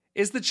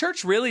Is the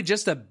church really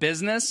just a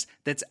business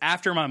that's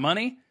after my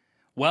money?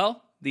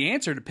 Well, the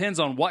answer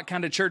depends on what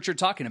kind of church you're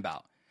talking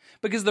about.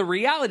 Because the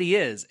reality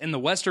is, in the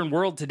Western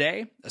world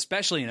today,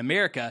 especially in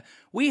America,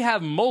 we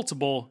have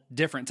multiple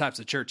different types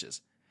of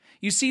churches.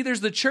 You see,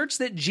 there's the church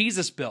that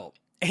Jesus built,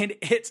 and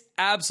it's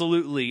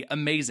absolutely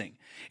amazing.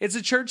 It's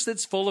a church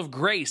that's full of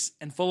grace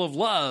and full of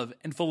love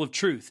and full of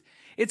truth.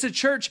 It's a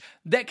church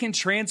that can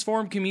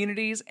transform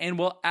communities and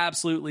will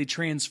absolutely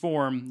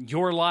transform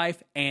your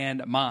life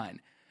and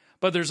mine.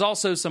 But there's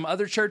also some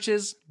other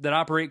churches that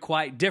operate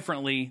quite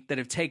differently that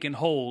have taken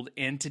hold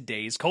in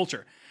today's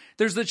culture.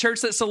 There's the church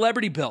that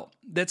celebrity built,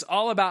 that's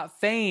all about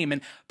fame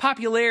and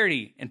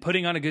popularity and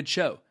putting on a good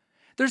show.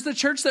 There's the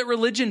church that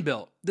religion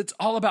built, that's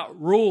all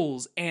about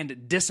rules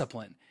and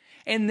discipline.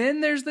 And then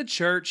there's the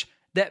church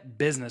that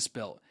business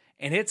built,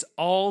 and it's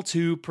all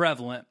too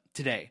prevalent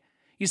today.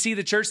 You see,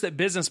 the church that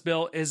business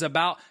built is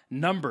about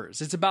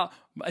numbers. It's about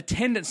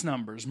attendance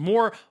numbers,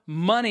 more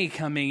money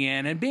coming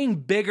in, and being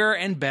bigger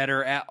and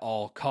better at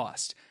all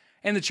cost.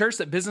 And the church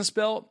that business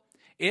built,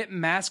 it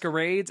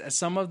masquerades as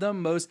some of the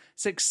most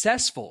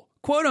successful,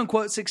 quote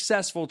unquote,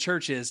 successful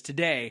churches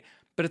today,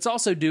 but it's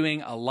also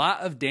doing a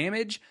lot of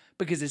damage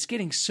because it's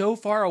getting so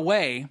far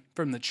away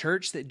from the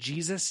church that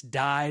Jesus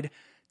died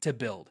to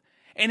build.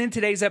 And in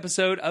today's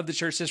episode of the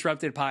Church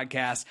Disrupted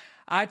podcast,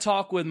 I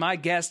talk with my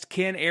guest,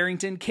 Ken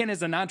Arrington. Ken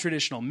is a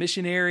non-traditional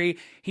missionary.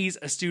 He's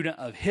a student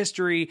of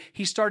history.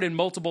 He started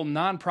multiple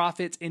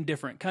nonprofits in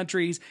different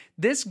countries.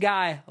 This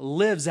guy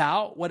lives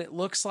out what it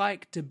looks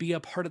like to be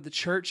a part of the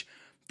church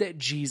that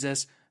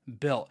Jesus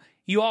built.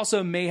 You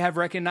also may have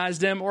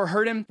recognized him or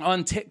heard him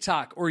on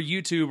TikTok or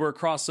YouTube or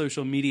across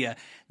social media.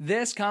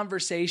 This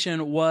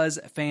conversation was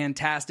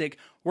fantastic.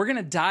 We're going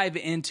to dive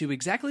into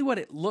exactly what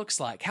it looks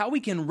like, how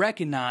we can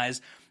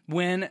recognize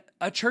when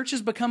a church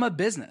has become a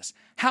business,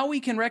 how we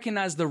can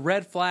recognize the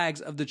red flags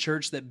of the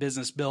church that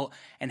business built,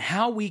 and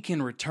how we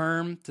can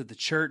return to the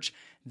church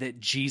that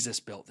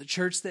Jesus built, the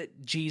church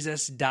that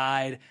Jesus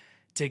died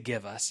to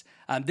give us.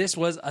 This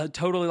was a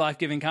totally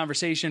life-giving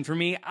conversation for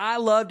me. I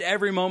loved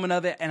every moment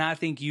of it, and I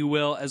think you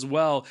will as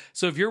well.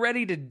 So if you're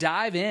ready to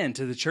dive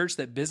into the church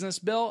that business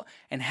built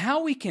and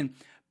how we can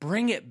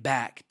bring it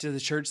back to the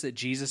church that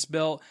Jesus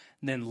built,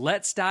 then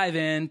let's dive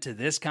into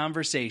this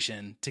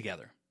conversation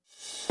together.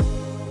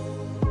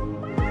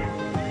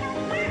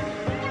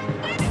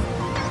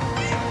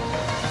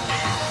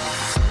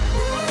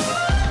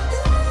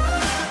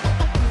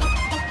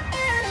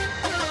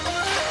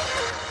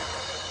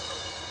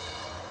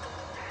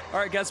 All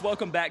right, guys,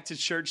 welcome back to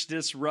Church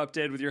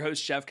Disrupted with your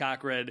host, Jeff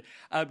Cochran.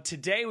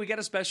 Today, we got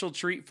a special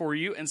treat for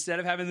you. Instead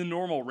of having the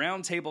normal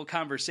roundtable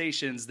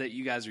conversations that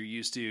you guys are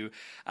used to,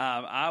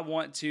 I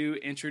want to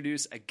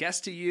introduce a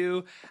guest to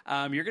you.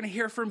 You're going to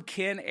hear from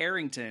Ken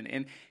Arrington.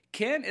 And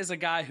Ken is a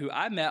guy who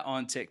I met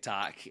on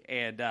TikTok,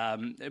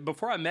 and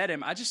before I met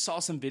him, I just saw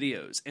some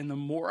videos. And the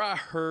more I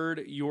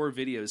heard your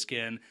videos,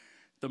 Ken,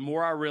 the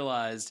more I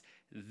realized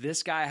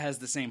this guy has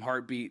the same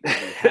heartbeat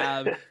that we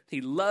have. He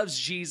loves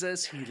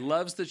Jesus, he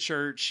loves the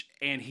church,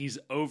 and he's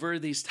over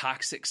these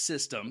toxic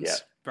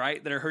systems,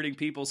 right, that are hurting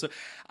people. So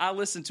I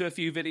listened to a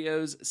few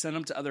videos, sent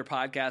them to other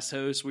podcast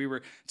hosts. We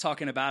were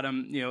talking about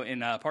them, in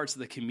parts of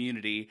the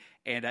community,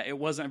 and it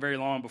wasn't very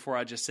long before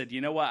I just said,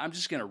 you know what, I'm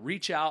just going to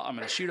reach out. I'm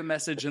going to shoot a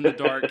message in the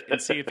dark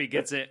and see if he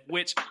gets it,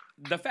 which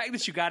the fact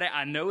that you got it,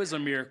 I know is a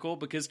miracle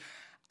because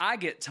I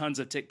get tons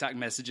of TikTok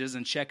messages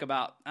and check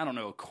about,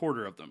 a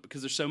quarter of them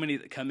because there's so many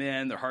that come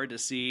in. They're hard to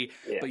see.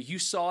 Yeah. But you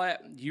saw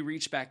it. You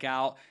reached back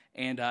out.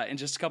 And in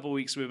just a couple of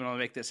weeks, we've been able to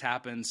make this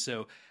happen.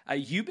 So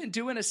you've been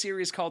doing a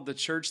series called The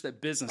Church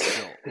That Business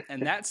Built.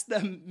 And that's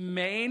the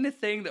main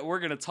thing that we're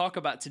going to talk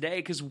about today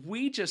because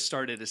we just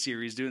started a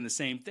series doing the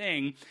same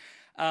thing.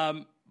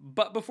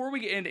 But before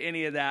we get into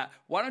any of that,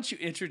 why don't you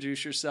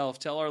introduce yourself,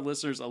 tell our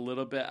listeners a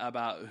little bit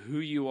about who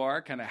you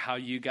are, kind of how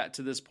you got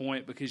to this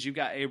point, because you've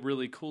got a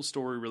really cool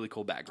story, really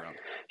cool background.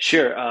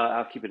 Sure.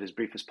 I'll keep it as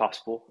brief as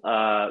possible.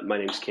 My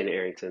name is Ken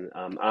Arrington.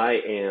 I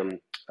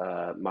am,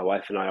 my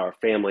wife and I, our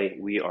family,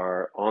 we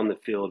are on the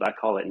field. I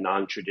call it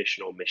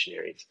non-traditional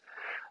missionaries.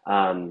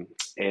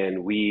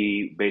 And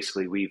we've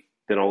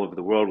been all over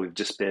the world. We've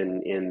just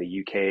been in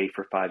the UK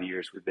for 5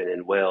 years. We've been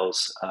in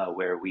Wales,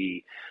 where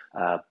we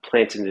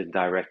planted and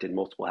directed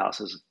multiple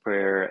houses of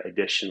prayer.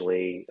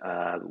 Additionally,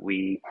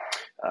 we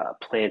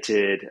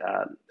planted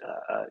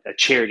a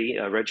charity,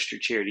 a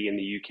registered charity in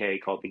the UK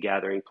called The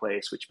Gathering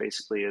Place, which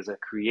basically is a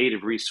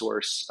creative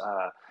resource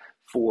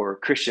for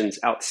Christians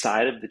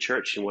outside of the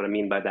church. And what I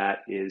mean by that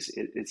is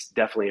it's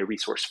definitely a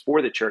resource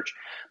for the church,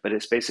 but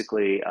it's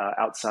basically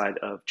outside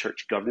of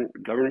church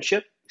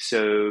governorship.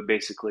 So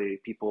basically,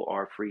 people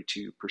are free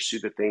to pursue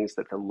the things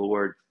that the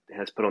Lord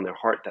has put on their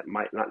heart that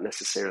might not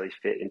necessarily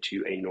fit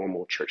into a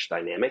normal church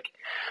dynamic.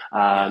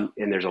 And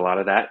there's a lot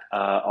of that.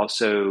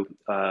 Also,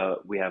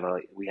 we have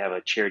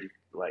a charity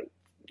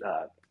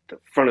the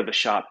front of the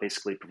shop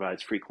basically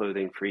provides free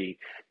clothing, free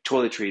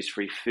toiletries,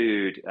 free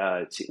food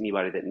to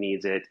anybody that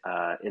needs it.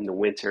 In the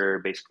winter,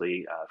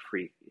 basically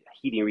free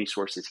heating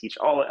resources,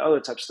 all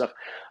other types of stuff,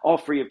 all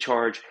free of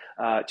charge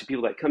to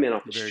people that come in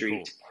off the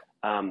street.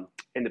 And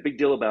the big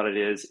deal about it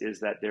is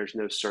that there's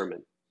no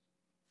sermon.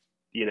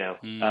 You know,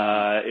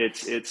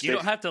 it's you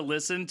don't have to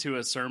listen to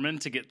a sermon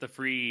to get the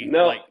free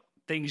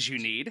things you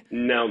need.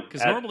 No,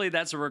 because normally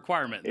that's a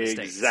requirement in the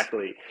States.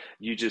 Exactly.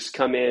 You just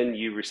come in,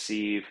 you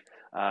receive,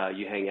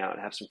 you hang out,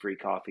 have some free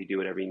coffee, do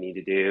whatever you need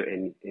to do,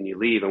 and you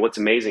leave. And what's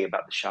amazing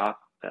about the shop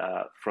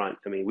front,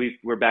 I mean,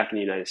 we're back in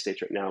the United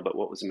States right now, but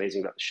what was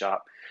amazing about the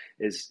shop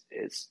is,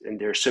 and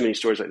there are so many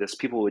stories like this.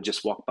 People would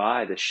just walk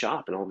by the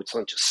shop and all of a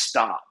sudden just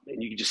stop,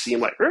 and you could just see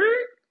them like,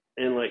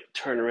 and like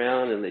turn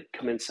around, and they'd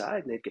come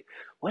inside and they'd go,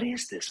 "What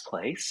is this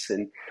place?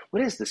 And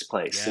what is this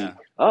place?" Yeah. And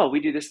oh, we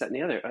do this, that, and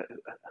the other.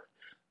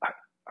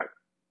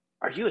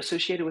 Are you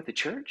associated with the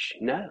church?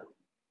 No.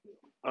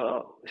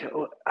 Oh,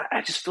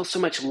 I just feel so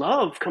much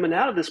love coming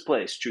out of this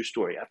place. True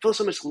story. I feel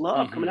so much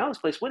love coming out of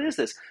this place. What is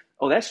this?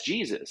 Oh, that's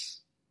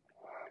Jesus.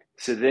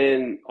 So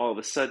then all of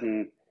a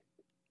sudden,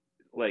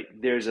 like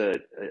there's a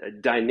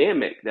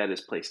dynamic that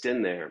is placed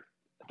in there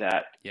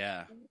that,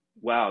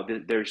 wow,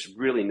 there's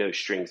really no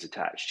strings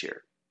attached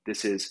here.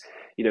 This is,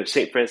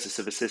 St. Francis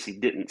of Assisi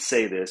didn't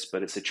say this,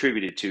 but it's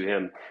attributed to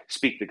him: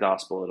 speak the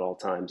gospel at all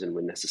times, and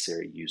when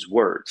necessary, use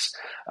words.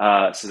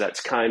 So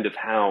that's kind of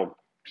how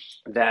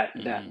that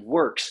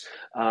works.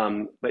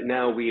 But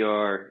now we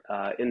are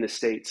in the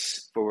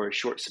States for a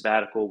short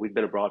sabbatical. We've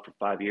been abroad for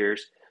 5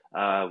 years.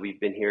 We've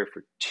been here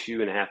for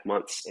 2.5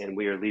 months, and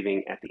we are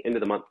leaving at the end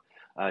of the month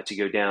to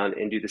go down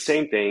and do the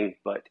same thing,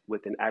 but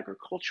with an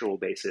agricultural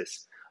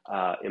basis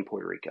in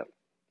Puerto Rico.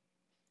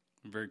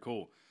 Very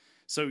cool.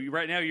 So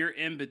right now you're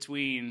in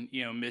between,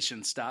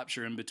 mission stops.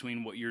 You're in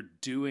between what you're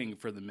doing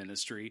for the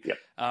ministry. Yep.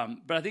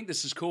 But I think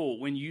this is cool.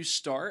 When you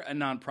start a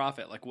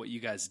nonprofit like what you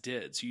guys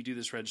did, so you do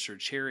this registered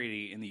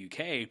charity in the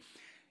UK,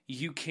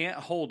 you can't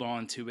hold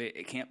on to it.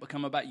 It can't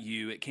become about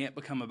you. It can't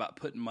become about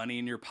putting money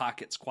in your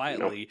pockets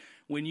quietly. Nope.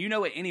 When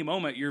at any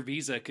moment your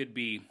visa could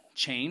be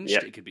changed,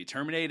 It could be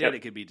terminated, It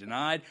could be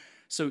denied.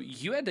 So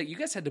you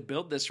guys had to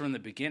build this from the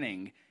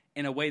beginning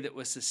in a way that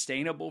was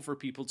sustainable for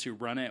people to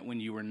run it when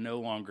you were no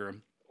longer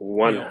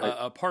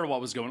a part of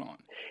what was going on.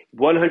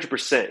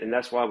 100%. And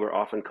that's why we're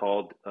often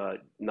called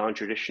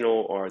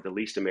non-traditional or the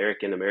least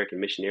American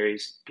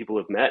missionaries people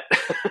have met.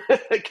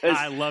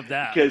 I love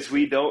that. Because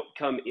we don't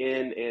come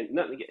in and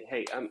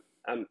hey,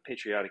 I'm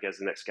patriotic as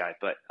the next guy,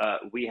 but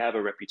we have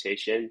a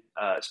reputation,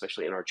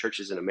 especially in our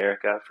churches in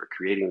America, for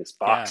creating this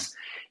box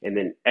and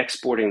then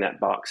exporting that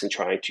box and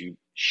trying to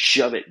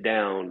shove it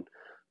down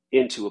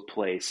into a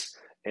place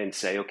and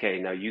say, okay,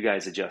 now you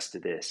guys adjust to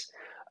this.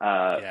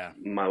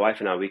 My wife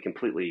and I, we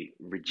completely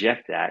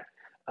reject that.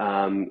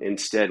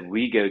 Instead,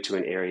 we go to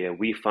an area,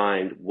 we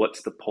find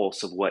what's the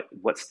pulse of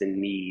what's the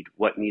need,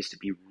 what needs to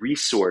be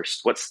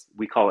resourced.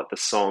 We call it the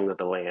song of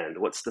the land.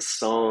 What's the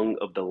song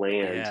of the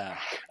land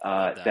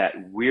that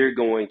we're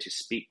going to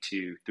speak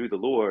to through the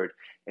Lord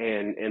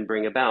and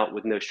bring about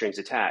with no strings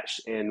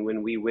attached. And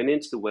when we went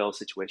into the well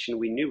situation,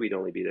 we knew we'd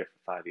only be there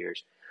for 5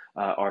 years.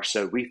 Or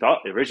so. We thought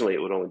originally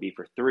it would only be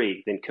for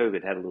 3. Then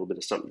COVID had a little bit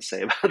of something to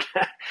say about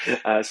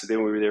that. So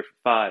then we were there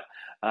for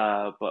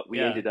 5. But we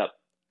ended up,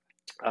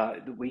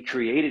 we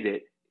created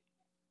it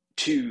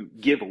to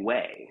give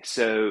away.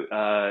 So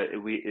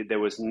there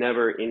was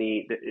never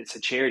any, it's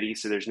a charity,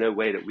 so there's no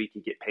way that we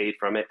could get paid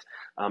from it.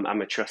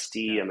 I'm a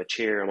trustee, I'm a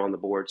chair, I'm on the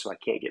board, so I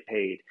can't get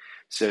paid.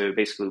 So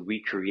basically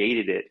we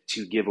created it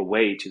to give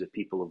away to the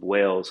people of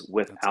Wales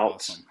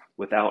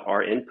without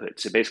our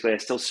input. So basically I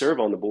still serve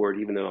on the board,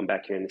 even though I'm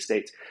back here in the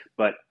States,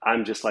 but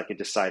I'm just like a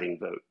deciding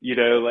vote,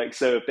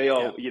 so if they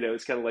all,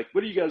 it's kind of like,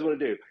 what do you guys want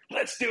to do?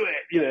 Let's do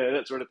it,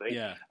 that sort of thing.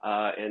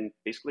 And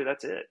basically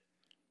that's it.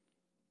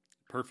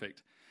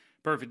 Perfect.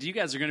 You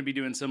guys are going to be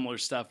doing similar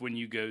stuff when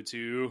you go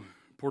to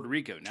Puerto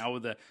Rico, now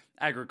with the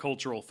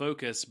agricultural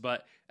focus.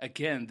 But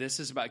again, this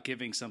is about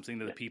giving something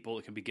to the people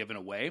that can be given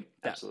away.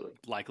 That Absolutely.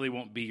 Likely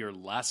won't be your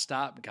last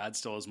stop. God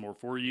still has more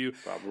for you.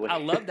 Probably. I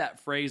love that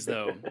phrase,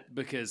 though,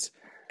 because,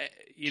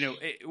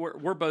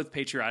 we're both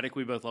patriotic.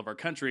 We both love our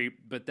country,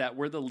 but that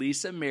we're the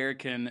least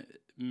American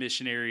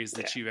missionaries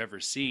that you've ever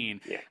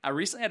seen. Yeah. I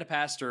recently had a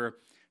pastor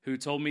who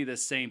told me the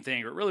same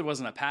thing. Or it really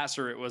wasn't a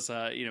pastor. It was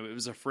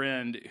a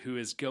friend who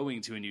is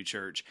going to a new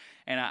church.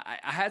 And I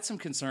had some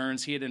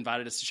concerns. He had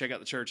invited us to check out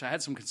the church. I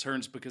had some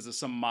concerns because of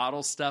some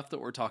model stuff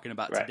that we're talking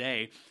about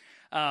today.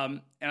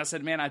 And I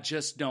said, man, I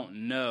just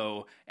don't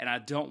know. And I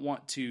don't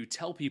want to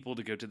tell people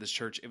to go to this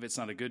church if it's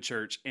not a good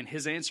church. And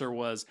his answer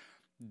was,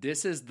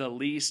 this is the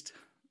least,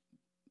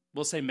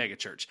 we'll say mega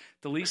church,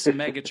 the least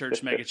mega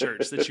church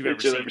that you've ever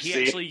seen. He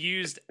actually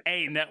used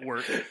a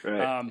network, but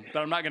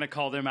I'm not going to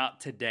call them out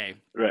today.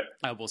 Right.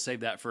 We'll save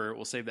that for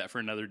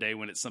another day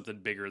when it's something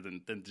bigger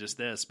than just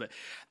this. But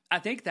I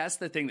think that's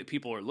the thing that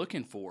people are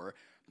looking for.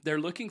 They're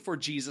looking for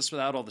Jesus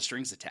without all the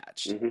strings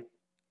attached.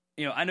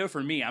 Mm-hmm. I know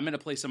for me, I'm in a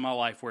place in my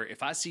life where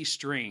if I see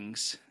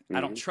strings,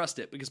 I don't trust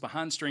it, because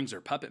behind strings are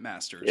puppet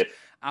masters. Yep.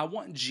 I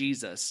want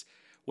Jesus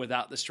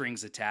without the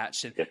strings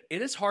attached. And Yep.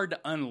 it is hard to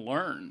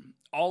unlearn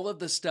all of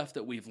the stuff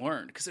that we've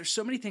learned, because there's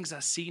so many things I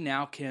see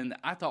now, Ken, that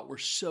I thought were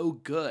so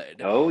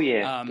good. Oh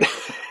yeah.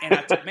 And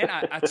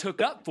I took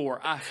up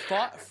for, I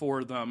fought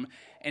for them.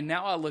 And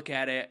now I look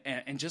at it,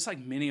 and just like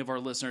many of our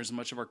listeners and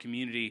much of our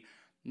community,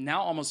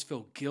 now almost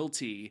feel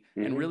guilty,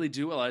 and really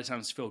do a lot of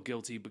times feel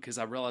guilty, because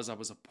I realized I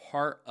was a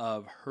part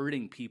of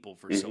hurting people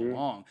for so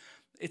long.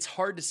 It's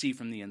hard to see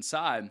from the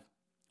inside.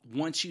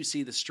 Once you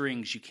see the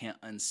strings, you can't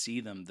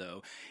unsee them,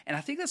 though. And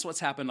I think that's what's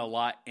happened a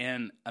lot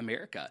in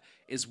America,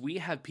 is we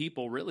have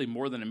people, really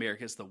more than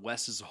America, it's the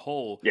West as a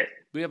whole. Yeah.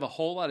 We have a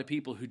whole lot of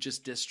people who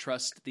just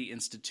distrust the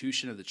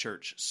institution of the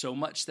church so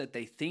much that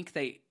they think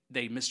they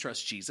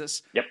mistrust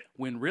Jesus. Yep.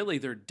 When really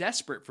they're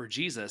desperate for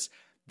Jesus.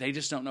 They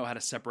just don't know how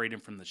to separate him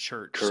from the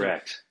church.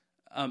 Correct.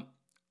 So,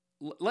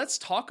 let's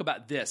talk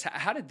about this.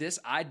 How did this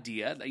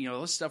idea,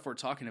 this stuff we're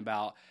talking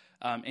about,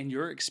 and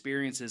your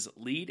experiences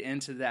lead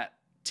into that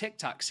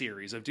TikTok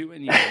series of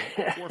doing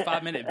 4 or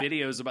 5 minute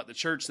videos about the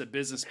church that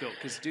business built?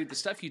 Because, dude, the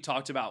stuff you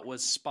talked about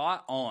was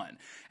spot on.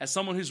 As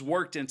someone who's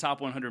worked in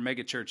top 100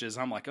 mega churches,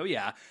 I'm like, oh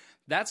yeah,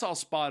 that's all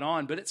spot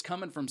on. But it's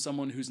coming from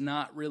someone who's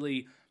not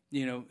really,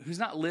 who's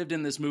not lived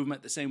in this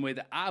movement the same way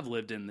that I've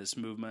lived in this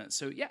movement.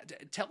 So yeah,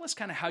 tell us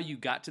kind of how you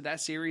got to that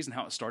series and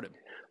how it started.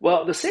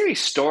 Well, the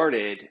series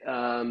started,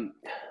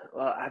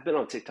 I've been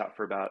on TikTok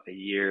for about a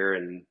year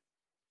and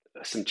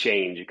some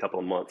change, a couple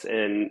of months.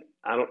 And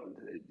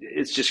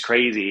it's just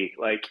crazy.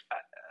 Like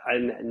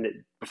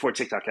before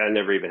TikTok, I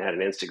never even had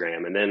an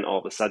Instagram. And then all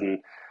of a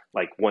sudden,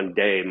 like one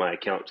day, my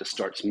account just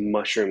starts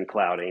mushroom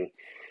clouding.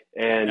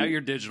 And now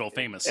you're digital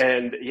famous.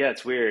 And yeah,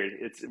 it's weird.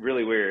 It's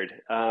really weird.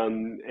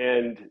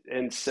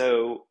 And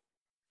so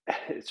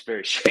it's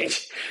very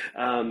strange.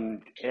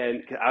 And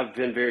I've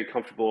been very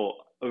comfortable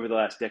over the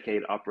last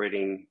decade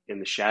operating in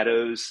the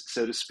shadows,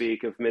 so to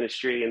speak, of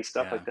ministry and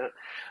stuff like that.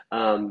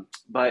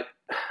 But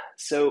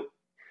so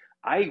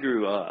I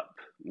grew up,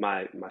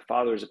 my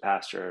father is a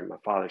pastor, and my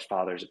father's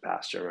father is a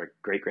pastor, my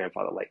great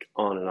grandfather, like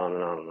on and on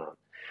and on and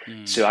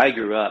on. So I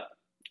grew up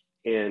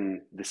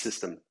in the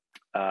system.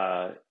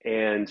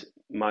 And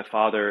my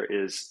father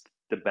is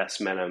the best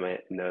man I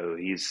know.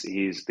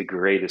 He's the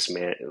greatest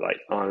man.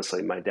 Like,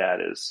 honestly, my dad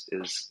is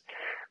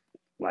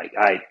like,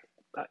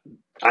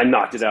 I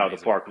knocked it out of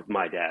the park with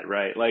my dad,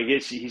 right? Like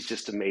he's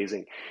just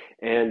amazing.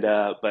 And,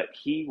 but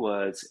he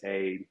was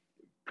a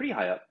pretty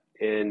high up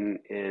in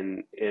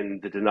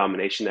the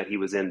denomination that he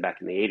was in back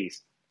in the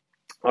 80s,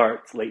 or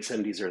late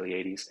 70s, early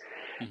 80s.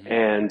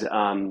 And,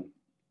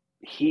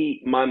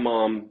 my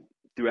mom,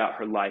 throughout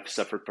her life,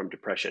 suffered from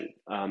depression.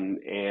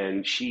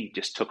 And she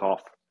just took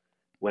off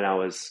when I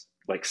was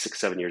like 6,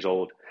 7 years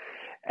old.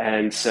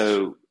 And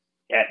so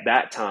at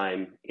that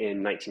time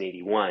in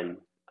 1981,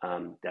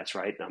 that's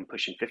right, I'm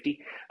pushing 50.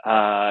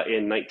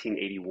 In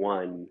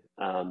 1981,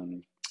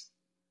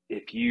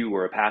 if you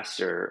were a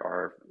pastor,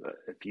 or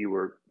if you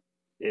were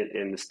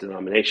in this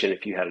denomination,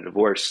 if you had a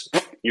divorce,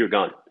 you were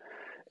gone.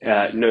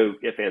 No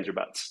ifs, ands, or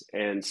buts.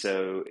 And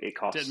so it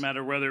cost. Didn't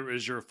matter whether it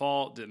was your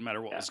fault. Didn't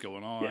matter what was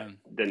going on. Yeah,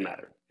 didn't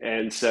matter.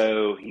 And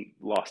so he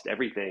lost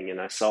everything.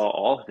 And I saw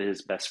all of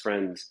his best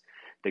friends,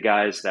 the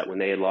guys that when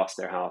they had lost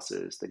their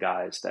houses, the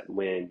guys that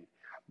when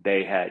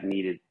they had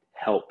needed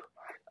help,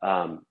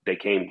 they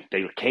came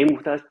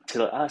with us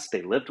to us.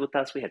 They lived with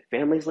us. We had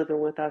families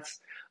living with us.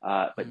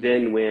 But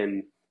then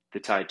when the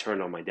tide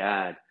turned on my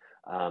dad,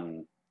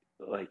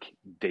 like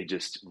they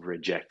just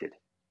rejected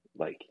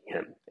like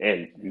him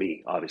and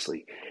me,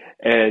 obviously.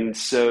 And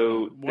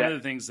so one of the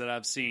things that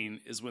I've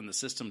seen is when the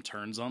system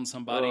turns on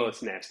somebody,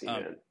 it's nasty,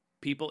 man.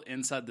 People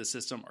inside the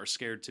system are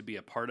scared to be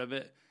a part of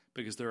it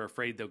because they're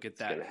afraid they'll get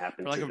that,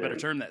 for lack of a better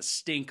term, that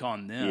stink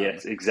on them.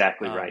 Yes,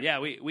 exactly right. Yeah,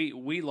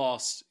 we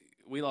lost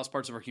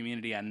parts of our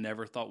community I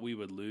never thought we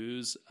would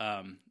lose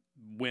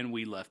when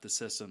we left the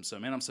system. So,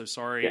 man, I'm so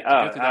sorry to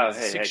go through that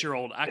as a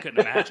 6-year-old. I couldn't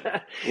imagine.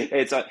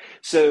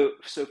 So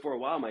for a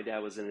while, my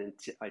dad was an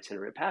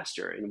itinerant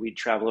pastor, and we'd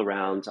travel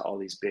around to all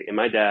these big. And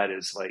my dad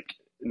is like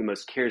the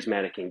most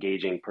charismatic,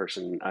 engaging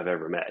person I've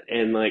ever met,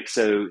 and like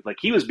so, like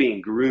he was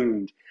being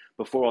groomed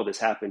before all this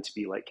happened to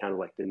be like kind of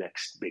like the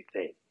next big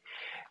thing.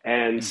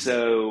 And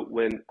so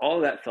when all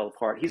of that fell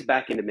apart, he's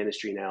back into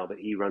ministry now, but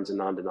he runs a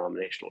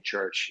non-denominational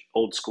church,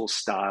 old school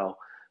style.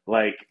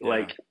 Like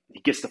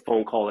he gets the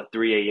phone call at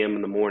 3 a.m.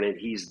 in the morning.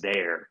 He's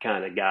there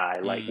kind of guy,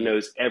 like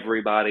knows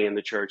everybody in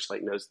the church,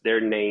 like knows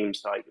their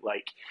names.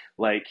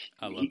 Like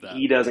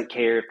he doesn't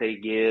care if they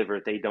give or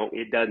if they don't,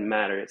 it doesn't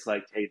matter. It's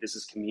like, hey, this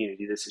is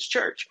community, this is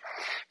church.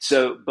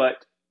 So,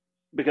 but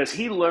because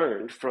he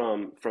learned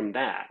from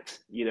that,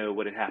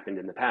 what had happened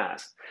in the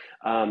past.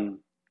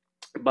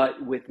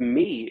 But with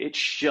me, it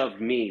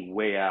shoved me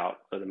way out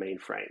of the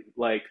mainframe.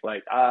 Like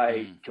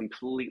I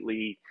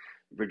completely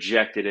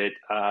rejected it.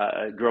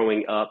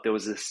 Growing up, there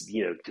was this,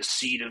 the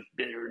seed of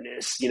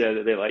bitterness,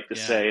 that they like to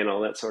say and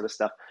all that sort of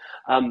stuff.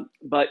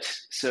 But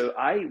so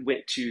I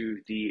went to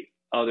the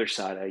other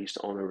side, I used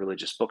to own a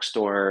religious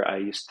bookstore.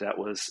 That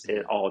was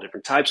in all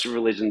different types of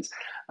religions.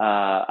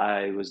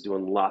 I was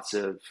doing lots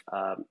of,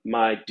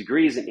 my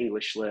degree is in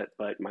English Lit,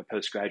 but my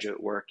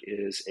postgraduate work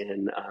is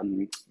in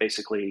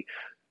basically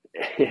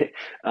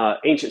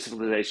ancient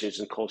civilizations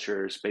and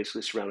cultures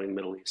basically surrounding the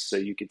Middle East. So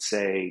you could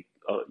say,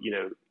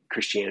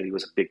 Christianity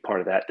was a big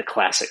part of that, the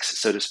classics,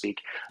 so to speak,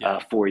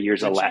 4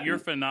 years of Latin. You're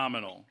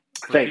phenomenal.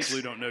 For Thanks.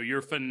 people who don't know,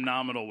 you're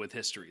phenomenal with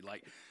history.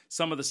 Like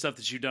some of the stuff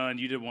that you've done,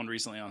 you did one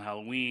recently on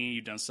Halloween.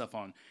 You've done stuff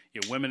on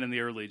women in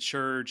the early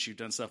church. You've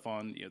done stuff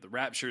on the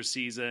rapture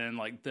season,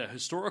 like the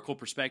historical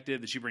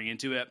perspective that you bring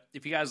into it.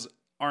 If you guys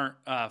aren't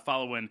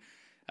following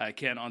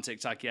Ken on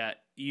TikTok yet,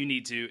 you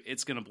need to.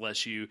 It's going to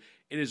bless you.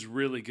 It is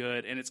really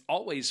good. And it's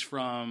always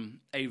from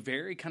a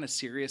very kind of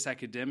serious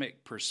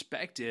academic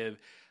perspective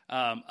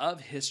of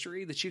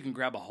history that you can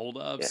grab a hold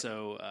of. Yeah.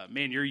 So,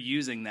 man, you're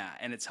using that,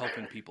 and it's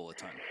helping people a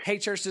ton. Hey,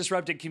 Church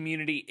Disrupted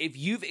community, if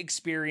you've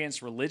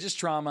experienced religious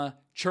trauma,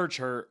 church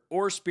hurt,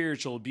 or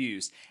spiritual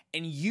abuse,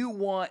 and you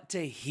want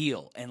to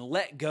heal and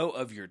let go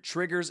of your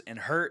triggers and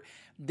hurt,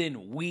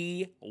 then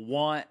we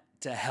want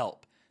to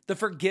help. The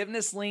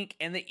Forgiveness Link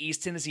and the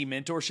East Tennessee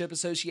Mentorship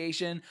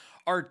Association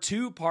are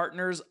two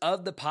partners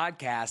of the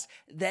podcast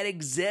that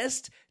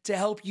exist to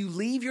help you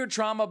leave your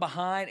trauma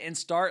behind and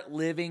start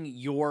living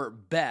your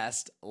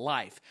best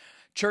life.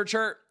 Church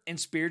hurt and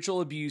spiritual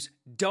abuse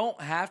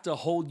don't have to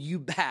hold you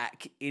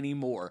back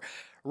anymore.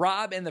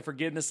 Rob and the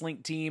Forgiveness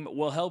Link team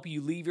will help you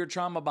leave your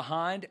trauma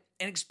behind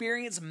and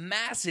experience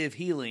massive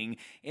healing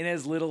in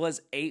as little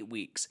as 8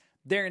 weeks.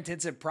 Their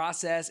intensive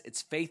process,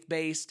 it's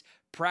faith-based,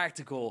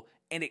 practical,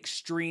 and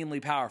extremely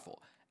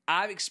powerful.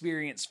 I've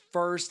experienced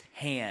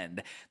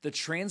firsthand the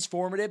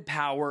transformative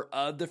power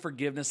of the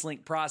Forgiveness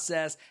Link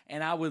process,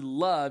 and I would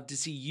love to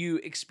see you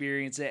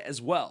experience it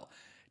as well.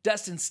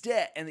 Dustin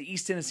Stitt and the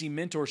East Tennessee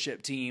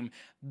Mentorship team,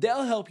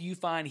 they'll help you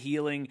find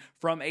healing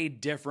from a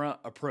different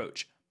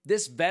approach.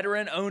 This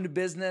veteran-owned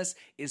business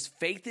is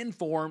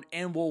faith-informed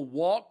and will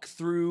walk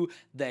through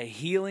the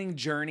healing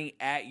journey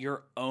at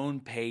your own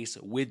pace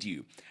with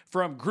you.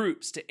 From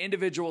groups to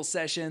individual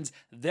sessions,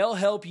 they'll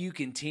help you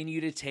continue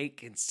to take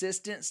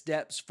consistent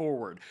steps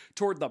forward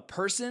toward the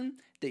person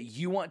that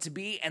you want to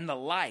be and the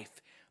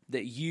life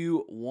that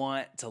you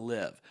want to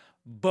live.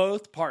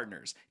 Both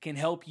partners can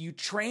help you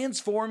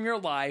transform your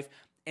life,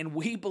 and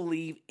we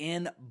believe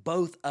in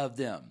both of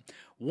them.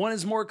 One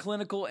is more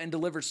clinical and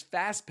delivers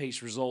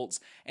fast-paced results,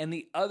 and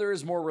the other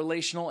is more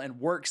relational and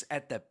works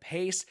at the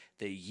pace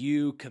that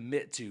you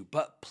commit to.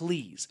 But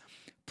please,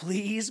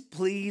 please,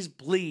 please,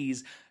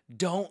 please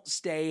don't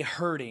stay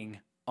hurting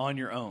on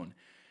your own.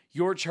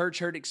 Your church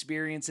hurt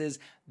experiences,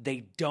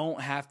 they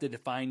don't have to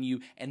define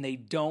you, and they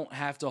don't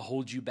have to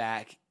hold you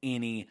back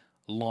any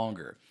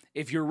longer.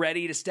 If you're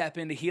ready to step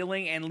into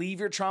healing and leave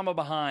your trauma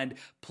behind,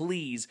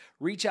 please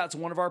reach out to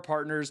one of our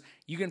partners.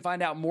 You can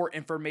find out more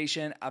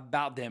information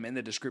about them in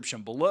the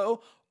description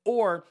below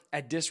or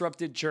at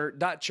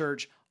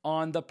disruptedchurch.church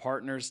on the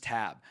Partners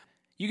tab.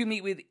 You can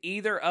meet with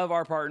either of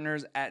our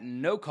partners at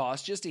no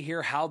cost just to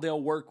hear how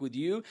they'll work with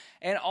you.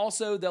 And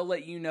also they'll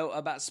let you know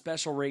about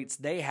special rates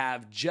they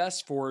have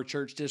just for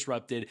Church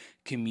Disrupted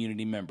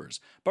community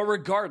members. But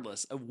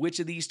regardless of which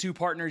of these two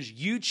partners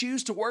you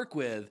choose to work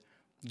with,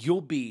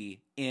 you'll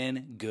be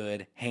in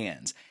good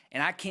hands.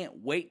 And I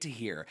can't wait to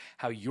hear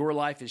how your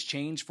life has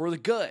changed for the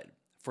good,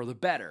 for the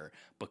better,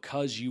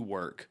 because you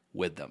work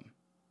with them.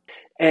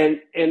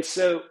 And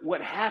so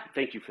what happened,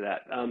 thank you for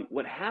that.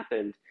 What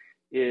happened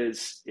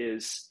is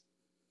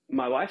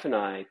my wife and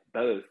I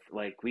both,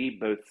 we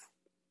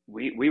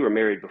were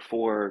married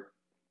before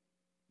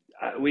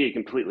we had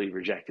completely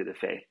rejected the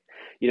faith.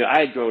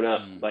 I had grown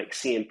up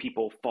seeing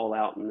people fall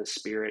out in the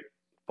spirit.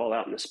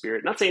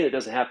 Not saying it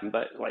doesn't happen,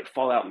 but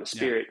fall out in the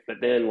spirit. Yeah.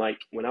 But then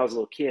when I was a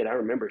little kid, I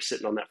remember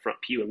sitting on that front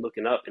pew and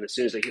looking up, and as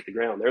soon as they hit the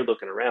ground, they're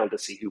looking around to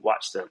see who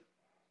watched them,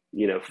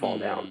 fall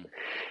down,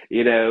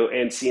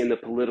 and seeing the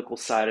political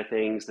side of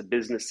things, the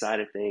business side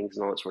of things,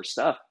 and all that sort of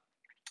stuff.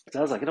 So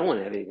I was like, I don't want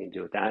to have anything to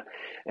do with that.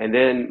 And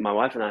then my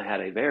wife and I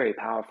had a very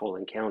powerful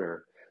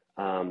encounter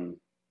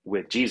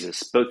with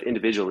Jesus, both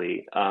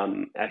individually.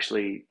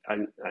 Actually, I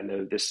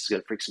know this is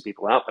going to freak some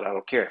people out, but I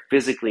don't care.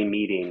 Physically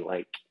meeting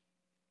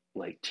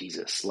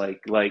Jesus,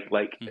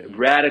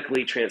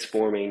 radically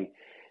transforming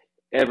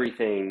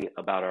everything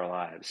about our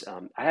lives.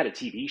 I had a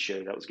TV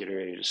show that was getting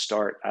ready to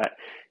start,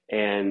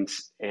 and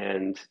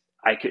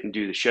I couldn't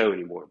do the show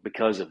anymore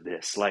because of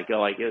this.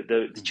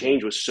 The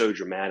change was so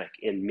dramatic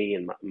in me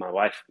and my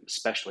wife,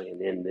 especially,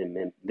 and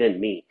then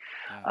me.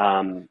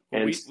 And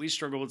we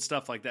struggle with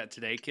stuff like that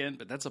today, Ken.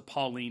 But that's a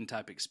Pauline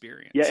type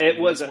experience. Yeah, it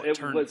was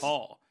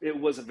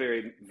a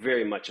very,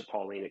 very much a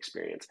Pauline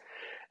experience.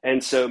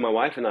 And so my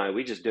wife and I,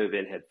 we just dove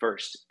in head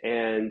first.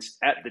 And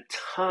at the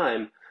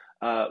time,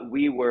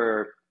 we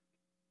were,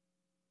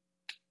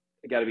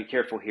 I got to be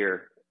careful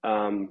here.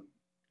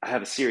 I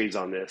have a series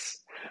on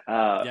this.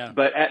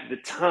 But at the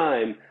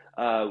time,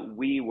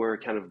 we were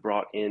kind of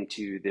brought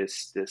into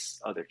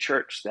this other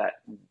church that,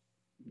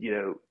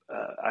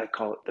 I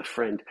call it the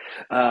Friend.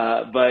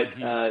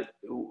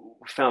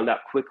 found out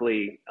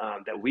quickly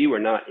that we were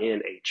not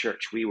in a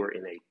church; we were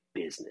in a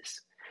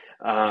business,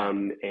 Yeah.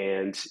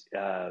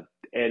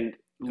 And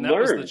And that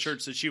was the learned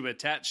church that you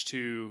attached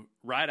to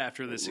right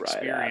after this right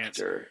experience.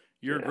 after.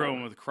 You're Yeah,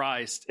 growing with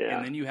Christ, yeah.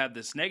 and then you have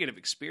this negative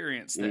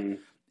experience that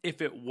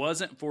if it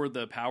wasn't for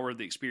the power of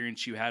the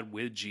experience you had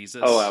with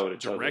Jesus I would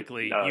have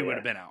directly, totally, you would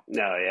have been out.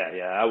 No,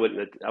 yeah. I wouldn't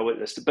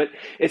have, but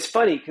it's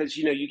funny because,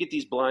 you get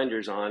these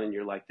blinders on and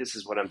you're like, this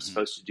is what I'm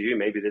supposed to do.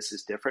 Maybe this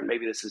is different.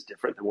 Maybe this is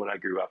different than what I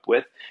grew up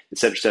with, et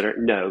cetera, et cetera.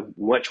 No,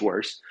 much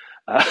worse.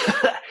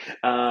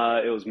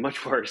 It was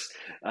much worse.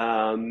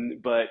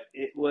 But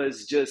it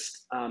was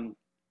just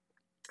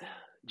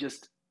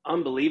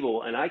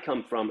unbelievable. And I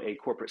come from a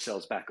corporate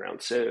sales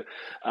background. So,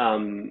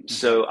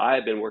 so I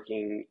have been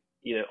working,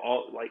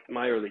 all like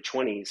my early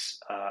 20s,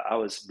 I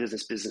was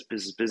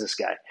business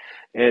guy.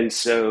 And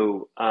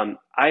so,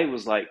 I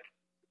was like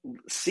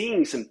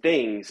seeing some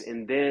things,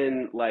 and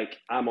then like,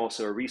 I'm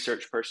also a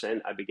research person.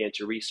 I began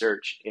to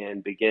research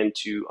and begin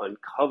to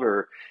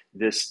uncover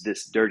this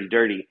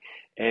dirty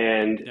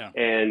and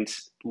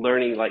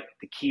learning like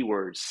the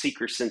keywords,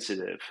 seeker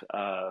sensitive,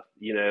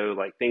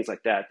 like things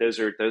like that. Those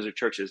are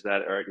churches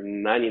that are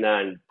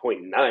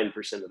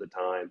 99.9% of the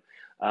time.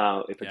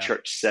 If a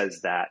church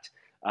says that,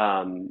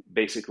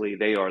 basically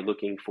they are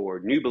looking for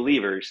new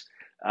believers,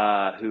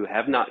 who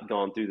have not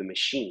gone through the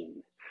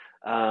machine.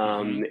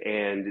 And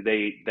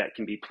that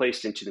can be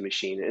placed into the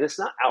machine, and it's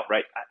not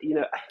outright.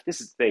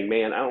 This is the thing,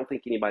 man. I don't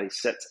think anybody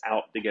sets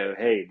out to go,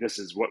 "Hey, this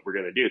is what we're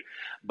going to do,"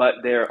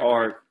 but there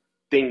are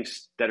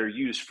things that are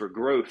used for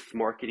growth,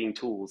 marketing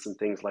tools, and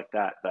things like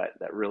that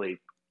really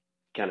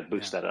kind of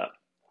boost that up.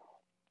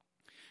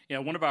 Yeah,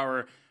 one of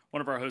our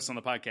hosts on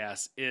the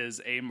podcast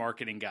is a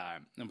marketing guy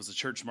and was a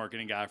church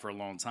marketing guy for a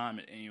long time.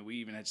 And we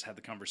even just had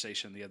the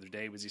conversation the other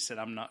day. Was he said,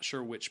 "I'm not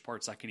sure which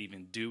parts I can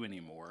even do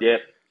anymore." Yeah.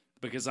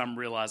 Because I'm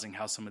realizing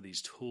how some of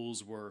these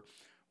tools were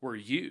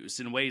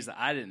used in ways that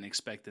I didn't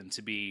expect them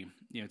to be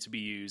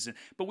used.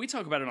 But we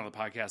talk about it on the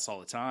podcast all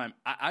the time.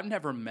 I've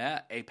never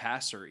met a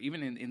pastor,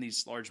 even in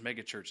these large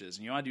mega churches.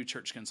 And, I do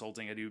church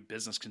consulting, I do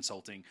business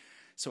consulting.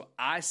 So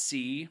I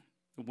see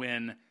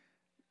when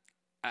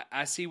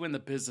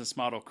the business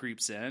model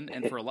creeps in,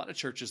 and for a lot of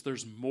churches,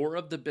 there's more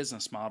of the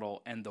business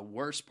model and the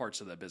worst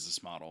parts of that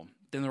business model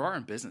than there are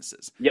in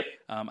businesses. Yep.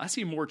 I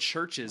see more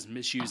churches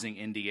misusing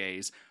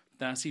NDAs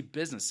than I see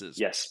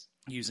businesses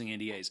using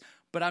NDAs.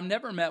 But I've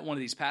never met one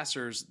of these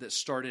pastors that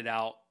started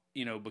out,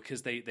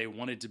 because they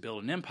wanted to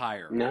build an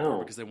empire, or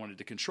because they wanted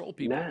to control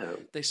people. No.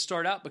 They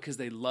start out because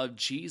they love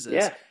Jesus.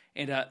 Yeah.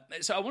 And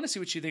so I want to see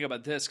what you think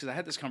about this, because I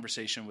had this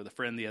conversation with a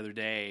friend the other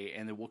day,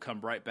 and then we'll come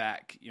right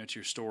back, to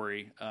your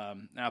story. I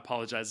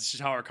apologize. This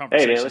is how our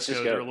conversations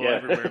go. They're a little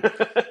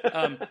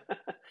everywhere.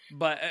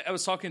 But I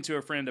was talking to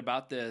a friend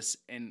about this,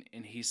 and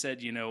he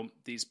said,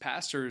 these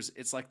pastors,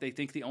 it's like they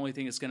think the only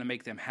thing that's going to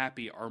make them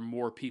happy are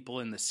more people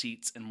in the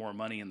seats and more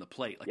money in the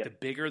plate. Like the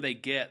bigger they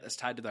get, that's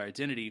tied to their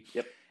identity.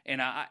 Yep.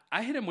 And I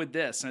hit him with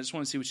this, and I just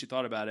want to see what you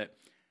thought about it.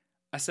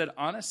 I said,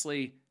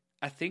 honestly,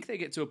 I think they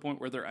get to a point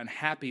where they're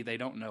unhappy. They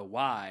don't know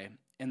why.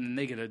 And then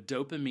they get a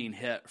dopamine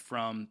hit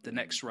from the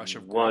next rush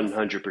of growth.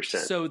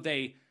 100%. So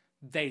they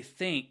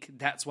think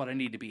that's what I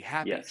need to be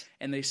happy. Yes.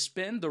 And they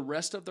spend the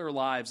rest of their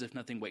lives, if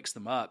nothing wakes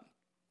them up,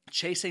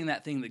 chasing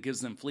that thing that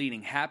gives them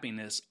fleeting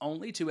happiness,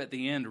 only to at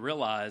the end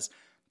realize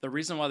the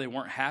reason why they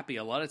weren't happy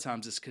a lot of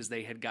times is because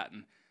they had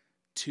gotten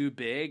too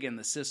big and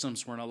the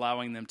systems weren't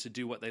allowing them to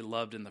do what they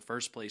loved in the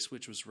first place,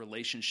 which was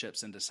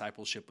relationships and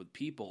discipleship with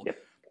people. Yep.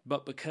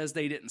 But because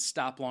they didn't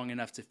stop long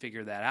enough to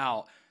figure that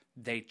out,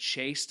 they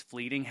chased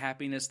fleeting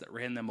happiness that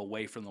ran them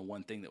away from the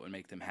one thing that would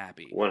make them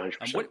happy.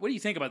 100%. What do you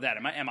think about that?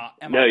 Am I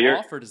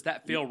off, or does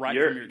that feel right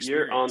from your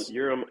experience?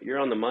 You're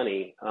on the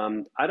money.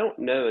 I don't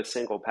know a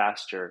single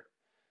pastor,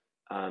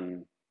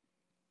 when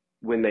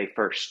they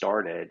first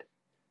started,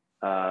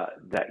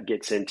 that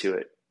gets into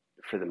it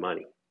for the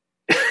money.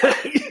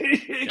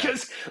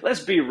 Because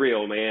let's be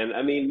real, man.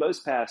 I mean,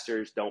 most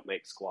pastors don't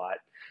make squat.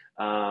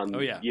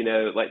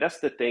 That's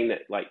the thing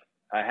that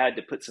I had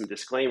to put some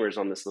disclaimers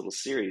on this little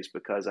series,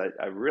 because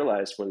I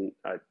realized when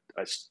I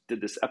did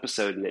this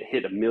episode and it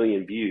hit 1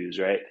 million views,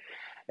 right?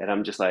 And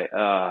I'm just like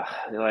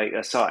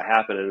I saw it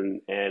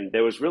happen, and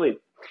there was really,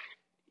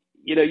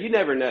 you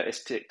never know.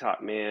 It's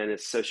TikTok, man.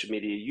 It's social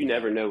media. You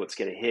never know what's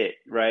going to hit,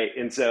 right?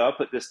 And so I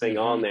put this thing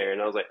on there,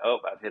 and I was like, oh,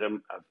 I've hit a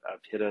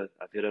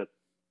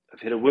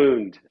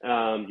wound,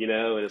 and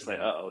it's like,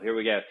 here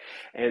we go.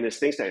 And this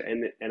thing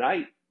started, and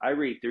I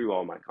read through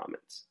all my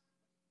comments.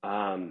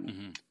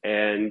 And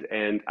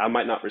I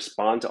might not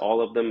respond to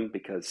all of them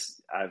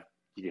because I've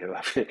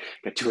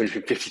got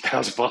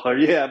 250,000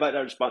 followers. Yeah, I might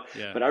not respond,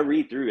 but I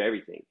read through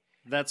everything.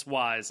 That's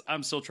wise.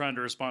 I'm still trying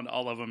to respond to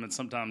all of them, and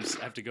sometimes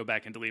I have to go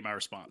back and delete my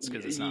response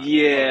because it's not.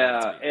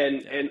 Yeah,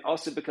 and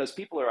also because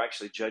people are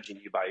actually judging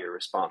you by your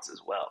response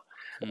as well.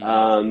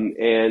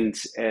 And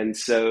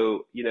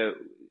so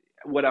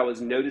what I was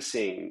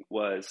noticing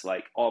was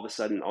all of a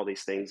sudden all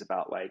these things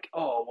about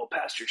oh, well,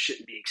 pastors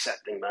shouldn't be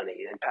accepting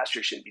money, and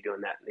pastors shouldn't be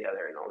doing that and the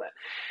other and all that.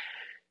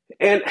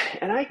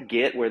 And I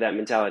get where that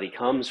mentality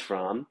comes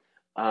from.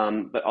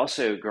 But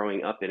also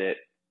growing up in it,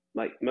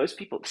 like most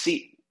people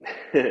see,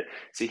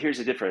 see, here's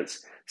the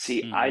difference.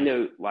 See, I Hmm.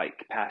 know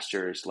like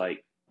pastors,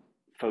 like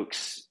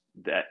folks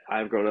that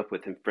I've grown up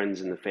with and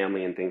friends in the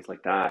family and things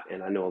like that.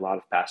 And I know a lot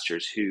of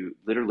pastors who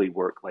literally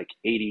work like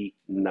 80,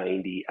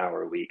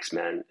 90-hour weeks,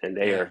 man. And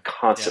they Yeah. are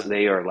Yeah.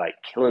 they are like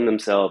killing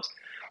themselves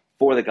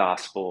for the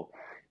gospel,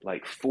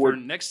 like For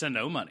next to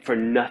no money. for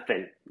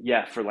nothing.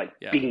 Yeah, for like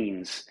Yeah.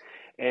 beans.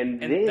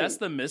 And And that's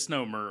then, the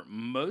misnomer.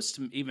 Most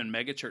even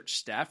megachurch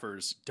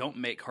staffers don't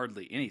make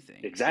hardly anything.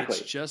 It's exactly,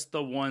 just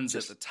the ones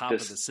at the just top of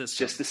the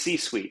system. just the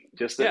C-suite, Yeah.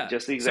 just the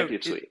So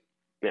executive suite.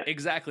 Yeah.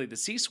 exactly, the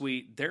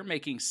C-suite, they're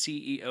making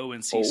CEO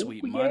and Oh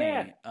C-suite yeah.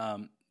 money.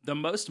 The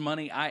most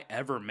money I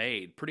ever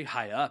made, pretty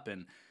high up,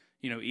 and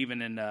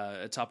even in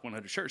a top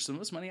 100 church, the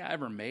most money I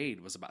ever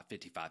made was about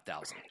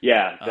 55,000.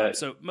 Yeah. The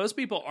So most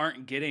people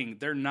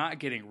they're not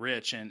getting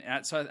rich,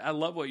 so I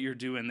love what you're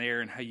doing there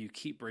and how you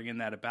keep bringing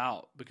that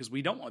about, because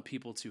we don't want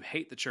people to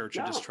hate the church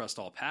or no, distrust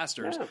all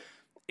pastors. no.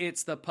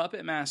 It's the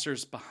puppet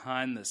masters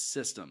behind the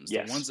systems, the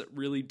ones Yes. that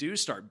really do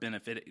start Oh yeah.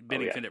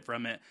 benefited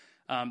from it.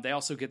 They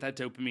also get that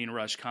dopamine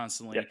rush Yeah.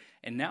 constantly,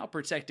 and now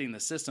protecting the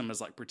system is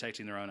like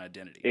protecting their own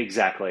identity.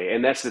 Exactly.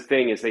 And that's the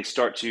thing is they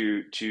start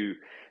to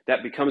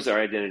that becomes their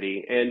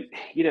identity. And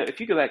if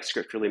you go back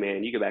scripturally,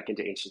 man, you go back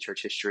into ancient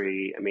church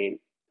history, I mean,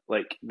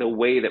 like the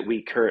way that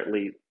we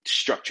currently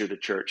structure the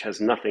church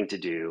has nothing to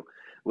do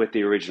with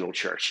the original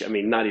church. I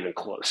mean, not even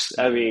close.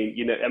 Hmm. I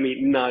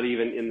mean, not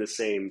even in the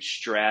same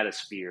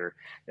stratosphere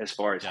as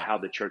far as Yeah. how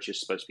the church is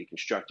supposed to be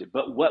constructed.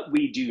 But what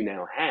we do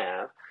now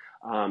have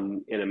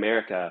in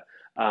America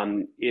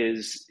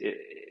is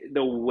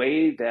the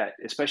way that,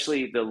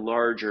 especially the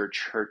larger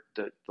church,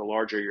 the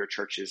larger your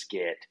churches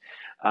get,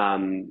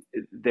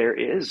 there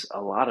is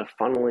a lot of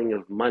funneling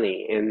of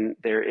money, and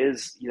there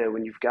is,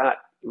 when you've got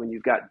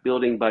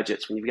building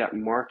budgets, when you've got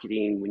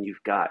marketing, when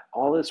you've got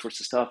all this sorts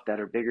of stuff that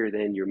are bigger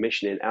than your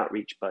mission and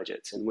outreach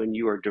budgets, and when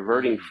you are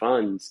diverting Hmm.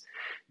 funds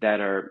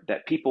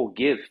that people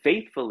give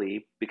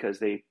faithfully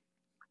because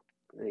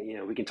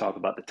we can talk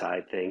about the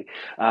tithe thing,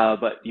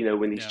 but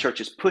when these Yeah.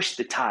 churches push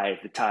this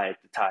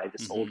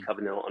old Hmm.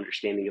 covenantal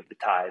understanding of the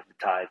tithe,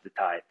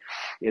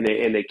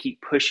 and they keep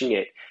pushing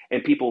it,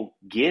 and people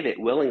give it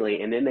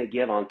willingly, and then they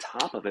give on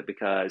top of it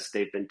because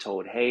they've been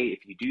told, hey,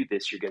 if you do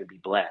this, you're going to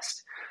be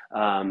blessed,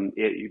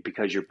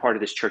 because you're part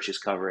of this church's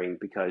covering,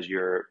 because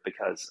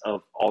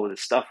of all of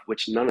this stuff,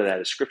 which none of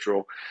that is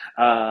scriptural.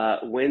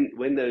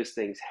 When those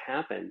things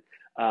happen,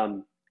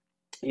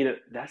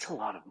 that's a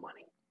lot of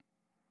money.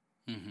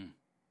 Hmm.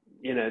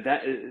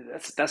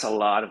 That's a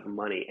lot of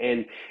money,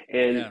 and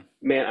Yeah.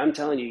 man, I'm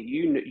telling you,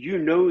 you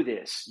know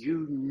this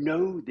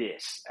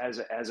as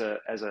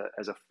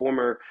a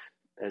former,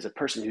 as a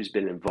person who's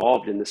been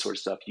involved in this sort of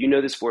stuff. You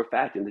know this for a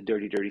fact, and the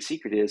dirty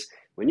secret is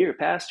when you're a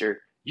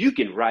pastor, you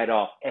can write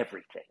off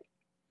everything,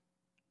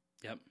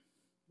 Yep.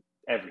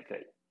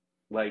 everything,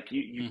 like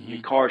your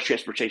Hmm. cars,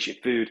 transportation,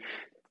 food,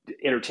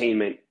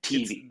 entertainment,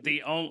 It's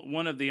TV.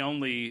 one of the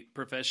only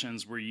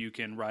professions where you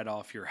can write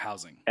off your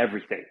housing.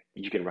 Everything,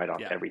 you can write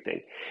off Yeah.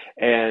 everything.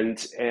 And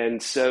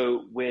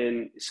so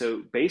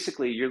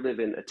basically you're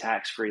living a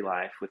tax-free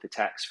life with a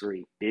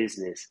tax-free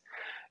business,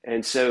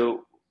 and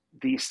so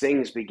these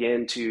things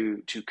begin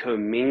to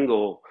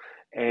commingle,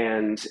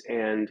 and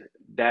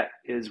that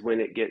is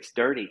when it gets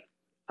dirty,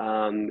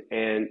 and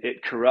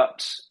it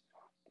corrupts,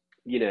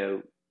 you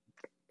know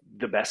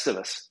the best of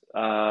us. Hmm.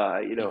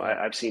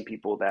 I've seen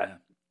people Yeah.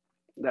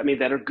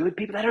 that are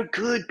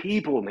good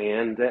people,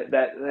 man, that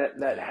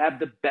Yeah. have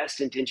the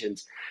best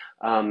intentions,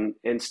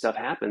 and stuff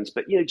happens.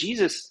 But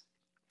Jesus,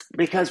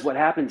 because what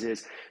happens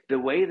is the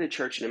way the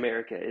church in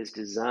America is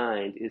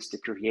designed is to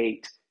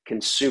create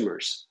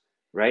consumers,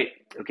 right?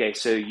 Okay,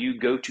 so you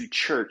go to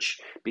church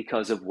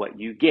because of what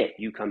you get.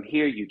 You come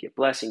here, you get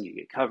blessing, you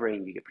get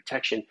covering, you get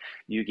protection,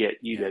 Yeah.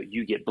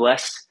 you get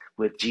blessed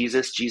with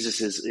Jesus.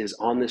 Jesus is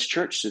on this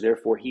church, so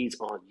therefore he's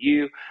on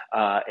you,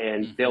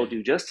 and they'll Hmm.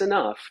 do just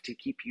enough to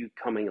keep you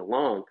coming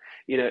along.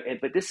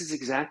 But this is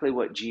exactly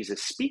what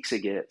Jesus speaks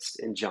against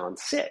in John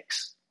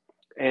 6.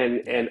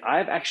 Yeah. And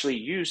I've actually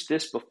used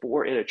this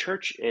before in a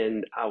church,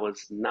 and I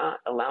was not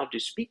allowed to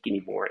speak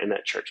anymore in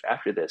that church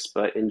after this.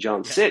 But in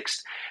John Yeah.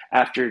 6,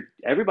 after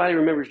everybody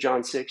remembers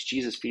John 6,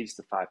 Jesus feeds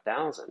the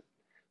 5,000,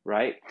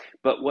 right?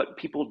 But what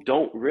people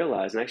don't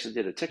realize, and I actually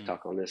did a Mm.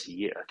 TikTok on this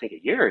I think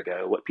a year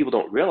ago, what people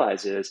don't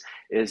realize is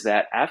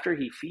that after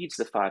he feeds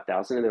the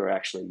 5,000, and there were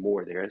actually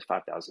more there, it's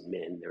 5,000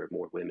 men, there were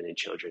more women and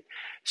children.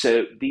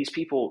 So these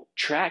people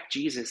track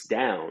Jesus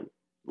down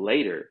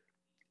later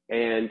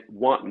and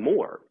want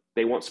more.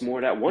 They want some more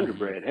of that Wonder Hmm.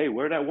 Bread. Hey,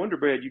 where that Wonder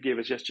Bread you gave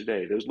us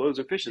yesterday? Those loaves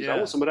and fishes. I want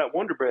Yeah. some of that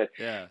Wonder Bread.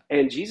 Yeah.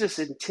 And Jesus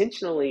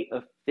intentionally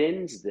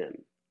offends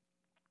them.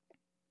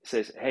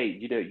 Says, hey,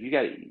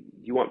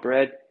 you want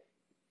bread?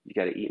 You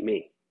got to eat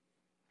me.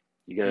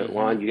 You got Hmm.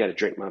 wine. You got to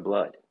drink my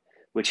blood,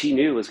 which he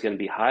knew was going to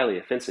be highly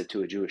offensive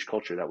to a Jewish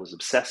culture that was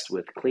obsessed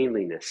with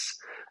cleanliness.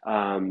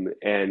 And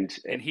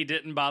And he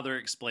didn't bother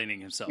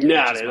explaining himself, which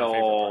not is at my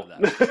favorite part all.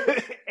 of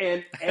that.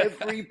 And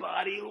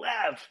everybody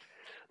left.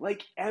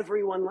 Like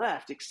everyone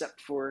left except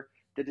for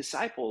the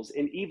disciples,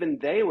 and even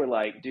they were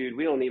like, dude,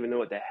 we don't even know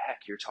what the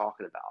heck you're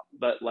talking about.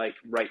 But like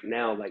right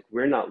now, like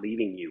we're not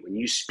leaving you. When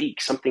you speak,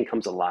 something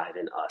comes alive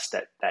in us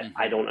that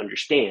I don't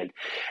understand.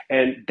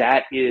 And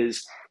that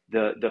is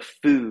the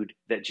food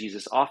that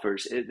Jesus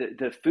offers.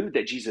 The food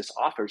that Jesus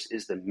offers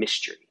is the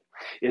mystery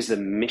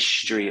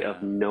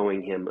of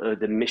knowing him,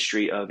 the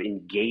mystery of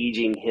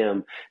engaging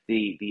him,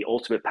 the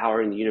ultimate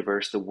power in the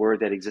universe, the word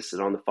that existed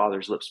on the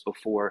Father's lips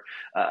before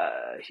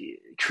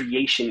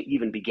creation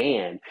even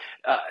began.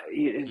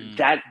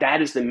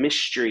 That is the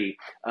mystery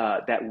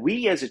that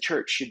we as a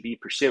church should be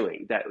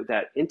pursuing,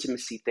 that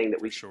intimacy thing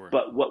that we Sure.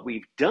 But what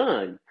we've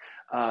done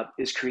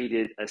is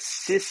created a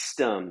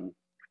system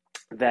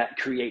that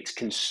creates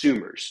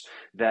consumers,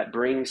 that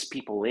brings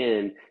people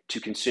in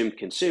to consume.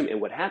 And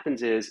what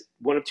happens is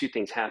one of two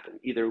things happen.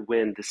 Either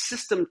when the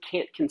system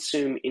can't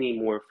consume any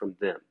more from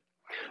them,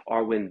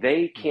 or when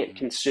they can't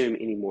consume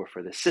any more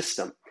for the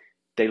system,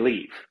 they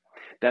leave.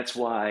 That's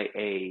why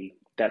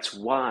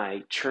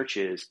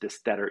churches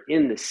that are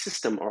in the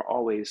system are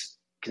always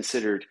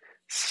considered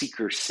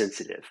seeker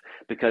sensitive,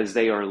 because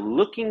they are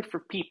looking for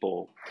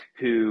people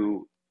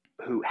who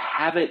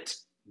haven't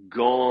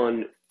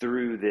gone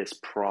through this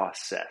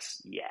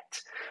process yet.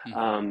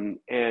 And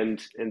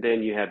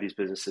then you have these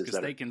businesses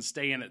that they can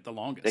stay in it the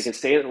longest. They can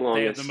stay in it the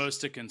longest. They have the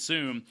most to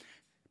consume.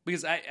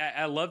 Because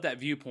I love that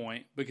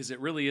viewpoint, because it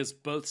really is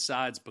both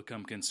sides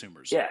become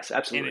consumers. Yes,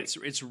 absolutely.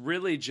 And it's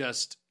really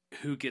just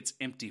who gets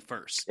empty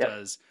first. Yep.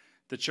 Does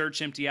the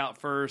church empty out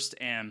first,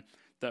 and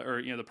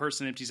the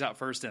person empties out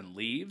first and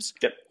leaves,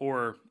 yep,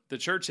 or the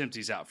church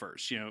empties out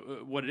first?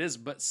 What it is,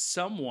 but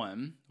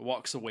someone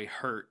walks away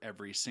hurt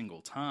every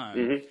single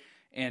time.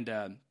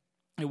 And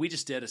we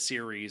just did a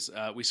series.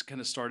 We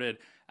kind of started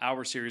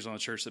our series on the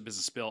Church That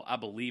Business Built. I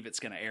believe it's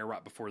going to air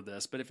right before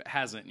this, but if it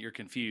hasn't, you're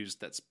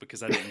confused. That's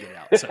because I didn't get it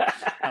out. So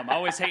I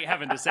always hate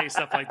having to say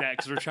stuff like that,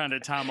 because we're trying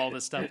to time all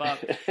this stuff up.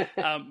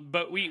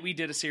 But we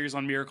did a series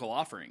on miracle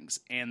offerings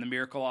and the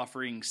miracle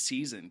offering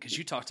season, because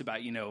you talked about,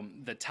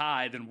 the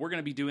tithe, and we're going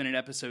to be doing an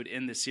episode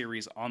in this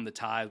series on the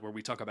tithe where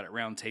we talk about it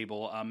round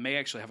table. May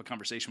actually have a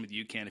conversation with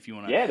you, Ken, if you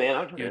want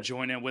to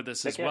join in with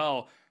us as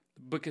well.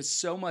 Because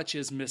so much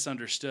is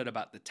misunderstood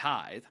about the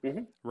tithe,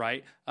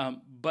 right?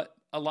 But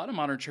a lot of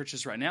modern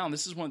churches right now, and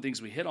this is one of the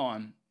things we hit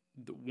on,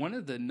 one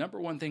of the number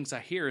one things I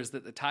hear is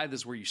that the tithe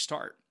is where you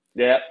start.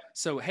 Yeah.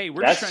 So, hey,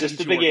 we're just trying to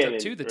get you worked up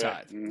to the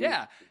tithe.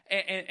 Yeah.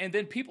 And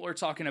then people are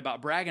talking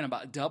about bragging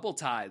about double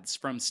tithes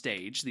from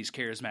stage, these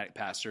charismatic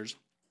pastors.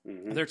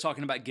 They're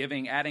talking about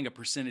adding a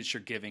percentage to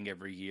giving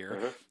every year.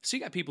 So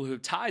you got people who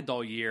have tithed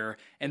all year,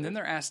 and then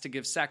they're asked to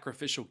give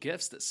sacrificial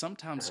gifts that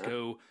sometimes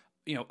go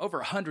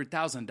over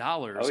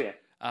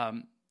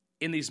 $100,000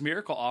 in these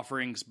miracle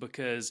offerings,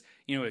 because,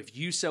 if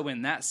you sow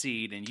in that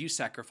seed and you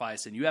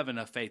sacrifice and you have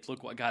enough faith,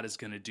 look what God is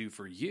going to do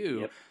for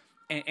you.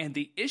 Yep. And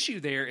the issue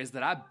there is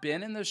that I've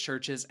been in those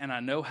churches and I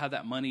know how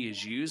that money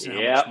is used and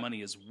how much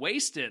money is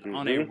wasted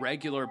on a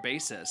regular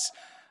basis.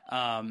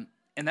 And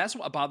that's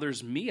what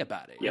bothers me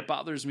about it. Yep. It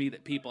bothers me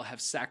that people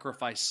have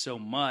sacrificed so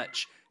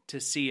much to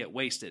see it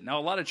wasted. Now,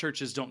 a lot of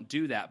churches don't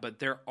do that, but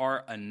there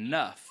are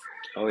enough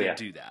that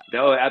do that.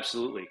 Oh,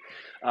 absolutely.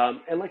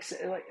 And like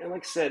I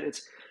said,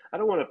 I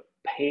don't want to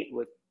paint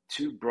with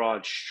too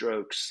broad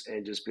strokes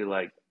and just be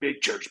like,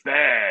 big church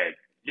bad,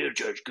 little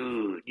church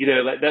good,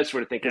 like that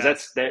sort of thing.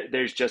 Because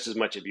there's just as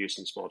much abuse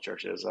in small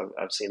churches.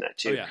 I've seen that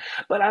too.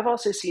 But I've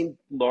also seen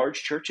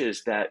large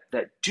churches that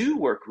do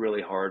work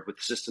really hard with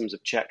systems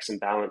of checks and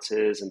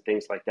balances and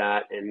things like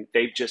that. And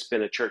they've just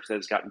been a church that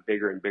has gotten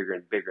bigger and bigger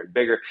and bigger and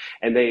bigger.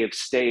 And they have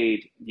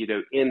stayed,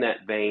 in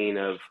that vein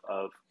of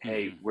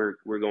hey, we're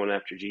going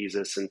after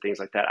Jesus and things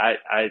like that.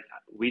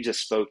 We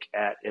just spoke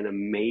at an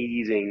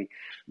amazing,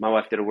 my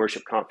wife did a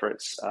worship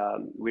conference.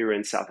 We were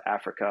in South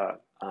Africa.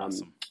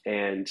 Awesome.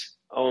 And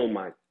oh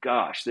my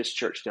gosh, this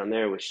church down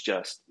there was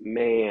just,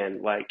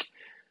 man, like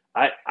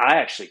I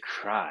actually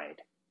cried.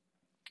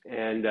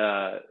 And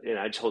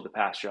I told the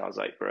pastor, I was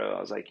like,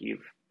 bro,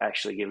 you've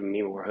actually given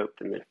me more hope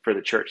for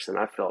the church than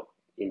I felt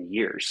in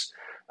years,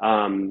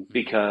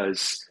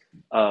 because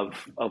of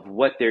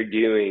what they're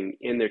doing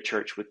in their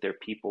church, with their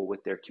people,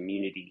 with their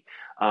community.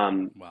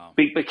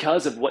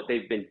 Because of what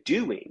they've been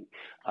doing,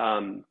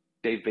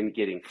 they've been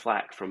getting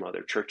flack from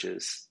other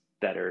churches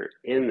that are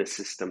in the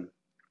system,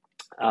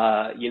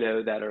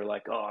 that are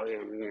like, oh,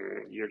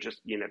 you're just,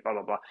 blah,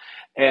 blah, blah.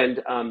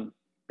 And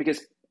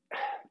because,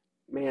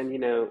 man,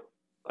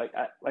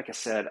 like I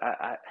said,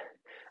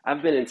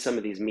 I've been in some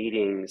of these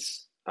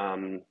meetings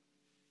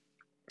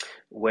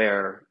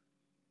where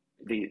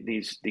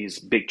these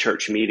big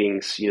church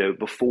meetings,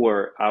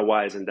 before I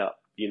wisened up,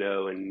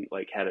 and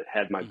like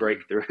had my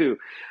breakthrough,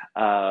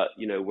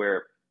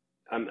 where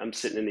I'm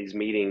sitting in these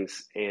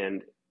meetings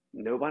and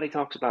nobody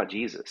talks about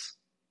Jesus.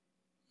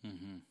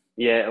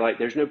 Yeah, like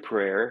there's no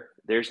prayer,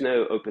 there's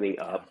no opening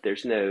up,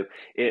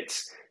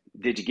 it's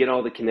Did you get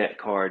all the Connect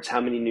cards?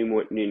 How many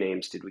new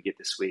names did we get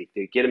this week?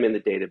 Did you get them in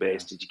the Yeah.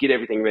 database? Did you get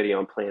everything ready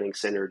on Planning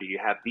Center? Do you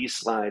have these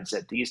slides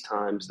at these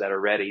times that are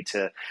ready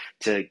to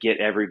get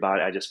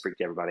everybody? I just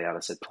freaked everybody out. I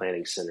said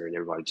Planning Center, and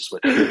everybody just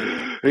went.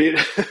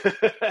 Yeah.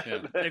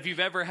 If you've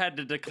ever had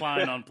to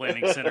decline on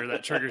Planning Center,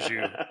 that triggers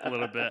you a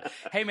little bit.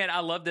 Hey, man, I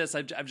love this.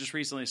 I've just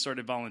recently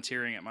started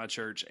volunteering at my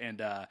church and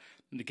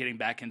getting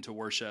back into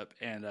worship.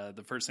 And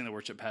the first thing the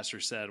worship pastor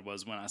said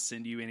was, when I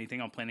send you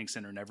anything on Planning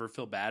Center, never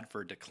feel bad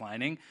for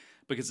declining,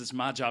 because it's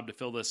my job to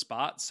fill this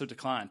spot. So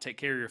decline. Take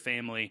care of your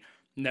family.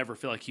 Never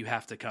feel like you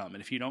have to come.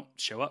 And if you don't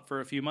show up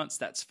for a few months,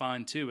 that's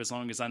fine too, as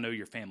long as I know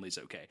your family's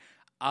okay.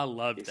 I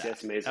loved that.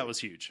 That's amazing. That was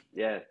huge.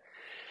 Yeah.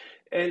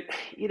 And,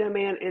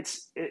 man,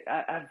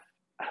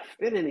 I've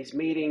been in these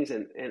meetings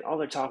and all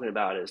they're talking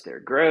about is their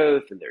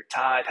growth and their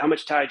tithe, how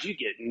much tithe you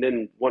get. And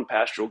then one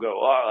pastor will go,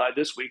 oh,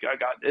 this week I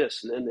got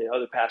this. And then the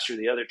other pastor of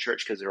the other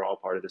church, because they're all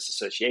part of this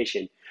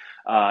association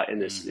in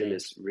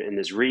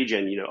this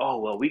region, oh,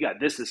 well, we got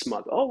this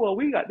month. Oh, well,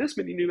 we got this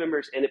many new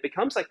members. And it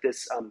becomes like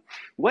this.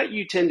 What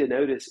you tend to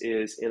notice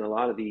is in a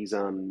lot of these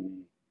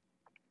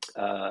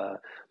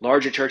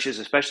larger churches,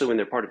 especially when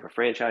they're part of a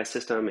franchise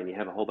system and you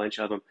have a whole bunch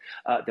of them,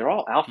 they're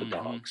all alpha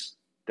dogs.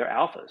 They're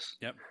alphas.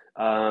 Yep.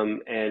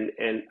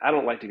 And I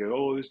don't like to go,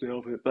 oh, this is the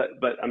alpha,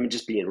 but I'm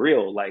just being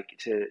real, like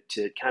to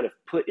kind of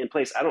put in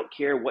place. I don't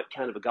care what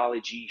kind of a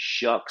golly gee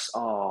shucks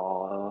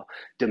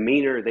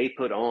demeanor they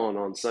put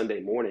on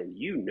Sunday morning.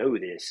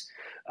 This.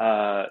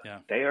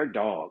 They are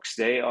dogs.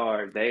 They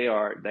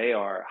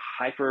are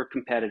hyper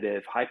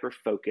competitive, hyper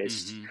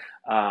focused.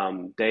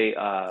 Well,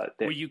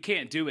 you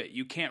can't do it.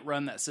 You can't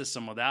run that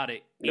system without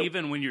it, Nope.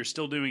 even when you're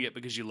still doing it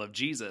because you love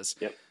Jesus.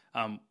 Yep.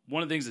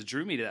 One of the things that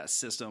drew me to that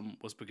system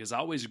was because I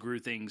always grew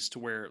things to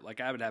where, like,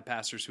 I would have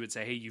pastors who would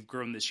say, hey, you've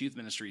grown this youth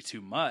ministry too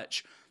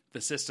much.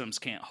 The systems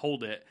can't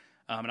hold it.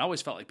 And I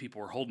always felt like people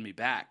were holding me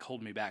back.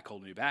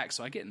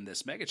 So I get in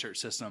this megachurch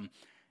system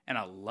and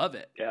I love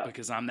it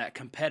because I'm that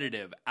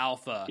competitive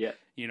alpha. Yeah.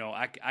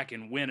 I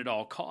can win at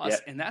all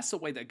costs. Yeah. And that's the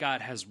way that God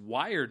has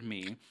wired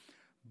me.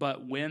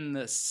 But when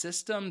the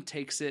system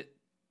takes it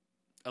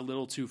a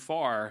little too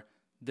far,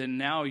 then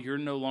now you're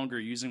no longer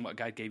using what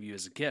God gave you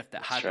as a gift,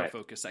 that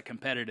hyper-focus, that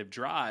competitive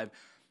drive.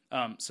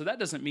 So that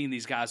doesn't mean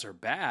these guys are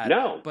bad,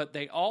 but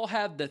they all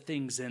have the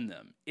things in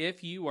them.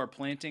 If you are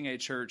planting a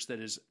church that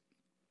is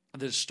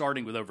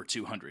starting with over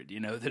 200,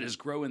 that is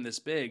growing this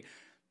big,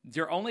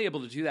 you're only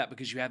able to do that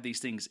because you have these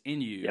things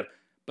in you. Yep.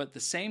 But the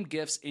same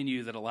gifts in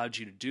you that allowed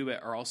you to do it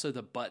are also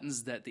the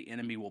buttons that the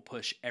enemy will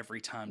push every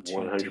time to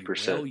 100%.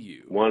 derail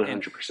you.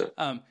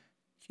 100%.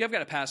 I've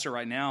got a pastor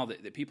right now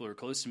that people who are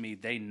close to me,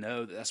 they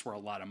know that that's where a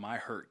lot of my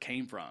hurt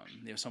came from.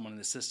 Someone in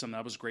the system that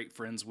I was great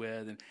friends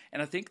with.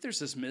 And I think there's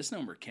this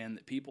misnomer, Ken,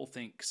 that people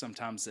think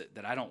sometimes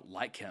that I don't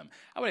like him.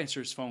 I would answer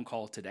his phone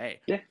call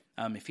today. Yeah.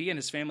 If he and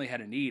his family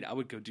had a need, I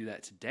would go do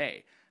that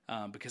today.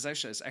 Because I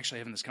was actually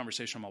having this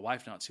conversation with my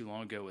wife not too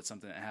long ago with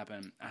something that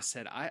happened. I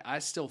said, I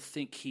still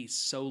think he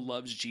so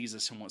loves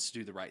Jesus and wants to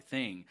do the right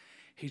thing.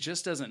 He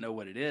just doesn't know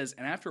what it is.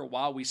 And after a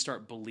while, we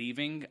start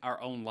believing our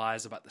own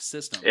lies about the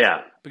system.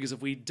 Yeah. Because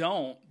if we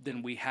don't,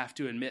 then we have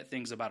to admit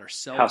things about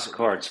ourselves. House of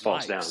cards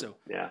falls down. So,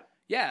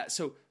 yeah.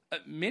 So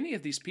many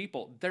of these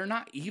people, they're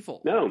not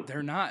evil. No.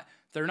 They're not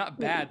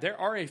bad. There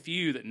are a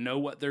few that know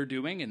what they're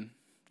doing. And,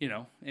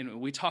 and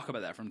we talk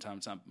about that from time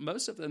to time.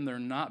 Most of them, they're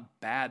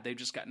not bad. They've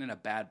just gotten in a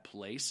bad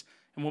place.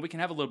 And when we can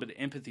have a little bit of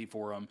empathy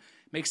for them,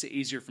 it makes it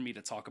easier for me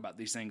to talk about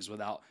these things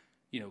without,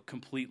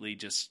 completely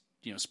just,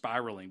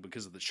 spiraling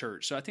because of the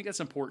church. So I think that's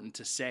important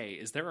to say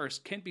is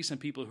can be some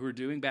people who are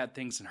doing bad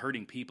things and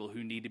hurting people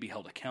who need to be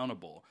held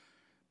accountable,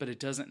 but it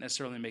doesn't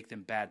necessarily make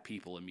them bad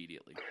people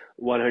immediately.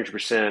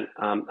 100%.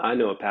 I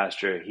know a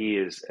pastor. He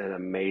is an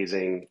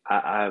amazing,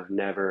 I've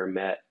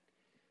met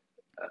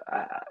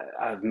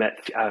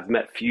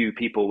few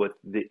people with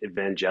the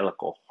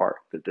evangelical heart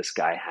that this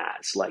guy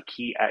has. Like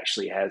he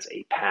actually has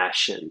a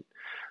passion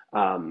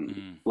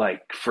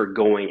like for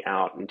going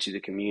out into the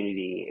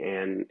community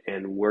and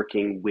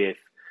working with,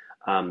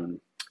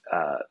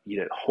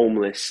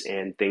 homeless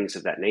and things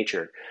of that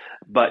nature.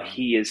 But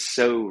he is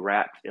so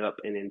wrapped up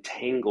and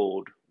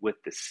entangled with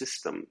the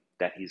system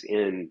that he's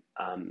in,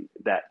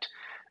 that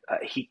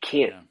he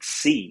can't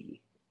see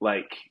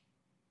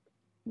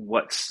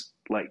what's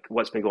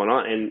been going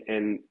on.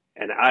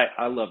 And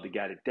I love the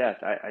guy to death.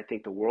 I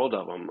think the world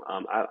of him.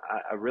 I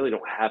really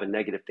don't have a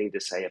negative thing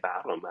to say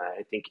about him.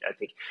 I think,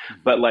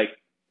 but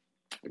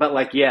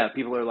yeah,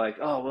 people are like,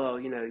 oh, well,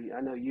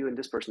 I know you and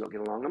this person don't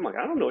get along. I'm like,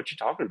 I don't know what you're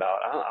talking about.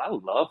 I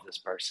love this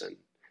person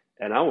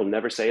and I will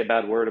never say a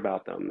bad word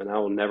about them. And I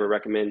will never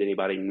recommend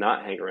anybody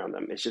not hang around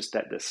them. It's just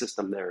that the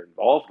system they're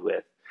involved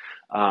with,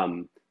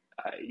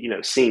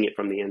 seeing it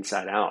from the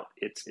inside out,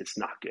 it's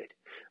not good.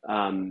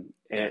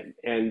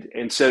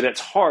 And so that's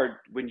hard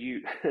when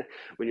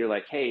you're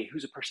like, hey,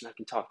 who's a person I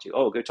can talk to?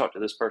 Oh, go talk to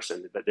this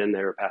person. But then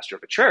they're a pastor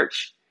of a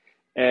church,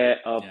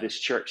 this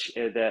church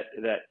that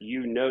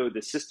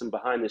the system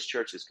behind this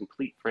church is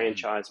complete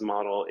franchise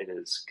model. It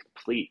is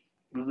complete,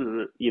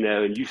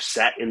 and you've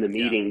sat in the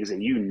Yeah. meetings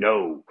and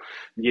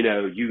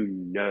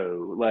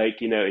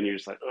like, and you're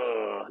just like,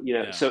 oh,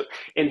 Yeah. so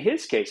in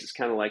his case, it's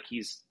kind of like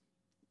he's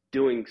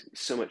doing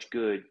so much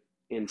good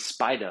in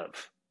spite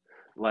of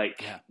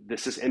like Yeah.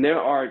 this is, and there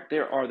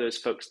are those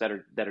folks that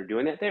are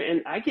doing that there.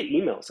 And I get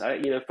emails,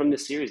 from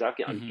this series, I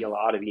Hmm. get a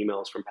lot of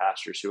emails from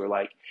pastors who are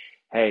like,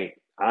 hey,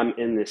 I'm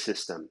in this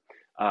system.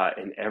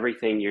 And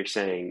everything you're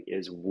saying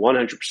is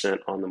 100%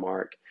 on the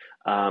mark.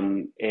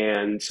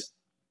 And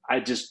I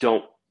just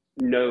don't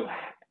know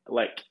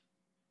like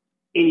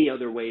any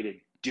other way to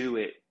do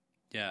it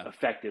Yeah.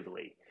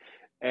 effectively.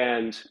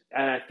 And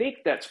I think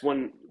that's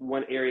one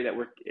area that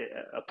we're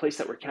a place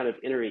that we're kind of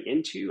entering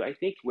into. I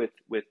think with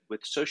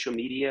social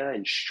media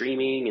and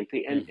streaming and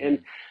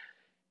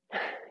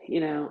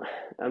Hmm.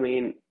 I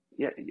mean,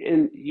 yeah,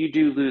 and you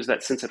do lose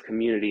that sense of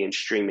community in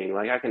streaming.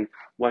 Like I can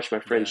watch my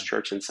friend's Yeah.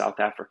 church in South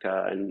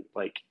Africa, and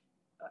like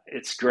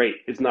it's great.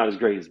 It's not as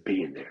great as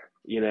being there.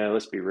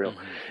 Let's be real.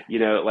 Hmm.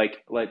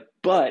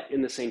 But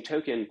in the same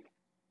token,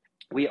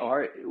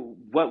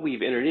 what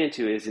we've entered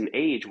into is an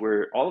age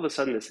where all of a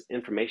sudden this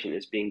information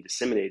is being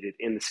disseminated.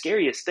 And the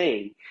scariest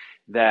thing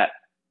that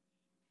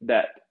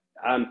that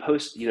I'm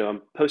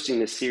posting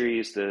this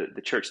series, the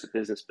church that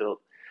business built.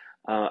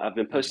 I've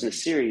been posting Hmm.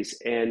 this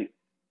series, and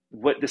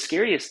what the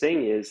scariest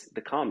thing is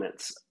the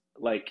comments.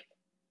 Like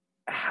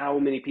how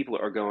many people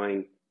are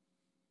going,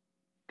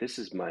 "This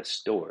is my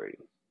story."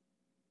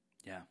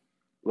 Yeah.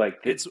 Like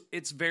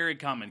It's very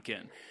common,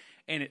 Ken,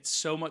 and it's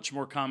so much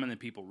more common than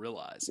people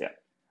realize. yeah,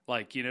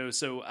 Like,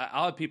 so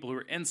I'll have people who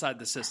are inside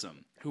the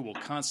system who will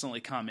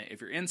constantly comment. If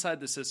you're inside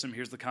the system,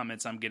 here's the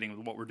comments I'm getting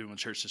with what we're doing with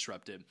Church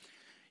Disrupted.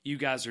 You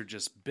guys are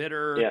just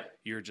bitter. yeah,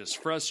 You're just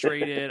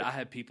frustrated. I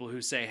have people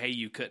who say, hey,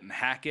 you couldn't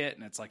hack it.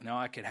 And it's like, no,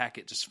 I could hack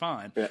it just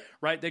fine. yeah,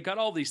 Right? They got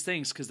all these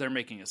things because they're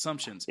making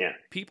assumptions. yeah,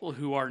 People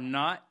who are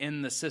not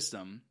in the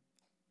system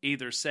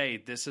either say,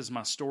 this is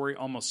my story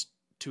almost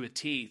to a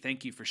T.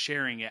 Thank you for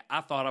sharing it.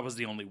 I thought I was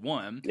the only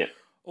one. yeah,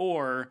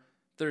 Or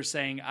they're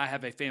saying, I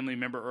have a family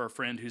member or a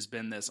friend who's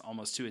been this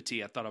almost to a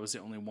T. I thought I was the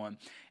only one.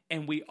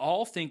 And we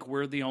all think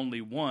we're the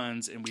only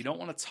ones, and we don't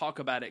want to talk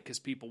about it because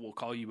people will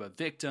call you a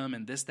victim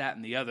and this, that,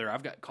 and the other.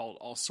 I've got called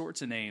all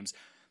sorts of names.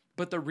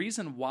 But the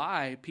reason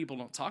why people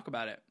don't talk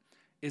about it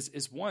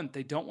is one,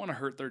 they don't want to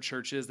hurt their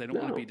churches. They don't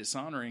want to be no,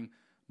 dishonoring.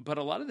 But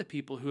a lot of the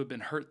people who have been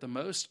hurt the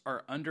most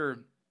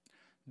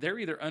they're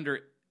either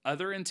under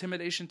other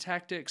intimidation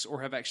tactics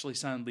or have actually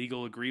signed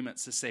legal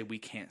agreements to say we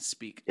can't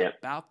speak yeah,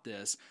 about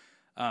this.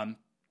 And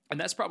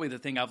that's probably the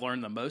thing I've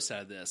learned the most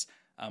out of this.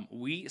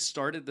 We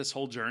started this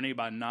whole journey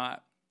by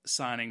not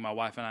signing, my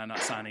wife and I not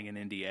signing an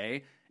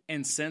NDA.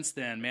 And since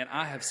then, man,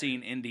 I have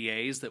seen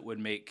NDAs that would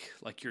make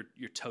like your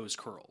toes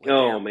curl. Like they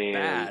oh are man,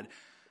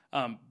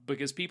 bad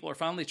because people are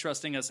finally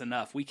trusting us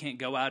enough. We can't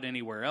go out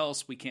anywhere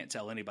else. We can't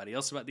tell anybody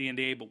else about the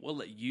NDA, but we'll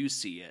let you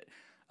see it.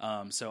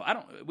 So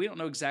we don't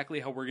know exactly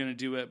how we're going to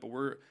do it, but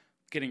we're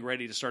getting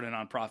ready to start a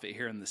nonprofit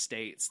here in the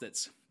States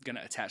that's going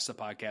to attach the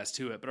podcast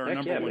to it. But our heck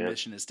number yeah, one man,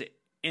 mission is to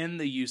end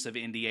the use of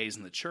NDAs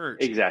in the church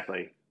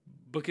exactly,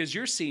 because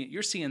you're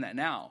seeing that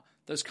now.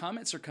 Those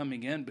comments are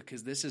coming in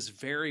because this is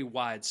very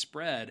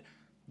widespread.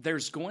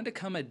 There's going to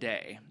come a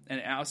day,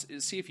 and I'll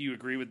see if you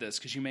agree with this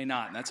because you may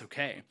not, and that's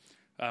okay.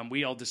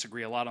 We all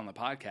disagree a lot on the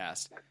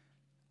podcast.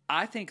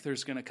 I think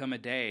there's going to come a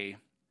day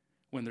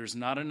when there's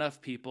not enough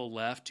people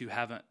left who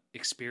haven't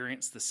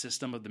experienced the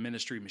system of the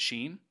ministry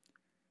machine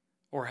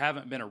or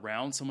haven't been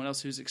around someone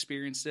else who's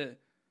experienced it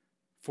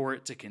for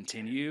it to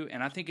continue.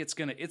 And I think it's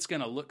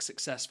gonna look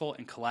successful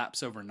and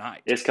collapse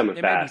overnight. it's coming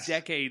It may be fast.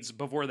 decades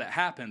before that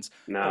happens,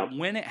 No, but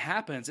when it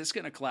happens, it's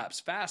going to collapse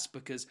fast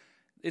because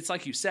it's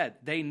like you said,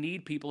 they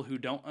need people who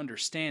don't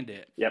understand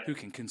it, yep, who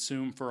can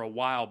consume for a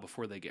while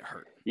before they get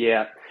hurt.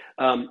 yeah.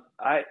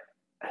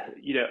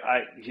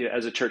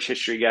 As a church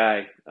history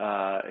guy,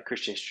 a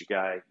Christian history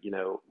guy,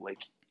 like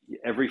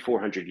every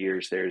 400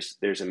 years,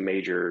 there's a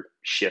major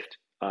shift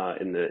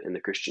in the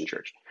Christian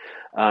church,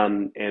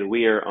 and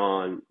we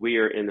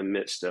are in the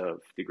midst of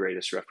the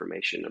greatest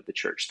reformation of the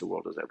church the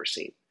world has ever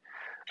seen,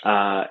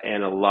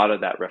 and a lot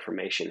of that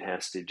reformation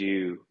has to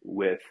do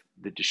with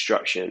the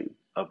destruction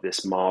of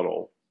this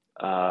model.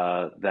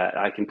 That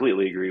I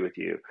completely agree with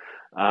you.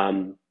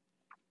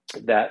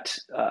 That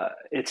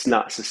it's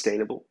not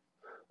sustainable.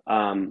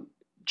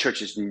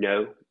 Churches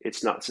know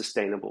it's not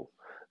sustainable.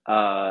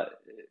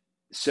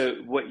 So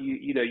what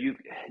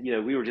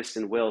we were just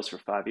in Wales for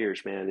 5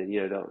 years, man, and the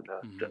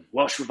Mm-hmm.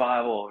 Welsh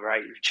revival,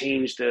 right,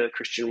 changed the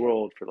Christian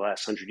world for the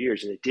last 100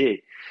 years, and it did.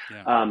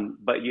 Yeah.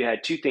 But you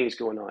had two things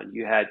going on.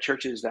 You had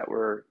churches that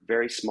were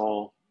very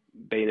small,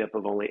 made up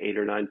of only 8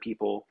 or 9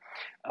 people,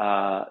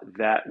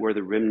 that were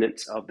the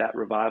remnants of that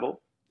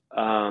revival.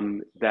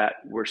 That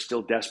were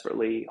still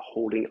desperately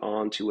holding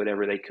on to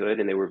whatever they could,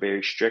 and they were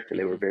very strict and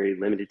they were Mm-hmm. very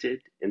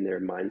limited in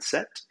their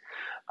mindset.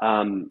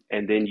 And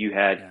then you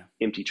had Yeah.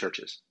 empty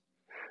churches.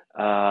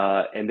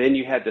 And then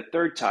you had the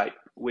third type,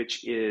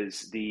 which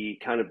is the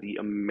kind of the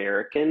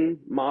American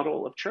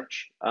model of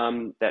church,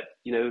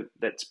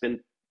 that's been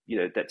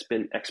that's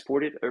been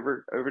exported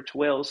over to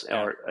Wales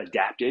or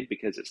adapted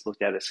because it's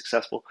looked at as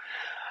successful.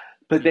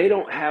 But they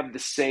don't have the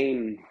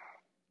same.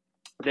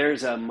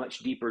 There's a much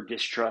deeper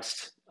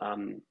distrust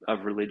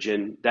of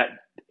religion that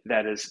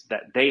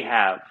they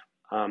have,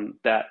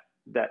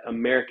 that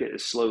America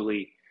is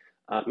slowly,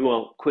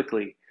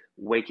 quickly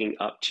waking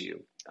up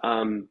to.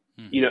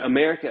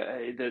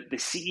 America, the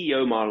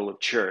CEO model of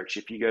church,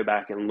 if you go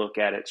back and look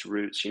at its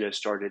roots,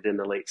 started in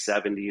the late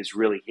 70s,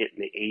 really hit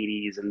in the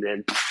 80s, and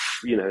then,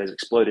 has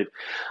exploded.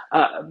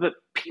 But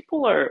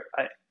people are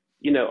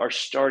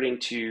starting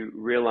to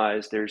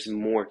realize there's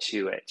more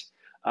to it.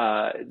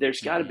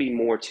 There's got to be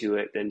more to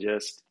it than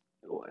just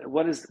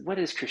what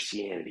is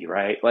Christianity,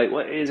 right? Like,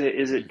 what is it?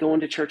 Is it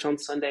going to church on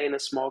Sunday in a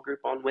small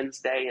group on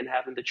Wednesday and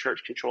having the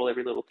church control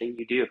every little thing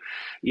you do,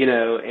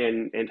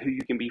 and who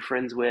you can be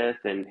friends with,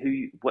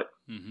 and what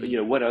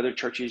other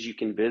churches you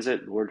can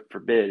visit? Lord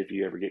forbid if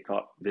you ever get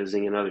caught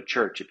visiting another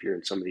church if you're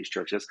in some of these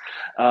churches.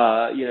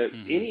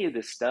 Any of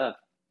this stuff.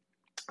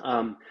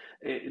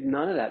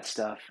 None of that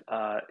stuff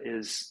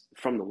is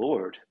from the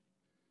Lord.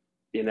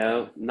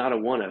 Not a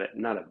one of it,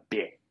 not a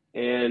bit.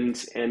 And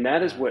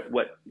that is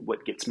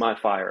what gets my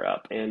fire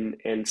up,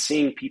 and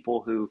seeing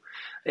people who,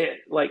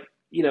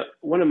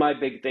 one of my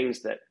big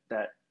things that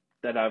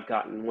I've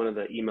gotten, one of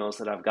the emails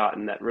that I've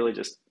gotten that really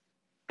just,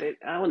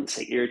 I wouldn't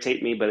say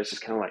irritate me, but it's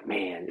just kind of like,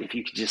 man, if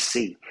you could just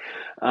see,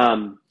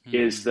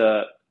 is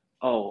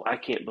I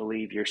can't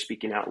believe you're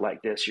speaking out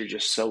like this. You're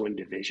just sowing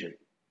division.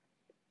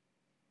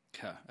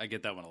 I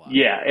get that one a lot.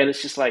 Yeah, and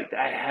it's just like,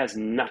 that has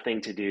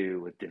nothing to do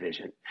with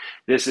division.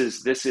 This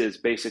is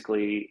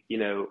basically,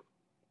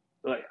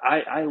 like,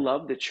 I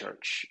love the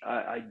church.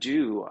 I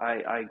do.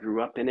 I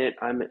grew up in it.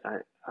 I'm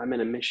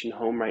in a mission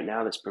home right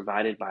now that's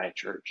provided by a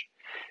church.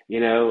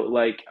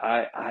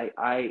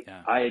 I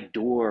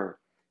adore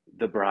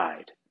the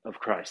bride of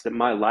Christ. That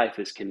my life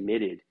is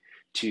committed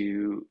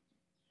to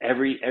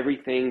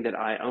everything that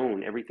I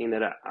own, everything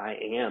that I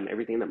am,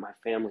 everything that my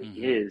family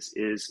is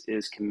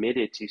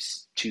committed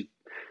to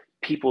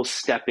people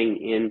stepping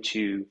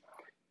into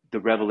the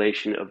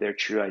revelation of their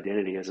true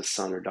identity as a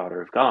son or daughter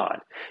of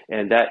God.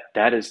 And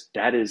that is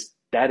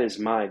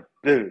my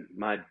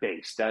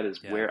base. That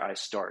is where I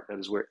start. That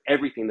is where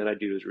everything that I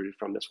do is rooted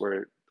from. That's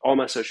where all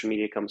my social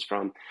media comes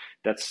from.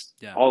 That's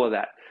all of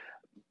that.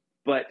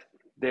 But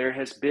there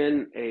has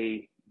been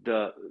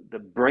the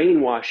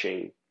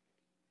brainwashing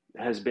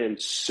has been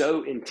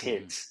so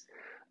intense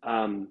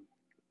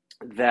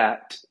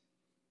that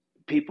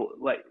people,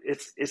 like,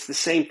 it's the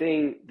same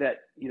thing that,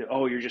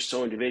 you're just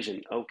sowing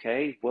division.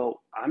 Okay,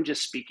 well, I'm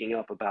just speaking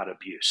up about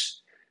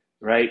abuse,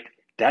 right?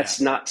 That's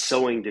not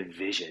sowing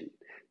division.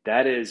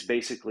 That is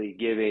basically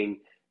giving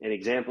an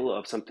example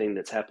of something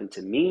that's happened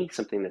to me,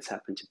 something that's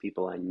happened to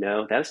people I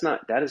know. There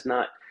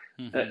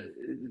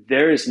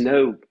is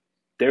no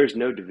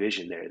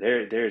division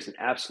there. There is an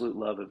absolute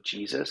love of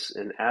Jesus,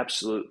 an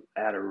absolute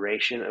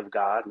adoration of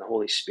God and the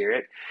Holy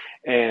Spirit,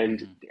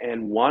 and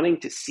wanting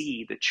to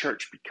see the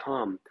church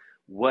become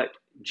what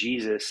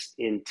Jesus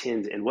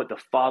intends and what the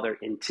Father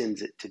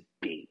intends it to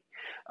be.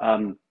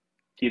 And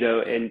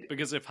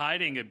because if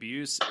hiding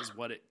abuse is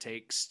what it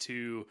takes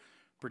to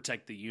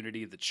protect the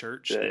unity of the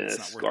church, then it's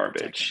not worth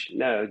garbage. Protecting.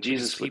 No,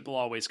 people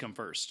always come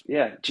first.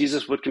 Yeah,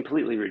 Jesus would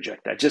completely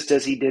reject that, just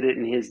as he did it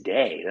in his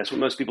day. That's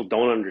what most people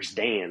don't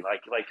understand.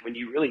 Like when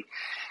you really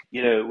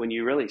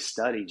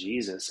study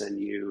Jesus and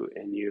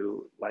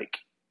you like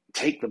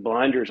take the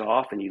blinders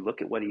off and you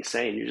look at what he's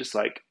saying, you're just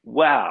like,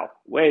 wow,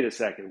 wait a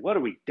second, what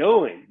are we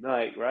doing?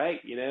 Like, right?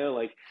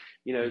 The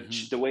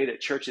way that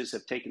churches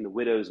have taken the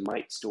widow's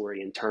mite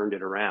story and turned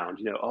it around.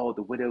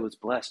 The widow was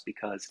blessed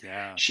because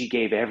she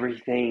gave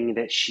everything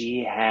that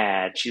she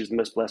had. She was the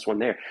most blessed one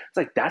there. It's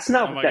like, that's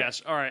not All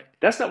right.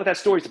 That's not what that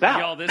story's about.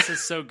 Y'all, this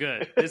is so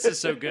good. This is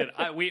so good.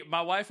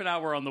 My wife and I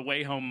were on the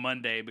way home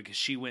Monday because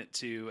she went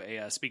to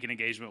a speaking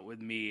engagement with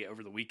me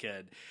over the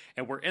weekend,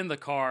 and we're in the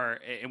car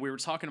and we were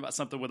talking about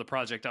something with a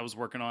project I was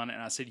working on,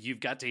 and I said, you've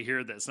got to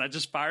hear this. And I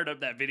just fired up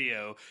that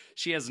video.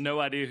 She has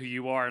no idea who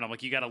you are, and I'm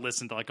like, you got to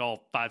listen to like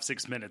all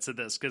 5-6 minutes of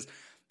this, because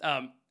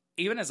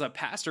even as a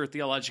pastor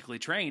theologically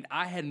trained,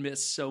 I had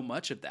missed so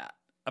much of that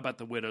about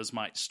the widow's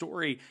mite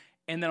story.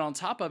 And then on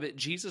top of it,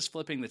 Jesus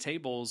flipping the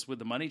tables with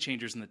the money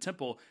changers in the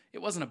temple,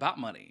 it wasn't about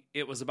money.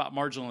 It was about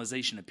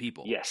marginalization of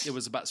people. Yes. It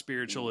was about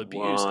spiritual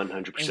abuse.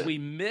 100%. And we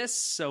miss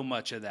so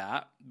much of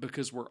that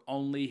because we're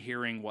only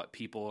hearing what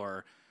people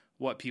are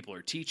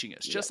teaching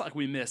us. Just like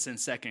we miss in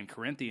 2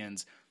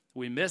 Corinthians,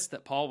 we miss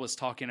that Paul was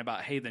talking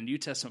about, hey, the New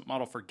Testament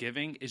model for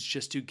giving is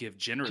just to give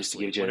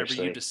generously. Whatever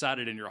you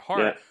decided in your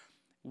heart. Yeah.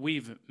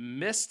 We've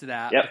missed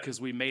that because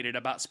we made it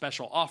about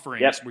special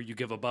offerings where you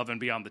give above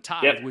and beyond the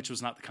tithe, which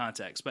was not the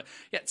context. But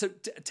so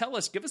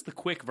give us the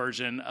quick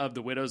version of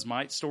the widow's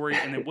mite story,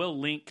 and then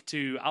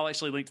I'll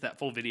actually link to that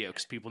full video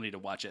because people need to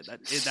watch it.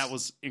 That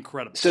was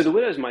incredible. So the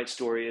widow's mite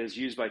story is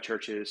used by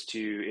churches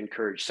to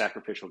encourage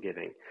sacrificial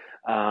giving.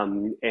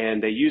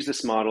 And they use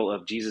this model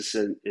of Jesus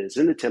is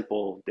in the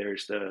temple.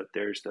 There's the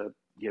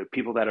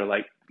people that are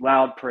like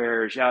loud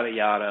prayers, yada,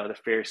 yada, the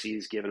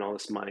Pharisees giving all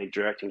this money,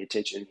 directing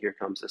attention. Here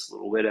comes this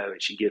little widow,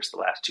 and she gives the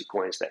last 2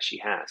 coins that she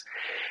has.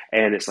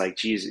 And it's like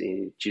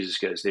Jesus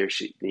goes, there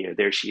she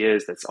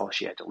is. That's all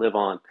she had to live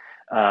on.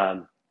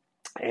 Da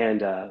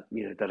da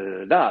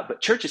da da.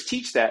 But churches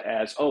teach that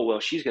as, oh, well,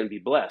 she's going to be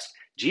blessed.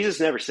 Jesus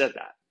never said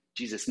that.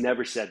 Jesus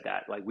never said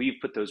that. Like,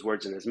 we've put those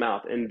words in his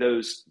mouth. And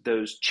those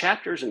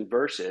chapters and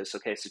verses,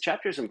 okay, so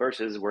chapters and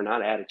verses were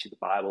not added to the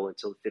Bible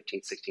until the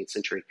 15th, 16th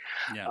century.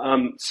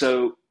 Yeah.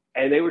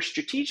 And they were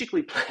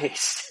strategically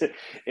placed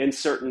in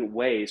certain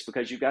ways,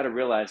 because you've got to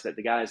realize that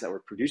the guys that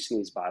were producing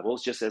these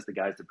Bibles, just as the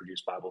guys that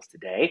produce Bibles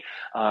today,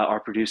 are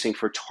producing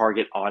for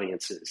target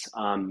audiences.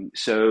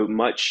 So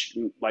much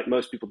like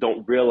most people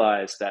don't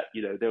realize that,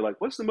 they're like,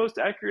 what's the most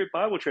accurate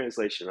Bible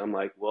translation? I'm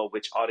like, well,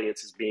 which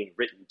audience is being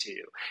written to?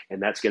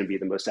 And that's going to be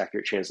the most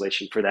accurate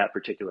translation for that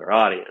particular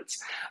audience.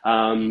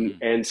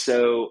 And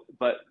so,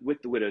 but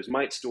with the widow's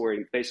mite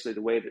story, basically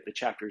the way that the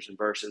chapters and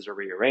verses are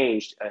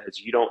rearranged is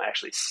you don't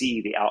actually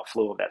see the outflow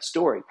of that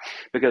story,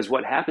 because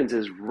what happens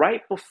is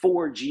right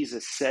before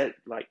Jesus said,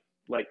 like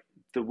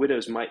the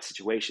widow's mite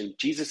situation,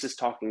 Jesus is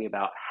talking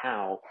about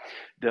how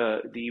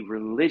the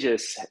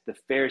religious, the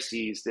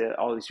Pharisees,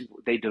 all these people,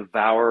 they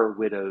devour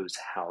widows'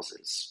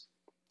 houses.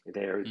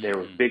 They're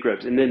big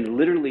ropes. And then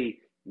literally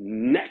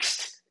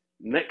next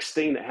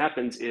thing that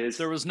happens is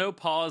there was no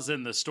pause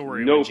in the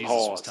story. No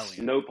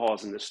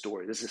pause in the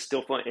story. This is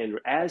still fun. And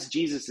as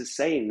Jesus is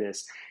saying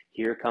this,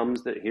 here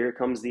comes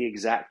the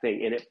exact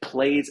thing, and it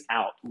plays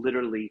out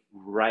literally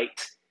right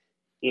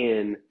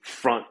in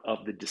front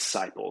of the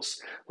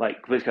disciples, like,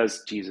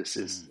 because Jesus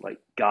is like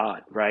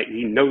God, right?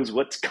 He knows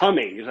what's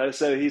coming,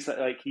 so he's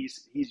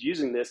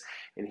using this,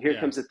 and here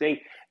comes the thing,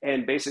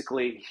 and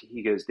basically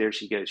he goes, there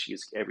she goes,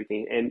 she's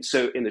everything. And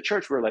so in the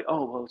church we're like,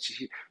 oh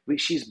well,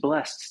 she's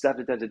blessed, da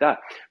da da da da.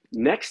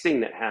 Next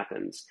thing that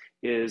happens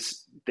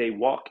is they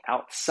walk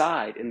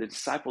outside, and the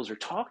disciples are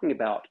talking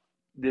about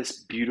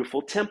this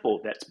beautiful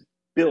temple that's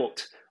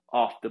built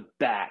off the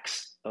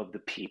backs of the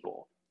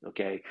people.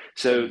 Okay,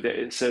 so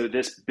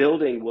this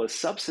building was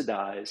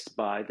subsidized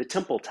by the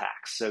temple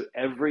tax. So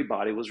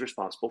everybody was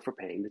responsible for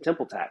paying the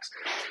temple tax.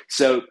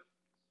 So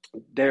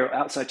they're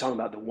outside talking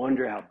about the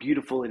wonder, how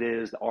beautiful it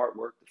is, the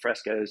artwork, the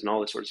frescoes, and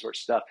all this sort of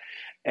stuff.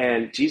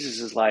 And Jesus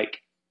is like,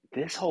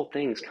 this whole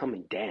thing's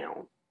coming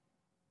down.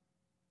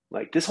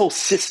 Like, this whole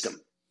system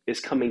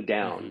is coming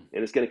down,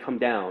 and it's going to come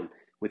down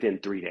within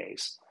 3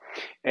 days.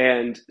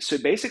 And so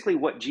basically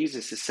what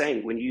Jesus is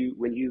saying, when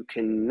you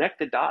connect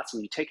the dots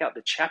and you take out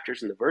the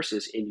chapters and the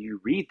verses and you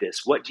read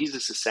this, what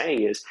Jesus is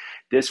saying is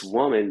this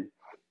woman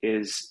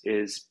is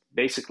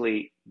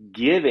basically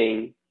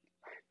giving,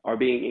 or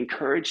being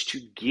encouraged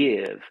to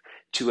give,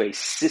 to a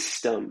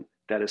system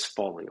that is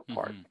falling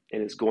apart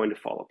and is going to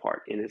fall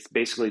apart. And it's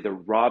basically they're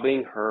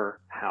robbing her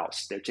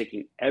house. They're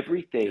taking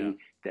everything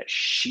that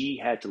she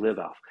had to live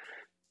off.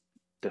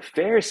 The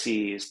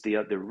Pharisees, the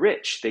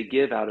rich, they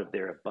give out of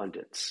their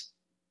abundance.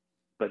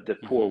 But the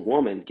poor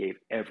woman gave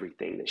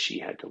everything that she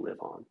had to live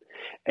on.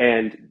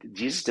 And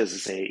Jesus doesn't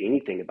say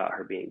anything about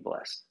her being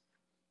blessed.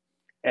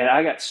 And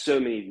I got so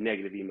many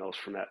negative emails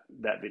from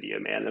that video,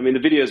 man. I mean, the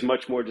video is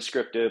much more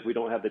descriptive. We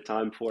don't have the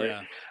time for it.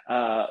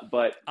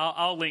 But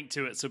I'll link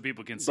to it so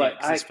people can see it,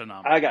 because it's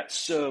phenomenal. I got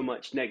so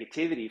much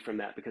negativity from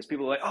that, because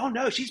people are like, oh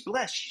no, she's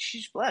blessed.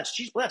 She's blessed.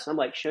 She's blessed. I'm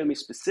like, show me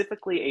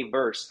specifically a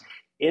verse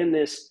in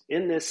this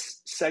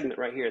segment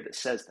right here that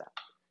says that.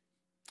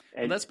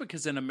 And that's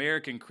because in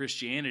American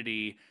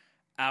Christianity,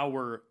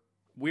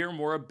 we're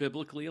more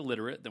biblically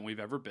illiterate than we've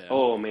ever been.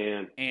 Oh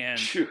man. And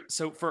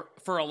so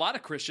for a lot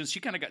of Christians,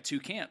 you kind of got two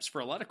camps. For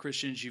a lot of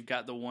Christians, you've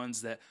got the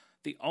ones that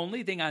the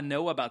only thing I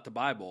know about the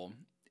Bible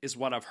is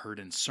what I've heard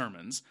in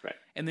sermons. Right.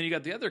 And then you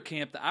got the other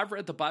camp that I've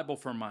read the Bible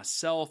for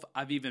myself.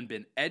 I've even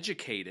been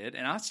educated,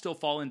 and I still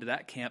fall into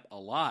that camp a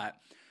lot,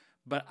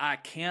 but I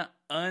can't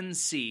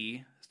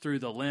unsee through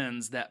the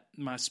lens that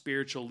my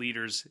spiritual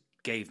leaders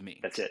gave me.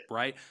 That's it.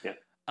 Right? Yeah.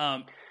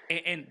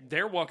 And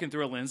they're walking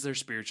through a lens their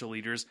spiritual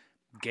leaders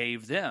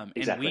gave them.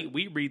 Exactly. And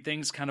we read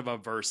things kind of a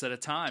verse at a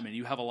time, and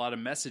you have a lot of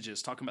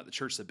messages talking about the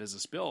church that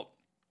business built.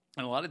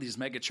 And a lot of these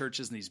mega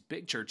churches and these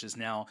big churches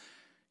now,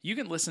 you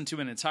can listen to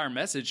an entire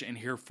message and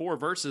hear 4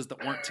 verses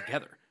that weren't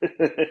together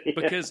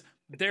because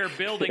they're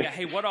building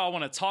hey, what do I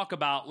want to talk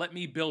about? Let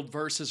me build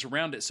verses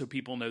around it so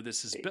people know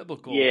this is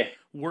biblical. Yeah.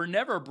 We're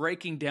never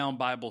breaking down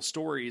Bible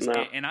stories. No.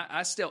 And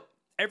I still,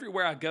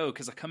 everywhere I go,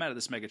 because I come out of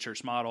this mega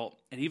church model,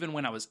 and even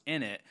when I was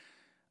in it,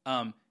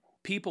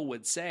 people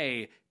would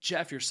say,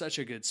 Jeff, you're such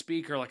a good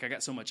speaker. Like, I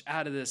got so much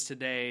out of this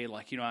today.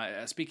 Like,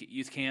 I speak at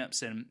youth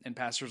camps, and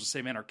pastors will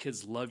say, man, our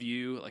kids love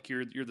you. Like,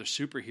 you're the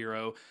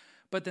superhero.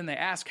 But then they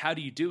ask, how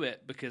do you do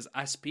it? Because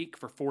I speak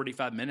for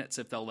 45 minutes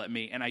if they'll let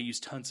me, and I use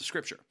tons of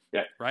scripture.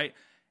 Yeah. Right?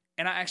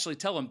 And I actually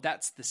tell them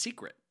that's the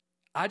secret.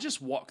 I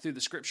just walk through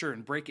the scripture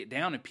and break it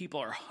down, and people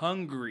are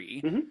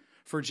hungry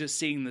for just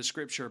seeing the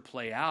scripture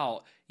play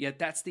out. Yet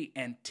that's the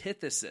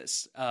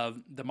antithesis of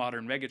the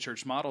modern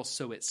megachurch model,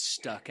 so it's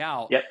stuck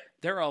out. Yep.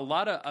 There are a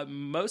lot of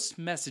most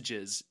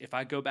messages, if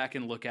I go back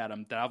and look at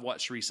them, that I've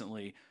watched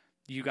recently,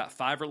 you got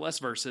 5 or less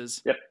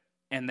verses. Yep.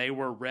 And they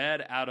were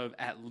read out of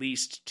at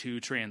least 2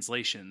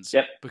 translations.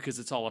 Yep. Because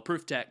it's all a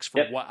proof text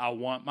for what I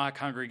want my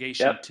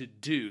congregation to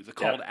do, the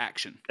call to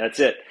action. That's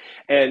it.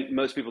 And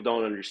most people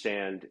don't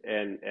understand,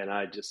 and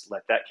I just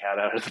let that cat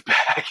out of the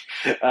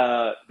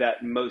bag,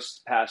 that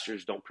most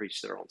pastors don't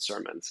preach their own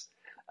sermons.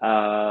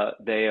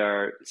 They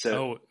are so.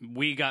 Oh,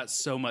 we got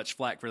so much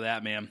flack for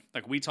that, man.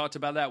 Like, we talked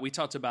about that. We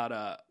talked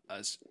about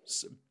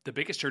the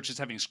biggest churches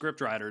having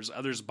script writers,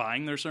 others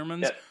buying their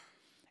sermons. Yep.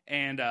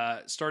 And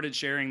started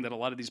sharing that a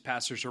lot of these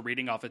pastors are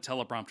reading off a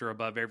teleprompter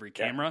above every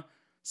camera,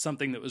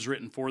 something that was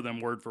written for them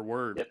word for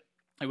word. Yep.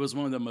 It was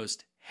one of the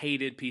most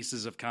hated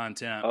pieces of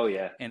content. Oh,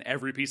 yeah. And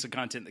every piece of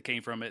content that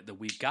came from it that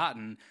we've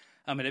gotten.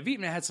 And I've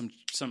even had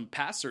some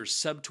pastors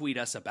subtweet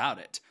us about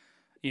it.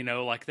 You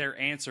know, like their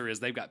answer is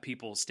they've got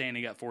people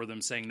standing up for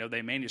them saying, no,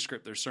 they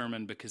manuscript their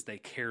sermon because they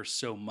care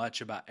so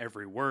much about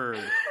every word.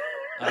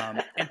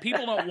 And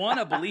people don't want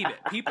to believe it.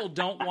 People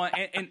don't want,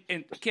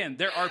 and Ken,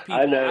 there are people,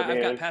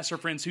 I've got pastor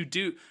friends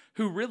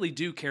who really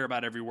do care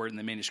about every word in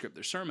the manuscript of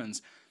their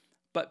sermons,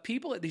 but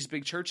people at these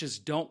big churches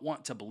don't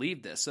want to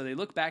believe this. So they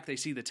look back, they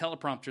see the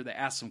teleprompter, they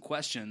ask some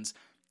questions,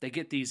 they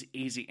get these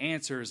easy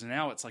answers, and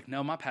now it's like,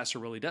 no, my pastor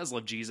really does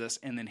love Jesus.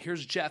 And then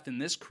here's Jeff and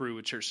this crew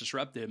at Church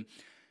Disrupted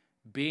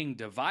being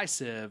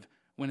divisive,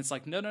 when it's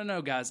like,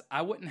 no, guys,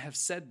 I wouldn't have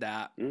said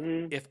that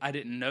if I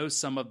didn't know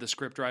some of the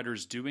script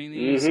writers doing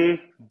these.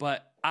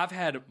 But I've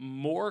had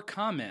more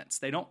comments.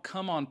 They don't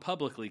come on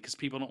publicly because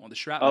people don't want the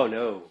shrapnel. Oh,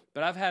 no.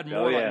 But I've had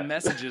more like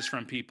messages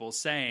from people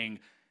saying,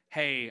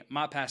 hey,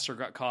 my pastor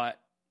got caught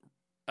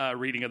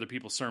reading other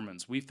people's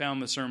sermons. We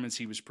found the sermons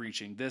he was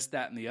preaching, this,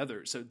 that, and the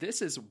other. So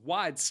this is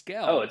wide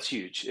scale. Oh, it's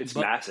huge. It's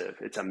massive.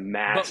 It's a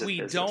massive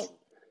business.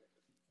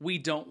 We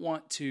don't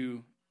want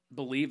to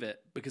believe it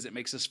because it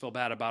makes us feel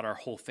bad about our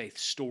whole faith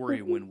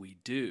story when we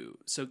do.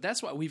 So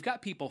that's why we've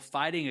got people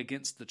fighting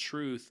against the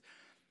truth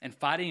and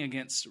fighting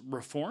against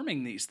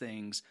reforming these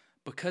things,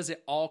 because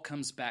it all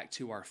comes back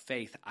to our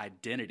faith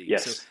identity.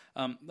 Yes.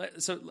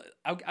 So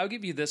I'll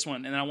give you this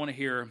one, and I want to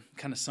hear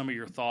kind of some of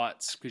your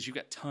thoughts because you've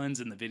got tons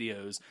in the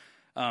videos.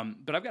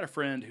 But I've got a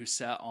friend who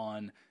sat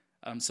on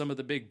some of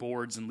the big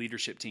boards and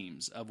leadership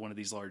teams of one of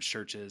these large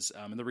churches.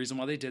 And the reason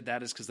why they did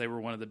that is because they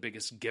were one of the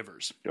biggest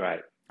givers.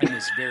 Right. In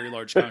this very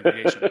large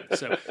congregation.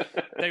 So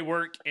they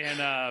work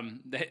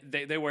in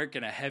they work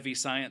in a heavy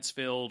science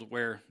field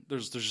where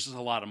there's just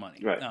a lot of money.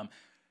 Right.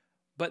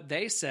 But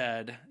they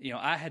said,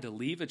 I had to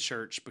leave a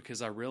church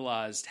because I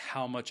realized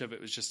how much of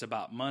it was just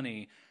about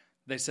money.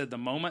 They said the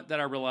moment that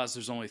I realized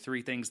there's only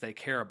 3 things they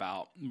care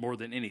about more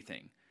than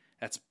anything,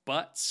 that's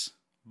butts,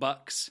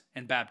 bucks,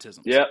 and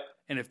baptisms. Yep.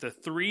 And if the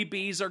 3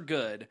 B's are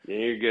good, then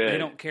you're good. They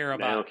don't care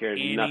about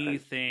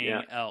anything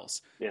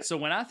else. Yeah. So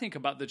when I think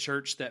about the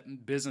church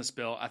that business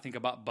built, I think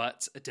about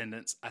butts,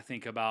 attendance. I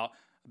think about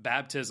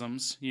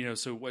baptisms,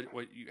 so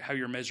how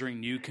you're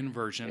measuring new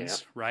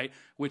conversions, right?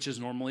 Which is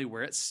normally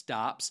where it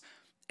stops.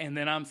 And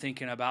then I'm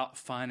thinking about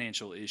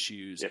financial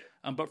issues.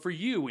 Yeah. But for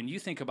you, when you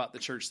think about the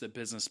church that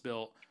business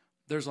built,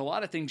 there's a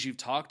lot of things you've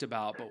talked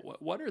about,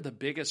 but what are the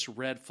biggest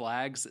red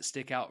flags that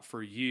stick out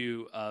for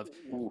you of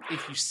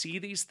if you see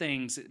these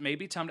things, it may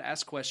be time to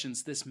ask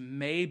questions. This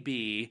may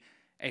be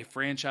a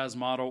franchise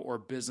model or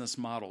business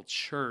model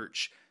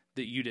church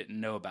that you didn't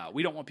know about.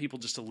 We don't want people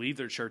just to leave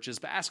their churches,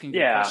 but asking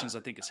good questions I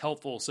think is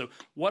helpful. So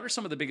what are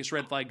some of the biggest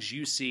red flags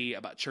you see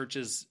about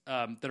churches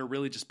that are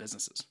really just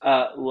businesses?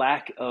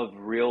 Lack of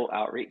real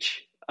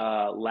outreach,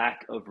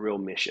 lack of real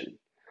mission.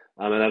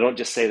 And I don't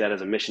just say that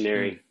as a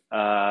missionary.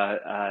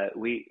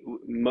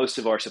 Most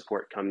of our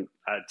support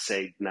I'd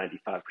say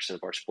 95%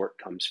 of our support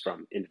comes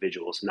from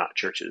individuals, not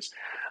churches.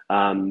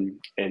 And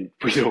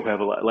we don't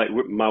have a lot, like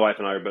my wife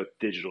and I are both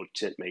digital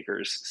tent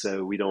makers,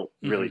 so we don't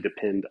really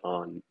depend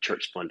on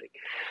church funding.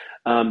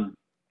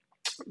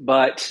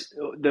 But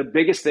the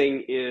biggest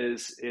thing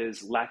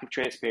is lack of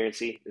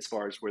transparency as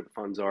far as where the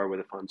funds are, where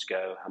the funds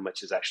go, how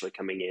much is actually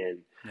coming in.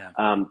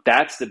 Yeah.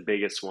 That's the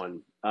biggest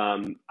one.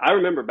 I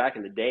remember back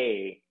in the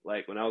day,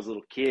 like when I was a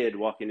little kid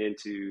walking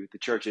into the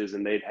churches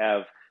and they'd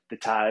have the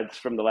tithes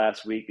from the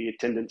last week, the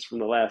attendance from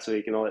the last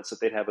week and all that stuff,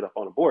 they'd have it up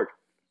on a board.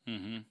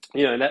 And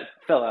that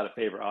fell out of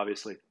favor,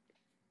 obviously,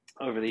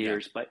 over the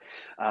years, but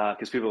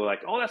because people were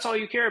like, oh, that's all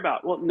you care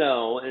about. Well,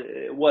 no,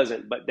 it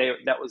wasn't, but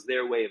that was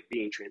their way of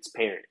being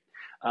transparent.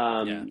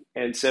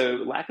 And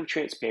so lack of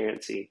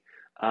transparency.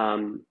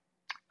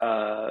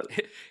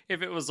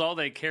 If it was all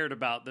they cared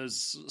about,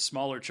 those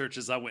smaller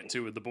churches I went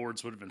to with the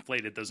boards would have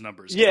inflated those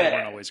numbers. Yeah. They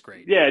weren't always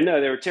great. Yeah,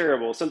 no, they were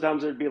terrible.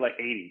 Sometimes it'd be like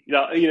 80,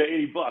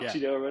 $80,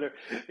 or whatever,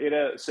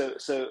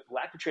 so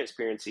lack of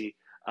transparency,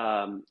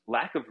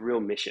 lack of real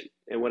mission.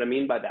 And what I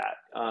mean by that,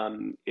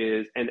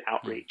 is an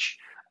outreach.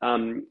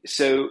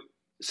 So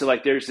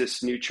like there's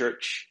this new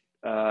church,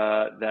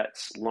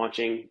 that's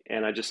launching,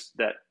 and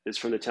that is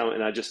from the town,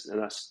 and I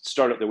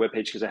started up their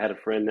webpage because I had a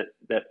friend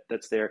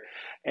that's there,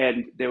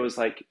 and there was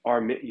like our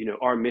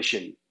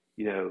mission,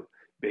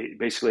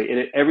 basically,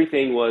 and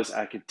everything was,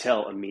 I could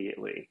tell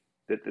immediately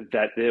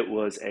that it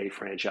was a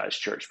franchise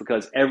church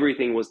because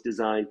everything was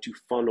designed to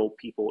funnel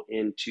people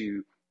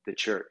into the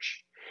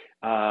church.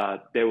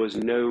 There was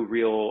no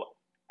real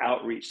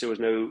outreach. There was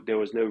no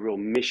real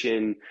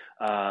mission.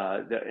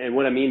 And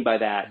what I mean by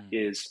that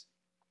is,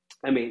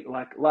 I mean,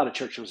 like a lot of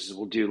churches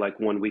will do like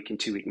 1 week and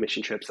 2 week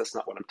mission trips. That's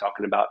not what I'm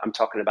talking about. I'm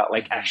talking about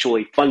like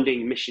actually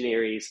funding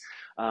missionaries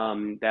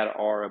that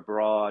are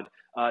abroad,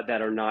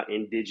 that are not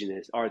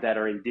indigenous, or that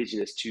are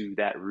indigenous to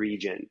that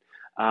region.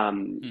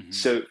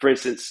 So for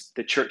instance,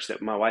 the church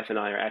that my wife and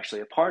I are actually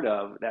a part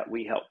of, that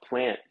we helped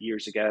plant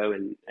years ago,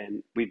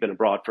 and we've been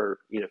abroad for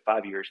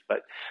 5 years,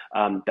 but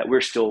that we're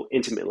still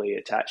intimately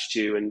attached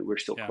to, and we're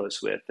still close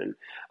with.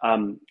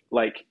 And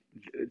like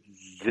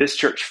this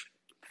church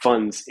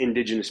funds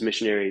indigenous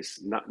missionaries,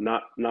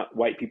 not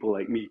white people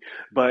like me,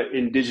 but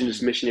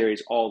indigenous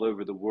missionaries all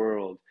over the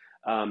world,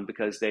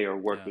 because they are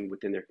working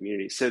within their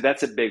communities. So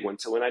that's a big one.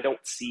 So when I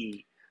don't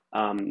see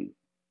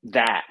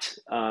that,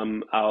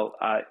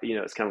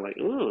 it's kind of like,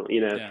 ooh,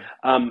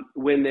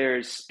 when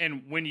there's,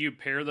 and when you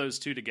pair those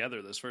two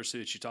together, those first two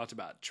that you talked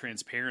about,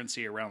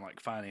 transparency around like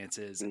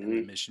finances and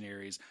the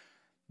missionaries,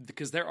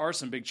 because there are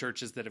some big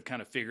churches that have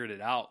kind of figured it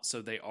out.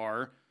 So they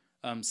are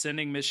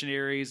sending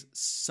missionaries.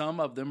 Some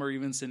of them are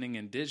even sending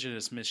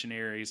indigenous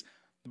missionaries.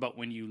 But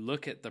when you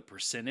look at the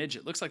percentage,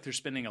 it looks like they're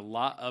spending a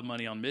lot of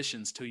money on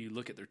missions till you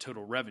look at their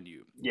total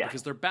revenue.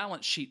 Because their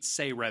balance sheets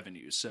say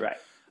revenue. So,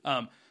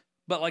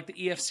 but like the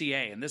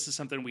EFCA, and this is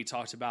something we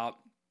talked about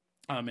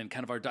in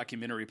kind of our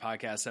documentary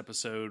podcast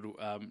episode,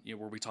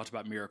 where we talked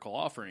about miracle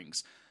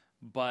offerings.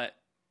 But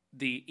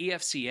the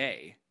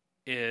EFCA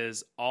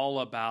is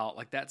all about,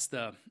 like, that's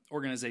the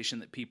organization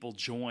that people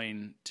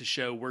join to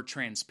show we're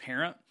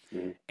transparent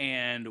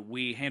and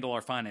we handle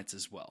our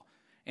finances well.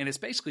 And it's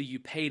basically you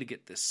pay to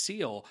get this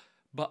seal,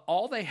 but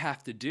all they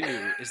have to do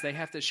is they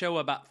have to show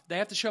about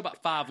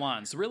 5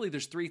 lines. So really,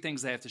 there's 3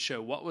 things they have to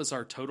show. What was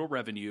our total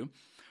revenue?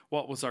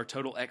 What was our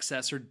total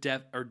excess or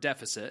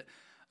deficit?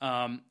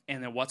 And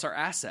then what's our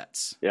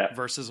assets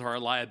versus our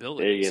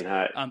liabilities?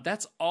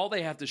 That's all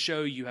they have to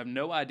show. You have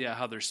no idea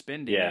how they're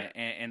spending it.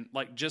 And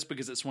like, just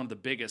because it's one of the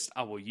biggest,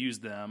 I will use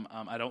them.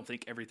 I don't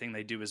think everything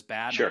they do is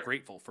bad. I'm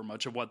grateful for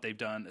much of what they've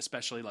done,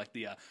 especially like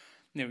the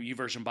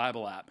YouVersion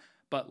Bible app.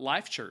 But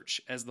Life Church,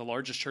 as the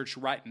largest church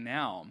right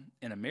now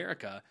in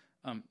America,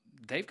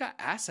 they've got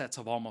assets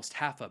of almost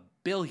 $500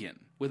 million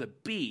with a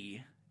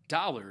B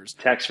dollars.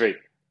 Tax-free.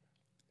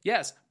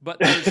 Yes, but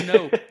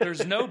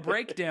there's no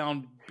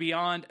breakdown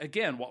beyond,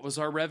 again, what was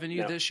our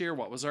revenue this year,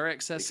 what was our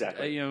excess,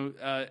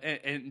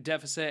 and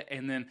deficit,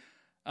 and then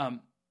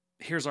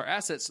here's our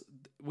assets.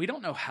 We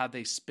don't know how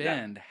they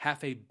spend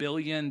 $500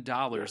 million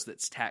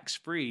that's tax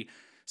free.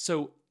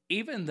 So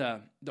even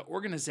the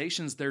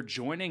organizations they're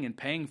joining and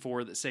paying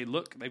for that say,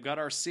 look, they've got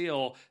our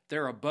seal,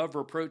 they're above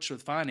reproach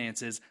with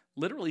finances,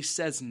 literally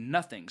says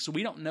nothing. So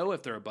we don't know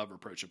if they're above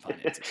reproach with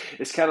finances.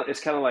 It's kind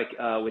of like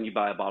when you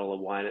buy a bottle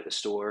of wine at the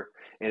store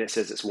and it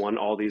says it's won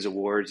all these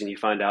awards, and you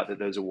find out that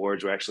those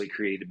awards were actually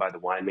created by the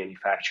wine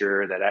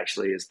manufacturer that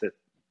actually is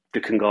the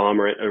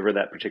conglomerate over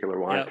that particular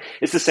wine.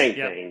 It's the same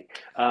thing.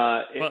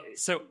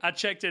 So I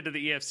checked into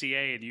the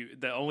EFCA,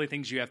 and the only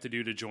things you have to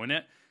do to join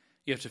it,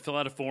 you have to fill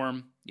out a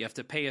form, you have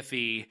to pay a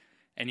fee,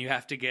 and you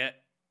have to get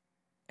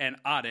an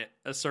audit,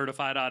 a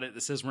certified audit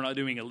that says we're not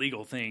doing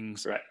illegal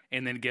things,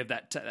 and then give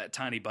that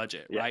tiny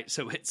budget, right?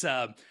 So it's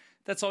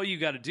that's all you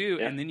got to do,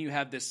 and then you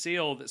have this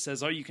seal that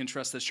says, oh, you can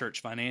trust this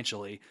church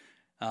financially.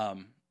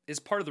 It's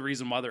part of the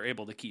reason why they're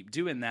able to keep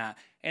doing that,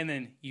 and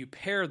then you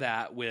pair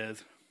that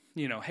with,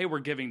 hey, we're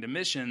giving to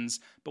missions,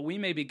 but we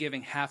may be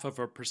giving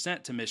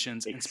 0.5% to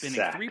missions and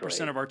spending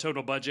 3% of our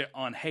total budget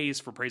on Hays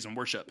for praise and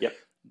worship.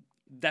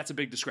 That's a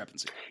big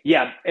discrepancy.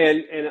 Yeah.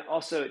 And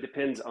also it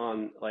depends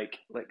on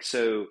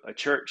so a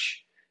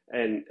church,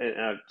 and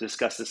I've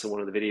discussed this in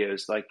one of the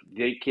videos, like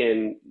they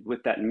can,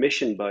 with that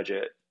mission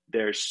budget,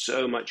 there's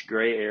so much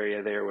gray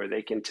area there where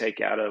they can take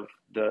out of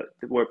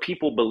where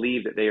people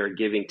believe that they are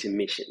giving to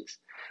missions,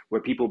 where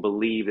people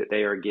believe that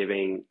they are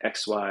giving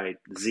X, Y,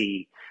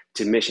 Z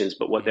to missions,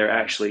 but what they're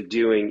actually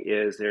doing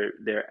is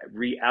they're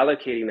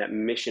reallocating that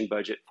mission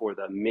budget for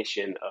the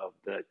mission of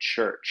the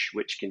church,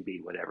 which can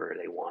be whatever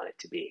they want it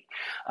to be.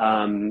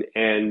 And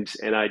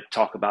I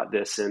talk about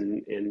this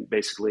in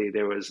basically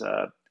there was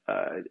a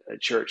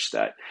church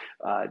that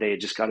they had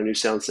just got a new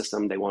sound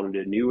system. They wanted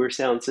a newer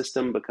sound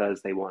system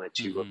because they wanted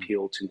to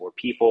appeal to more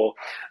people.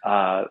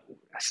 I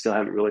still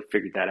haven't really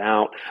figured that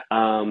out,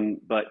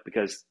 but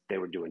because they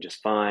were doing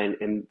just fine.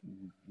 And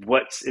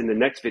what's in the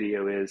next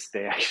video is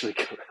they actually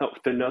come out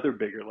with another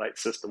bigger light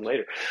system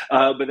later.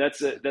 But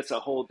that's a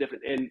whole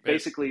different, and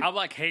basically I'm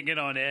like hanging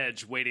on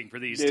edge waiting for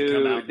these to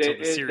come out until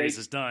the series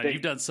is done.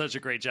 You've done such a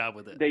great job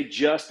with it. They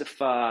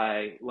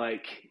justify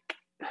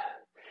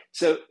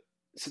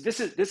so this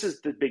is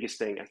the biggest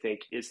thing, I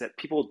think, is that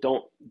people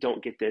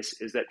don't get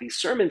this, is that these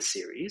sermon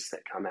series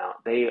that come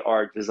out, they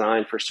are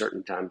designed for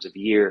certain times of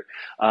year,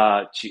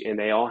 and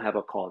they all have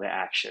a call to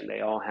action. They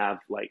all have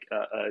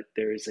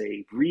there is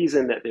a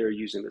reason that they're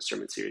using the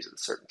sermon series at a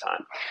certain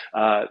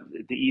time.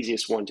 The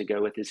easiest one to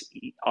go with is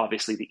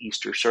obviously the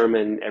Easter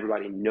sermon.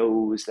 Everybody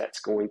knows that's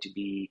going to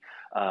be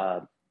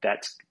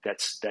that's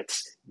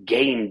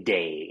game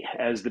day,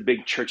 as the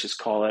big churches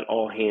call it,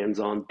 all hands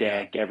on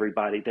Yeah. deck.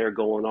 Everybody, they're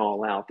going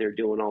all out. They're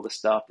doing all the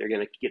stuff. They're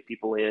going to get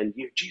people in.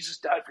 Jesus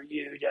died for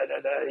you. Da,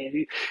 da, da.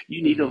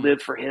 You need to Mm-hmm.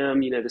 live for him.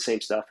 The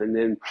same stuff. And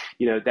then,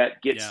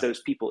 that gets Yeah.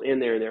 those people in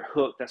there and they're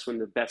hooked. That's when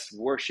the best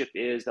worship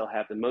is. They'll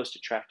have the most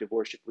attractive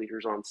worship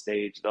leaders on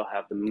stage. They'll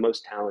have the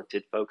most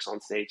talented folks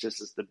on stage. This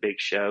is the big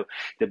show,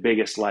 the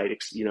biggest light,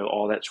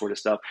 all that sort of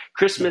stuff.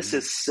 Christmas Mm-hmm.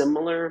 is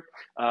similar,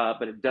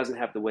 but it doesn't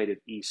have the weight of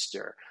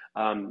Easter.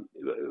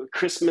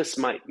 Christmas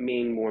might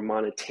mean more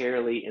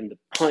monetarily in the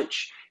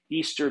punch.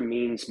 Easter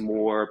means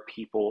more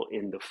people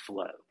in the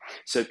flow.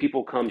 So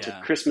people come to Yeah.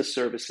 Christmas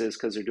services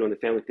because they're doing the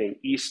family thing.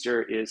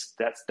 Easter is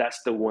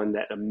that's the one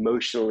that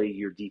emotionally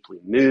you're deeply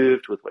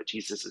moved with what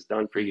Jesus has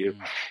done for you.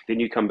 Mm-hmm. Then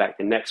you come back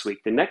the next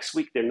week. The next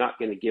week they're not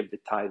going to give the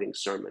tithing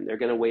sermon. They're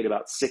going to wait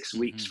about 6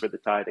 weeks Mm-hmm. for the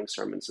tithing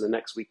sermon. So the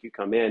next week you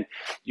come in,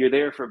 you're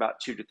there for about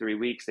 2 to 3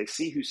 weeks. They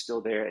see who's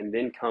still there, and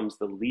then comes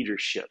the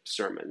leadership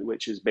sermon,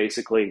 which is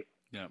basically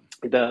Yeah.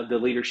 the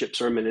leadership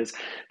sermon is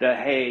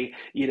hey,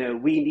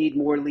 we need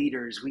more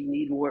leaders. We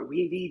need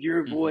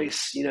your Mm-hmm.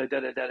 voice, da, da,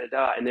 da, da,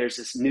 da. And there's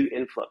this new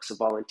influx of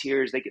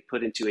volunteers. They get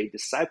put into a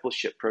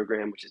discipleship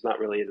program, which is not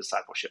really a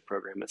discipleship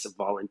program. It's a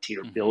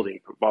volunteer Mm-hmm. building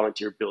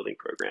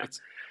program.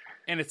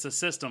 It's a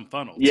system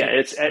funnel.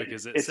 Yeah, too,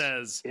 because it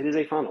says, it is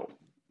a funnel.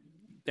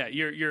 yeah,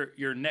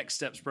 your next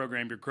steps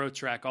program, your growth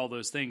track, all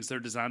those things, they're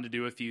designed to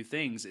do a few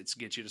things. It's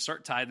get you to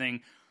start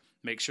tithing,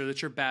 make sure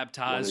that you're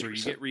baptized 100%. Or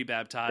you get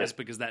rebaptized,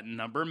 because that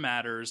number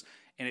matters.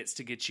 And it's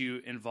to get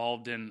you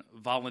involved in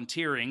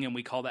volunteering, and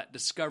we call that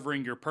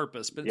discovering your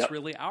purpose, but it's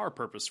really our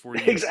purpose for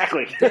you.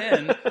 Exactly.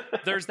 Then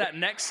there's that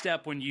next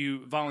step when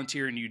you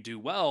volunteer and you do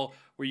well,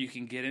 where you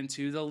can get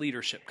into the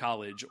leadership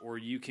college, or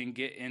you can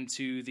get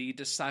into the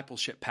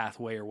discipleship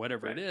pathway, or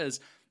whatever it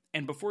is.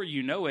 And before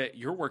you know it,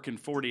 you're working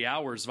 40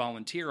 hours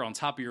volunteer on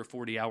top of your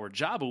 40-hour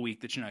job a week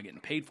that you're not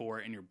getting paid for,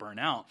 and you're burnt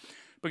out.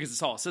 Because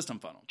it's all a system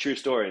funnel. True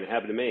story, and it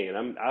happened to me.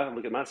 And I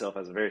look at myself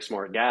as a very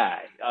smart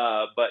guy.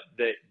 But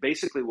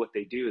basically what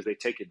they do is they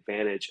take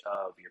advantage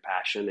of your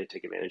passion. They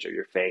take advantage of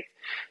your faith.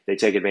 They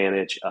take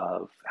advantage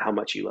of how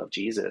much you love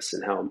Jesus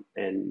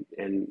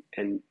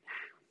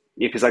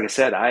because like I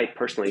said, I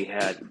personally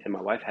had, and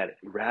my wife had,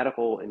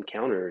 radical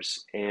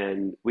encounters,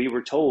 and we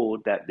were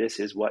told that this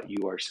is what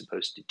you are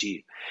supposed to do.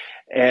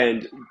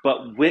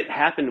 But what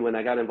happened when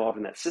I got involved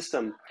in that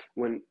system,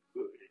 when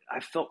I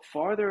felt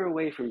farther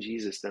away from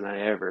Jesus than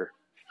I ever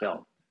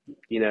felt,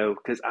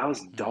 because I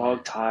was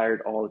dog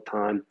tired all the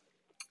time.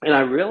 And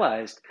I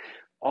realized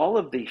all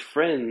of the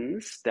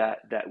friends that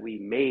we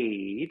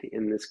made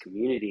in this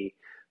community,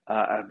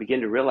 I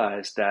began to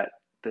realize that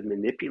the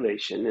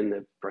manipulation and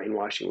the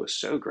brainwashing was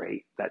so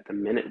great that the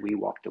minute we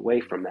walked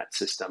away from that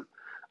system,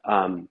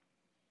 that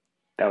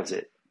was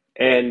it.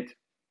 And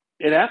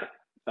it happened.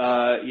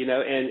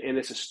 And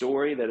it's a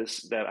story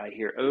that I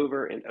hear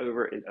over and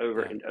over and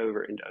over and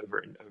over and over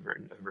and over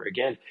and over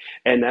again.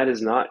 And that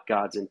is not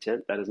God's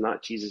intent. That is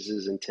not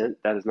Jesus's intent.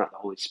 That is not the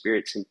Holy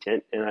Spirit's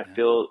intent. And I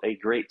feel a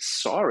great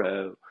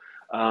sorrow.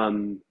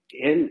 I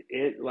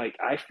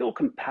feel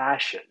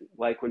compassion.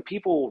 Like when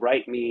people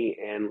write me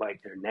and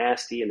like they're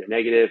nasty and they're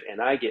negative,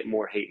 and I get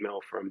more hate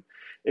mail from,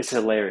 it's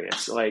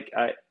hilarious. Like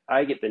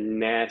I get the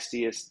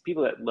nastiest,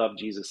 people that love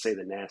Jesus say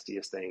the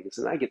nastiest things,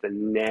 and I get the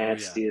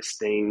nastiest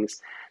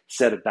things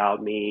said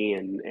about me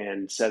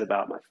and said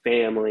about my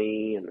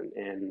family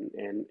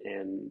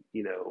and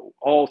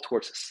all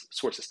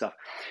sorts of stuff.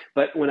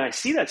 But when I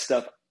see that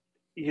stuff,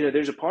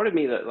 there's a part of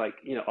me that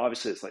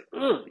obviously it's like,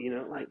 ugh,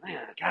 man,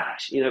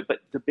 gosh, but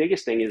the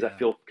biggest thing is I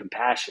feel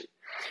compassion,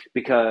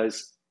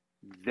 because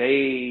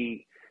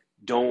they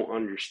don't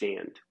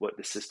understand what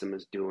the system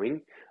is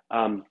doing.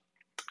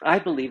 I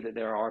believe that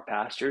there are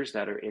pastors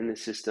that are in the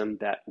system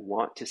that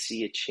want to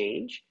see a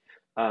change,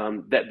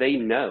 that they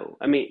know.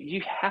 I mean,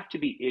 you have to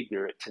be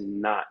ignorant to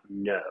not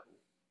know.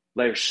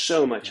 There's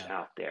so much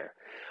out there.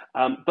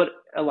 But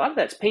a lot of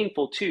that's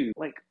painful too.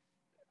 Like,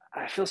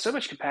 I feel so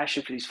much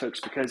compassion for these folks,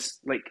 because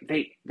like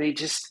they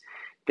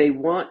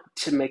want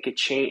to make a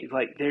change.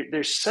 Like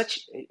there's such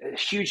a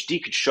huge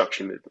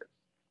deconstruction movement,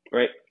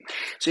 right?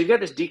 So you've got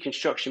this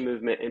deconstruction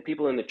movement, and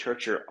people in the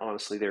church are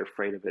honestly, they're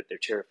afraid of it. They're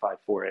terrified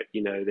for it.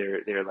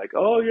 They're like,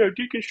 oh yeah,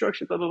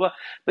 deconstruction, blah blah blah.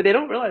 But they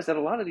don't realize that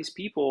a lot of these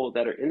people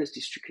that are in this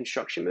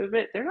deconstruction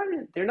movement,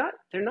 they're not.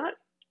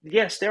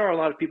 Yes, there are a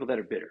lot of people that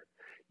are bitter.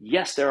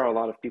 Yes, there are a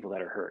lot of people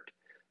that are hurt.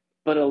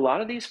 But a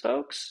lot of these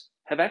folks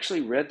have actually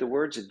read the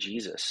words of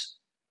Jesus,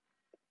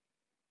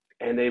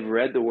 and they've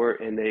read the word,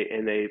 and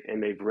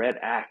they've read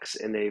Acts,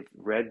 and they've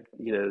read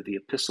the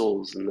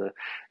epistles and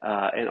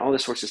and all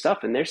this sorts of stuff,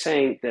 and they're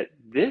saying that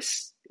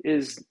this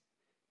is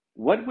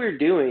what we're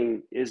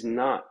doing is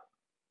not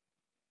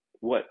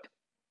what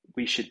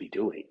we should be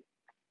doing.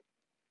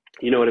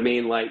 You know what I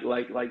mean? Like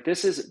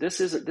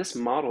this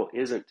model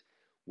isn't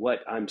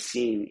what I'm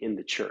seeing in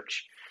the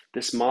church.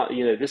 This is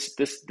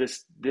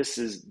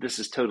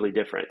totally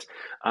different,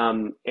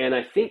 and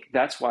I think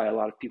that's why a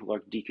lot of people are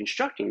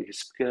deconstructing,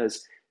 just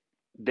because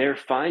they're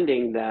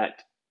finding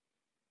that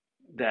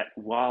that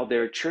while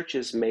their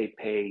churches may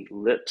pay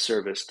lip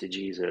service to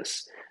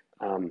Jesus,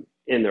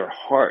 in their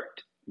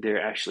heart,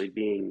 they're actually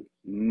being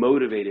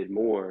motivated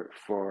more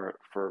for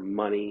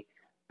money,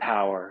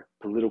 power,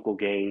 political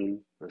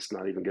gain. Let's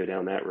not even go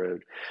down that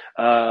road.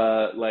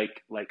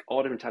 Like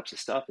all different types of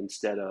stuff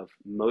instead of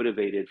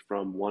motivated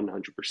from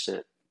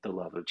 100% the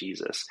love of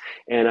Jesus.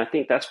 And I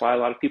think that's why a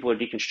lot of people are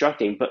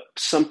deconstructing. But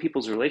some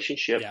people's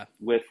relationship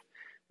with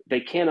they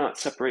cannot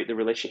separate the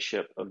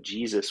relationship of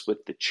Jesus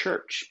with the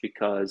church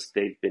because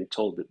they've been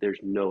told that there's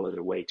no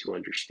other way to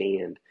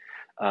understand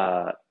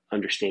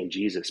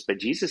Jesus. But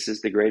Jesus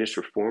is the greatest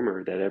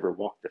reformer that ever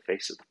walked the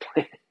face of the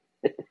planet.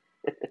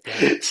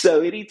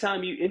 So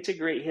anytime you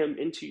integrate him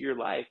into your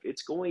life,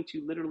 it's going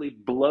to literally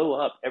blow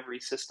up every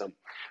system.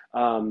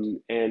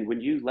 And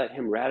when you let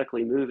him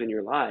radically move in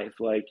your life,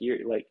 you're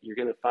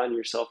going to find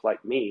yourself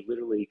like me,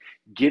 literally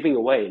giving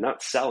away,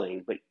 not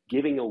selling, but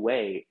giving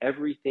away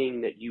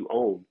everything that you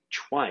own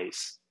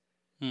twice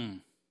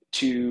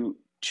to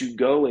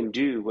go and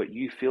do what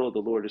you feel the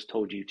Lord has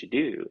told you to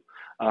do,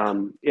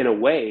 in a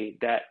way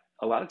that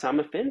a lot of time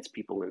offends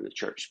people in the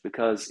church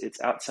because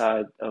it's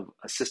outside of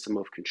a system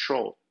of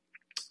control.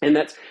 And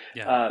that's,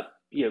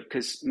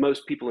 because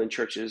most people in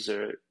churches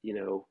are,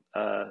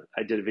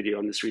 I did a video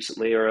on this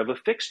recently, are of a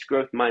fixed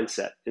growth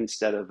mindset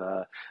instead of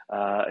a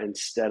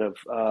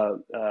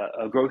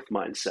growth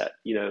mindset.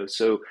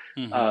 So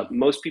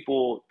most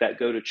people that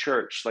go to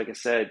church, like I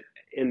said,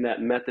 in that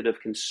method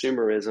of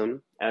consumerism,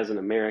 as an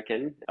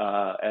American,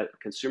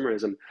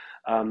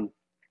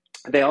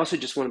 they also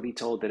just want to be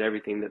told that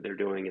everything that they're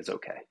doing is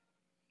okay.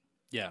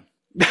 Yeah.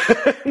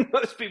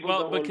 Most people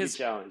don't want to be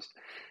challenged.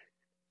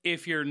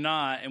 If you're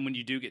not, and when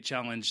you do get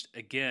challenged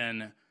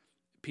again,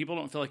 people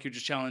don't feel like you're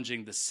just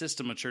challenging the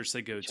system of church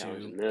they go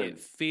to. It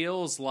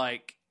feels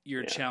like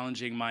you're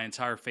challenging my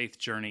entire faith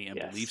journey and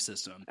belief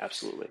system.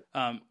 Absolutely.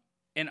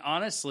 And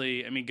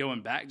honestly, I mean,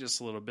 going back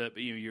just a little bit,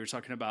 but you were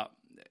talking about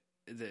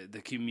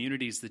the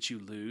communities that you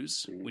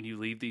lose when you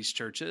leave these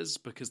churches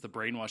because the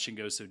brainwashing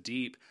goes so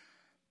deep.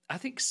 I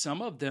think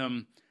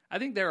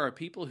there are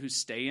people who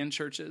stay in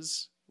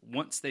churches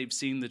once they've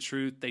seen the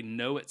truth. They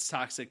know it's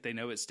toxic. They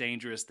know it's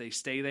dangerous. They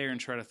stay there and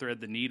try to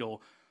thread the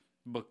needle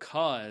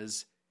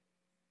because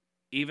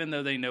even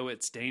though they know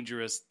it's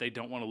dangerous, they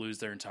don't want to lose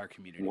their entire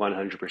community.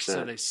 100%.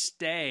 So they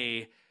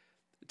stay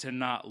to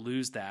not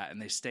lose that,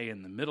 and they stay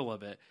in the middle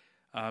of it.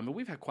 But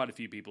we've had quite a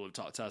few people who've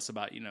talked to us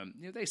about,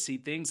 they see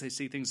things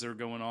that are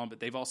going on, but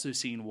they've also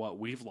seen what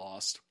we've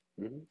lost.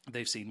 Mm-hmm.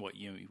 They've seen what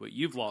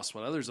you've lost,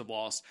 what others have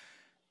lost,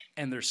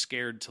 and they're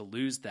scared to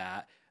lose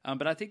that.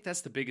 But I think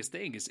that's the biggest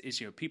thing is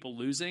people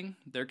losing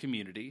their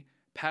community,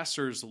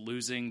 pastors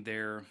losing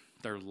their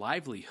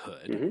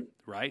livelihood,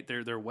 right?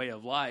 Their way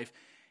of life,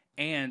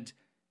 and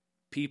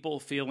people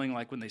feeling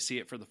like when they see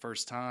it for the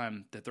first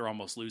time that they're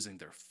almost losing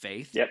their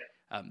faith. Yep.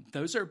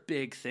 Those are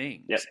big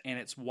things. Yep. And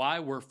it's why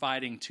we're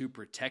fighting to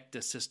protect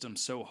the system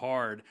so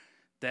hard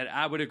that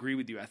I would agree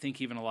with you. I think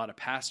even a lot of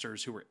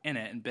pastors who are in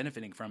it and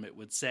benefiting from it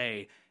would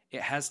say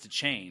it has to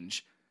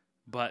change,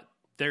 but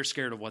they're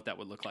scared of what that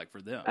would look like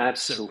for them.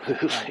 Absolutely.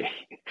 So,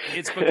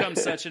 it's become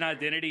such an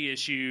identity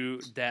issue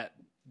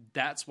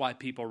that's why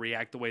people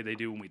react the way they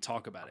do when we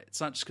talk about it.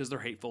 It's not just because they're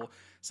hateful.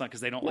 It's not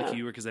because they don't like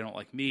you or because they don't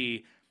like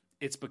me.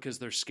 It's because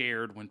they're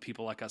scared when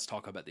people like us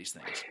talk about these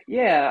things.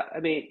 Yeah.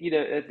 I mean,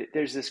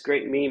 there's this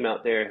great meme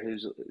out there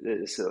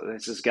there's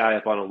this guy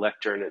up on a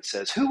lectern that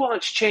says, "Who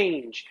wants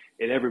change?"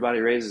 And everybody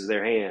raises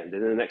their hand.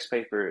 And then the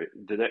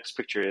next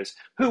picture is,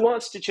 "Who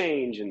wants to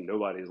change?" And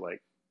nobody's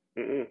like,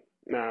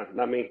 "Nah,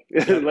 not me."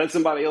 Let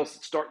somebody else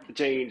start the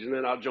change, and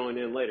then I'll join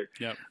in later.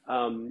 Yep.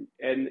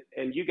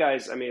 And you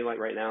guys, I mean, like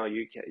right now,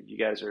 you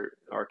guys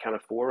are kind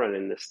of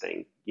forerunning this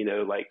thing,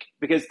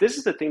 because this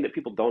is the thing that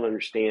people don't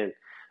understand.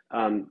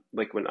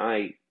 Like when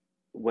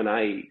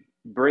I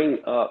bring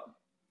up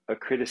a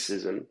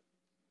criticism,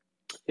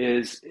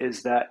 is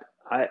that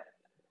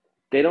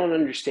they don't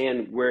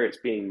understand where it's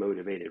being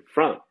motivated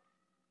from.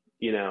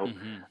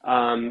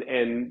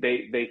 And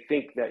they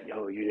think that,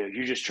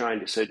 you're just trying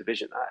to sow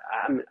division.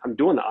 I'm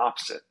doing the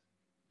opposite.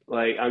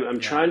 Like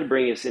I'm trying to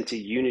bring us into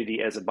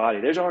unity as a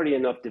body. There's already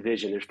enough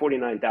division. There's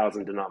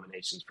 49,000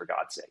 denominations, for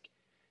God's sake.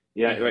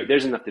 Yeah, right.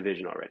 There's enough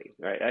division already,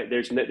 right?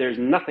 There's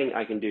nothing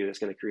I can do that's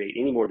going to create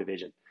any more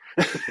division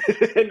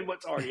than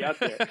what's already out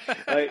there.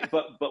 Right?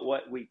 But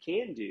what we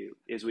can do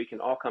is we can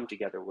all come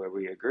together where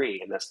we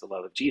agree, and that's the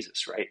love of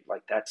Jesus, right?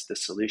 Like that's the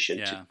solution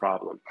to the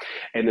problem.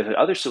 And the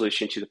other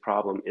solution to the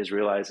problem is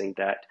realizing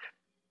that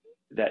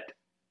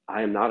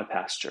I am not a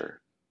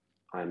pastor,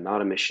 I'm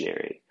not a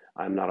missionary,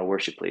 I'm not a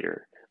worship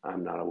leader,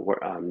 I'm not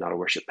a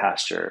worship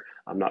pastor,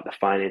 I'm not the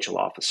financial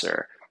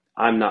officer,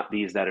 I'm not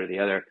these, that, or the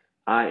other.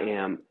 I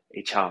am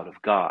a child of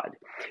God.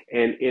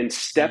 And in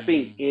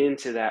stepping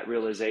into that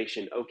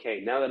realization,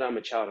 okay, now that I'm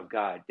a child of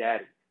God,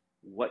 Daddy,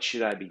 what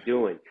should I be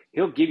doing?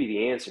 He'll give you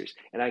the answers.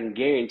 And I can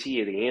guarantee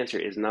you the answer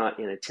is not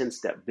in a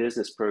 10-step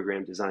business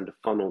program designed to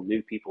funnel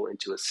new people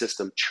into a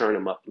system, churn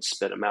them up and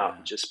spit them out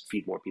and just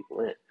feed more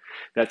people in.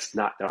 That's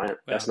not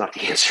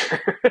the answer.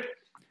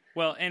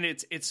 Well, and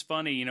it's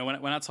funny,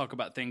 when I talk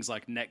about things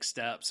like Next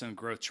Steps and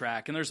Growth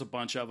Track, and there's a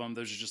bunch of them.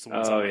 Those are just the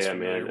ones I'm most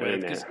familiar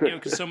with,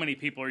 because so many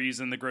people are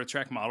using the Growth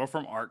Track model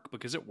from ARC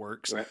because it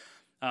works. Right.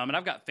 And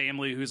I've got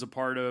family who's a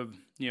part of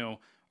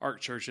ARC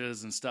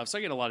churches and stuff, so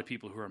I get a lot of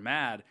people who are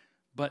mad.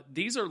 But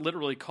these are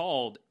literally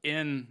called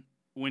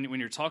when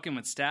you're talking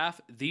with staff,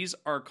 these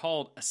are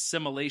called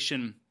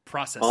assimilation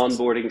processes.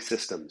 Onboarding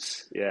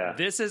systems. Yeah.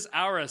 This is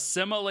our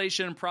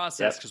assimilation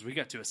process because we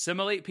got to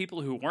assimilate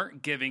people who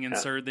weren't giving and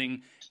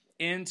serving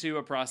into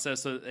a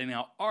process that they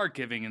now are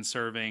giving and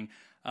serving.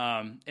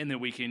 And then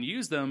we can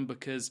use them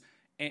because,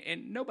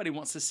 and nobody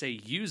wants to say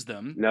use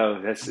them.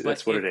 No, that's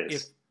what it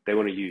is. They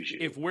want to use you.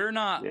 If we're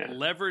not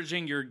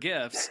leveraging your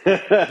gifts,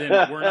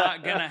 then we're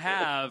not going to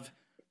have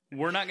a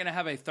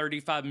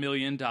 $35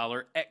 million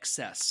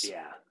excess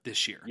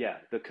this year. Yeah,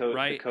 the code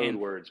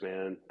words,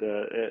 man.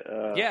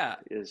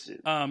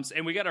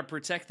 And we got to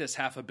protect this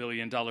 $500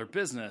 million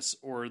business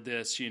or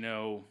this,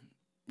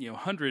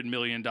 $100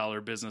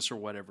 million business or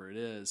whatever it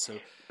is. So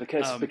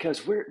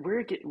because we're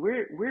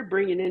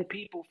bringing in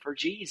people for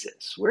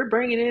Jesus. We're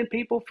bringing in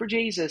people for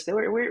Jesus.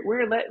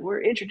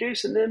 We're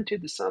introducing them to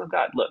the Son of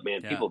God. Look,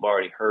 man, people have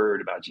already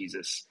heard about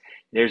Jesus.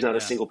 There's not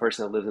a single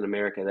person that lives in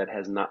America that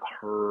has not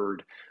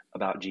heard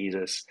about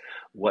Jesus.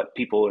 What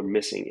people are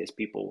missing is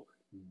people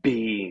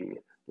being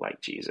like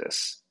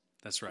Jesus.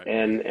 That's right.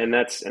 And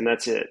that's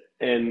it.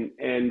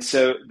 And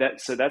so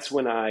that's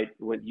when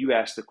you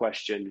ask the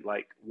question,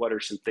 like, what are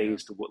some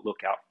things to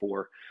look out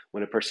for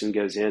when a person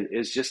goes in,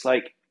 is just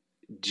like,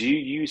 do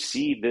you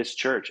see this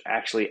church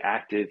actually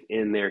active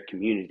in their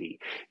community?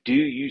 Do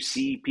you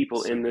see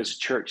people in this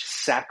church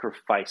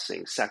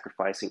sacrificing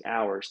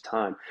hours,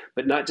 time,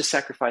 but not just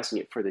sacrificing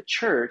it for the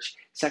church,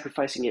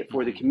 sacrificing it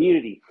for the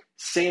community,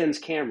 sans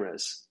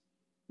cameras,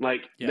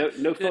 like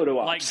no photo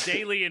ops. Like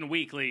daily and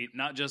weekly,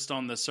 not just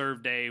on the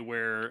serve day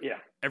where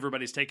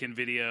everybody's taking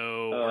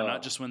video, or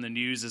not just when the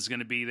news is going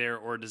to be there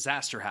or a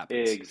disaster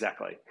happens.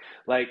 Exactly.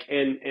 Like,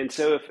 and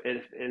so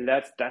if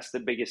that's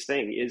the biggest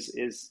thing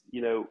is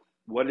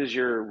what is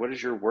your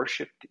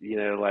worship?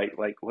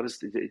 Like what is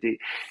the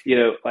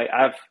like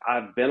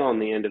I've been on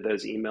the end of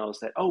those emails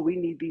that, we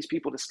need these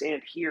people to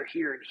stand here,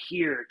 here, and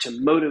here to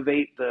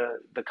motivate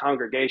the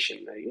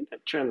congregation. Now, you're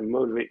not trying to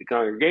motivate the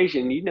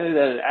congregation. You know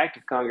that an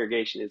active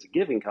congregation is a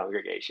giving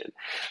congregation.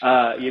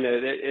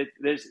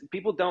 There's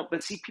people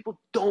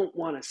don't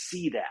want to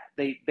see that.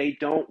 They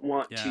don't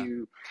want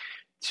to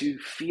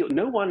feel.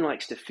 No one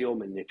likes to feel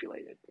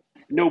manipulated.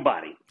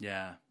 Nobody.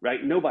 Yeah.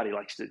 Right. Nobody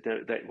likes to.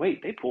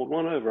 Wait, they pulled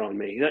one over on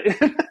me.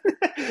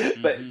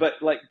 But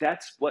like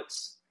that's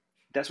what's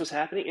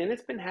happening, and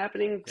it's been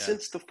happening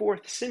since the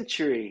 4th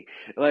century.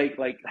 Like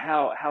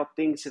how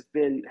things have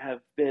been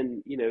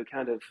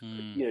kind of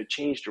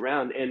changed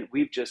around, and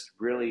we've just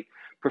really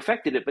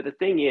perfected it. But the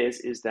thing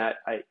is that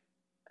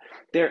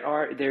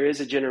there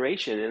is a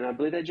generation, and I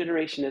believe that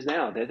generation is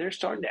now they're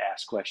starting to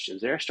ask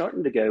questions. They're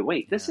starting to go,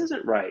 wait, this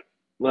isn't right.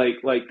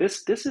 Like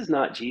this is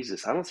not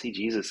Jesus. I don't see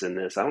Jesus in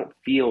this. I don't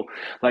feel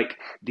like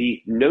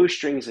the no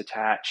strings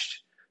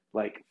attached,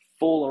 like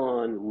full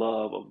on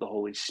love of the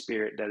Holy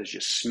Spirit that is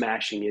just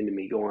smashing into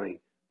me going,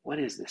 what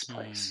is this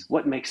place?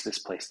 What makes this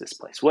place this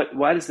place?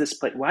 Why does this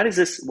place, why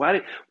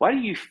do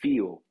you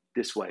feel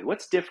this way?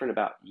 What's different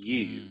about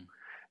you?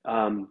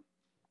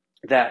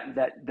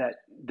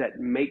 That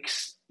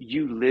makes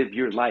you live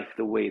your life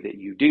the way that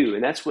you do.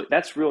 And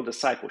that's real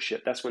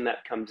discipleship. That's when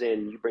that comes in,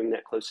 and you bring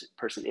that close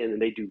person in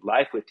and they do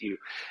life with you.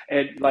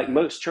 And like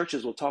most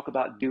churches will talk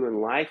about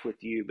doing life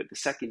with you, but the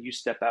second you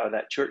step out of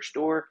that church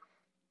door,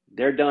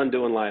 they're done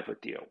doing life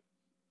with you.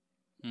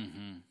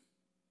 Mm-hmm.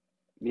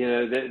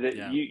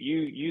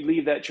 You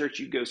leave that church,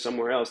 you go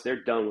somewhere else,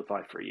 they're done with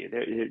life for you.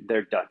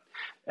 They're done.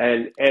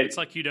 And it's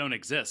like you don't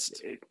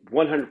exist.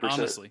 100%.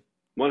 Honestly.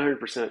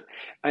 100%.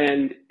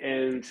 And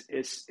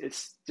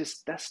it's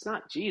just, that's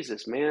not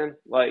Jesus, man.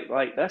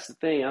 Like that's the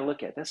thing I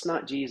look at. That's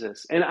not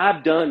Jesus. And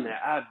I've done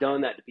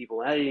that to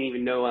people. I didn't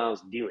even know I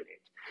was doing it.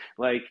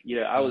 Like,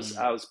 I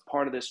was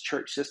part of this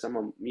church system.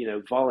 I'm,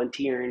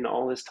 volunteering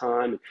all this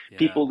time.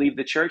 People leave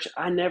the church.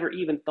 I never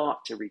even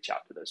thought to reach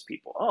out to those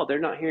people. Oh, they're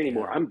not here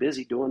anymore. I'm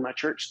busy doing my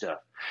church stuff,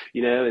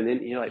 and then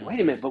you're like, wait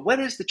a minute, but what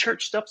is the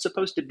church stuff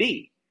supposed to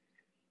be?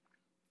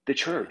 The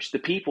church, the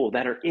people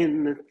that are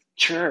in the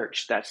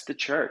church, that's the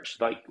church.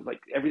 Like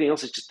everything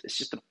else is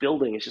just a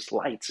building. It's just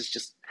lights. It's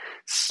just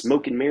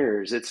smoke and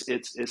mirrors. It's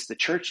the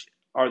church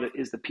are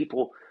the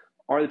people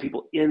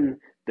in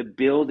the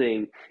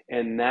building.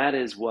 And that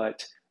is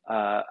what,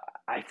 I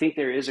think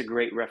there is a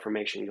great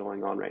reformation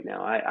going on right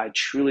now. I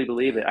truly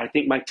believe it. I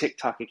think my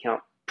TikTok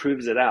account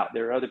proves it out.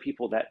 There are other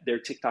people that their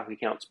TikTok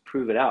accounts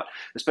prove it out,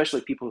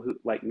 especially people who,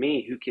 like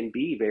me, who can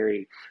be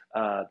very,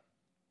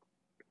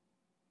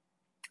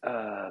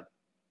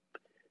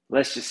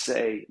 let's just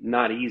say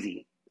not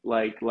easy.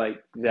 Like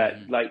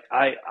that, like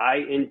I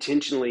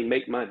intentionally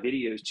make my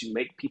videos to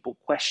make people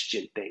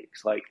question things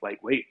like,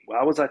 wait,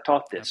 why was I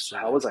taught this?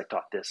 Absolutely. How was I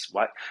taught this?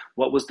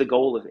 What was the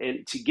goal of,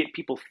 and to get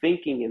people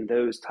thinking in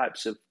those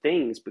types of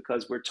things,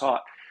 because we're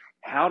taught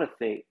how to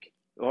think,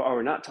 or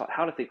we're not taught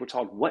how to think, we're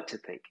taught what to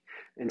think.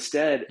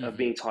 instead of Mm-hmm.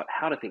 being taught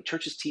how to think.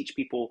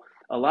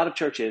 A lot of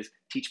churches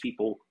teach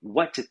people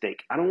what to think.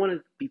 I don't want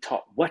to be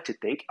taught what to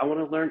think. I want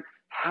to learn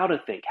how to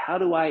think. How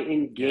do I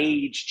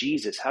engage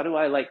Jesus? How do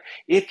I,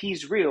 if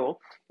he's real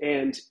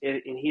and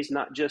he's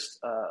not just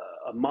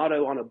a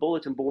motto on a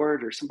bulletin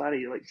board or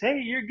somebody like,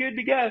 hey, you're good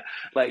to go.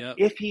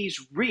 If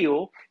he's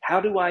real, how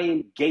do I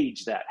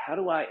engage that? How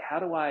do I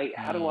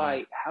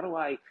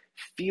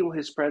feel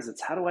his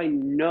presence? How do I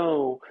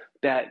know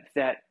that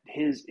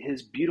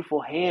his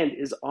beautiful hand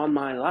is on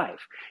my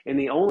life? And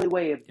the only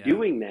way of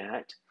doing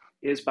that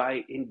is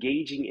by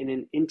engaging in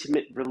an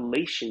intimate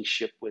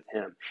relationship with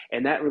him.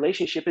 And that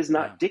relationship is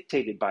not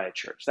dictated by a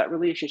church. That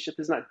relationship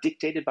is not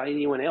dictated by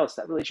anyone else.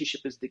 That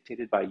relationship is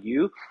dictated by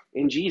you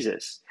and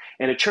Jesus.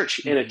 And a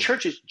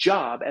church's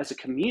job as a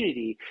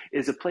community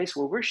is a place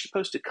where we're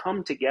supposed to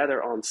come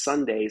together on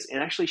Sundays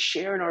and actually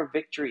share in our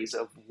victories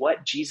of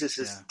what Jesus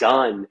has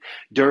done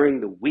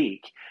during the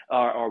week,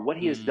 or what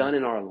he has done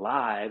in our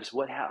lives,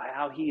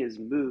 how he has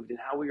moved, and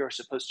how we are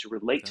supposed to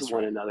relate to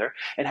one another,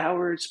 and how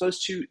we're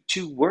supposed to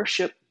worship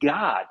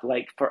God,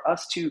 for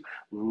us to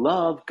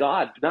love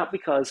God, not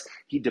because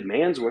he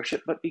demands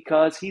worship, but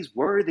because he's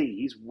worthy.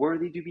 He's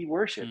worthy to be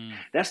worshiped.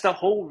 That's the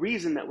whole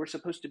reason that we're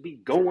supposed to be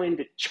going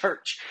to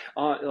church,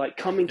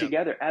 coming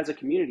together as a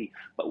community.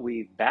 But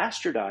we've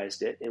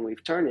bastardized it, and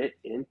we've turned it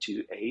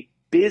into a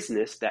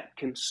business that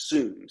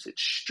consumes. It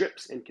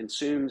strips and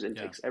consumes and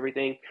takes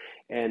everything.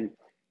 And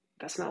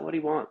that's not what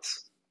he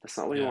wants. That's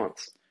not what he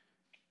wants.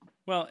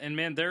 Well, and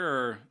man, there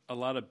are a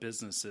lot of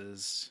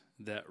businesses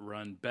that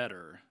run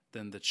better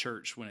than the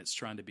church when it's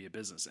trying to be a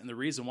business. And the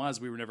reason why is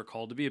we were never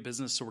called to be a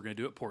business, so we're going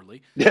to do it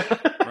poorly.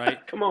 Right?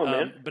 Come on,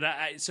 man. But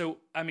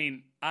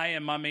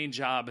my main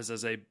job is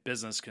as a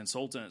business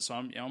consultant. So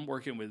I'm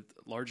working with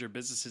larger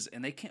businesses,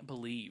 and they can't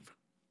believe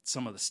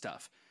some of the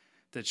stuff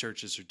that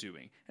churches are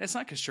doing. And it's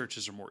not because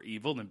churches are more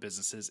evil than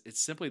businesses. It's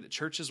simply that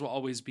churches will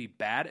always be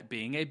bad at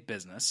being a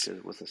business.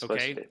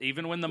 Okay?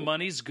 Even when the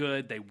money's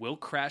good, they will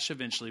crash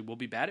eventually. We'll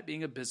be bad at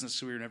being a business,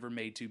 so we were never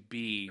made to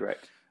be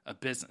a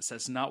business.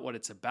 That's not what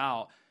it's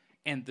about.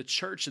 And the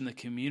church and the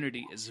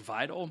community is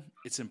vital.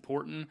 It's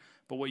important.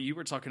 But what you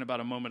were talking about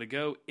a moment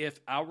ago, if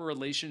our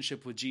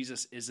relationship with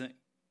Jesus isn't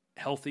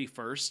healthy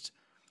first,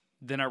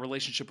 then our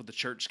relationship with the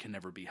church can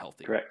never be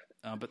healthy. Correct.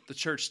 But the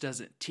church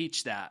doesn't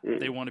teach that.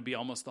 They want to be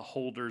almost the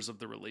holders of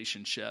the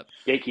relationship.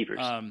 Gatekeepers.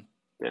 And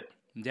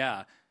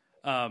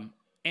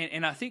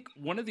I think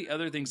one of the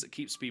other things that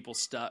keeps people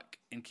stuck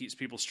and keeps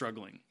people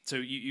struggling. So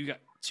you got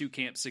two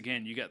camps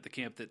again. You got the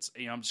camp that's,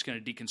 I'm just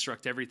going to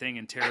deconstruct everything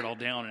and tear it all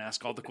down and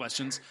ask all the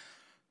questions.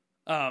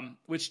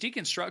 Which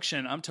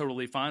deconstruction I'm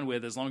totally fine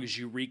with as long as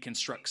you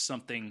reconstruct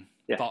something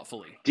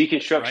thoughtfully.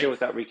 Deconstruction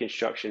without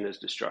reconstruction is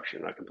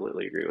destruction. I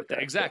completely agree with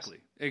that. Exactly.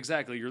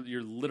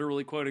 You're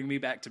literally quoting me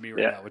back to me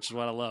right now, which is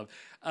what I love.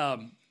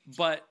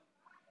 But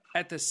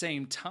at the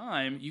same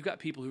time, you got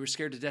people who are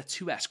scared to death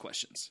to ask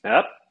questions.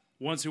 Yep.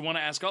 Ones who want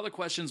to ask all the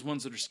questions,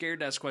 ones that are scared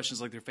to ask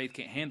questions like their faith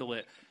can't handle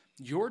it.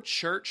 Your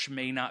church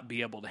may not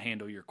be able to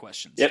handle your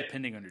questions,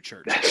 depending on your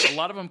church. A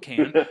lot of them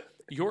can.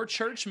 Your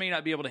church may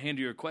not be able to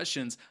handle your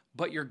questions,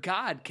 but your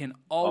God can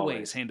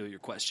always handle your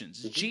questions.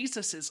 Mm-hmm.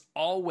 Jesus is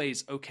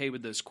always okay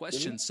with those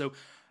questions. Mm-hmm.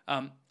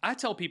 So I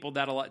tell people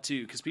that a lot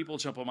too, because people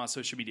jump on my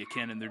social media,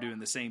 Ken, and they're doing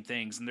the same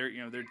things, and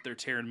they're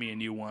tearing me a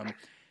new one.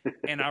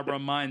 And I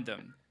remind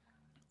them,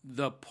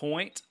 the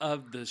point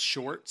of the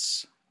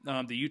shorts, the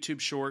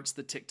YouTube shorts,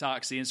 the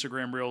TikToks, the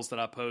Instagram reels that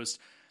I post,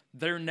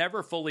 they're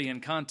never fully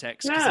in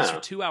context because these are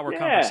 2-hour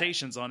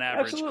conversations on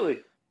average. Absolutely.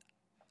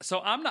 So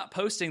I'm not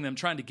posting them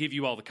trying to give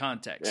you all the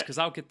context because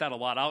I'll get that a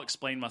lot. I'll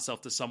explain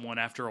myself to someone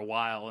after a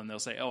while and they'll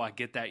say, oh, I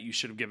get that. You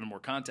should have given more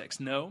context.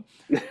 No,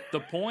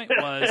 the point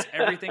was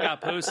everything I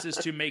post is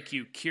to make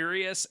you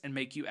curious and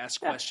make you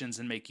ask questions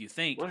and make you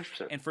think.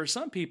 100%. And for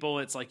some people,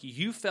 it's like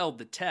you failed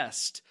the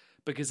test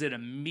because it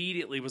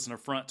immediately was an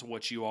affront to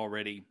what you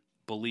already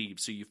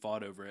believed. So you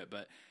fought over it.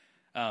 But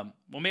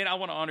well, man, I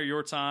want to honor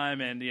your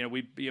time, and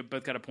we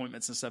both got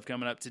appointments and stuff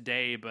coming up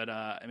today. But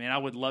I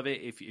would love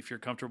it if you're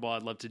comfortable.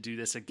 I'd love to do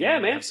this again. Yeah,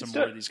 man, have some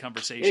more of these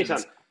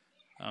conversations.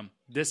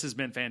 This has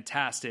been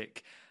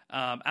fantastic.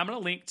 I'm going to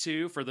link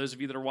to, for those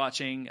of you that are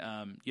watching,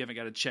 you haven't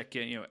got to check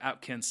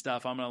out Ken's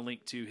stuff. I'm going to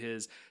link to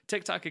his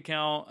TikTok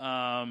account.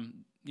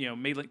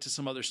 May link to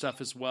some other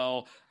stuff as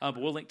well.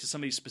 But we'll link to some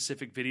of these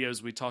specific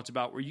videos we talked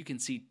about where you can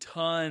see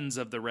tons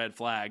of the red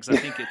flags. I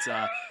think it's,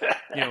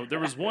 there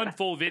was one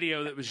full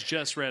video that was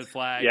just red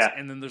flags. Yeah.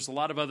 And then there's a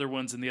lot of other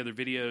ones in the other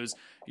videos.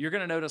 You're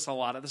going to notice a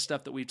lot of the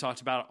stuff that we talked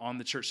about on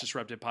the Church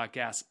Disrupted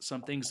podcast,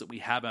 some things that we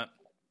haven't.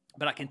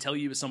 But I can tell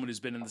you as someone who's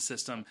been in the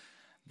system,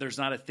 there's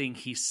not a thing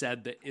he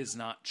said that is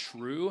not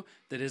true,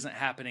 that isn't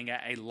happening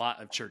at a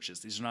lot of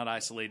churches. These are not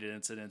isolated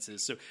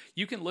incidences. So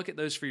you can look at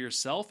those for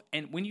yourself.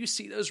 And when you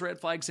see those red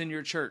flags in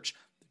your church,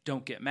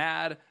 don't get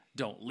mad.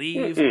 Don't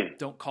leave. Mm-mm.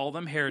 Don't call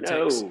them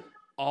heretics. No.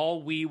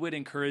 All we would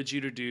encourage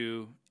you to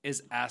do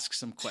is ask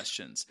some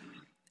questions.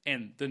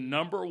 And the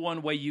number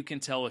one way you can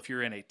tell if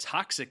you're in a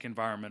toxic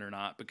environment or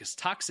not, because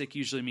toxic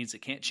usually means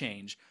it can't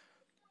change.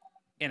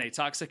 In a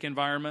toxic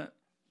environment,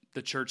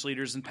 the church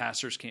leaders and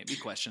pastors can't be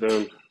questioned.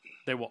 Boom.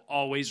 They will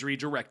always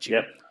redirect you.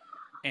 Yep.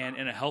 And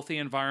in a healthy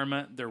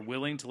environment, they're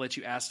willing to let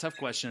you ask tough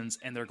questions,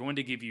 and they're going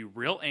to give you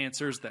real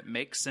answers that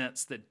make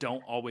sense, that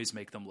don't always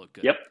make them look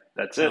good. Yep,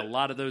 that's And it. a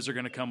lot of those are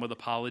going to come with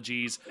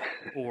apologies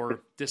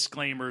or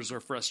disclaimers or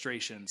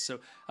frustrations. So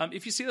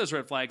if you see those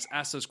red flags,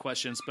 ask those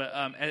questions. But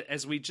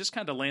as we just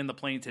kind of land the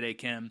plane today,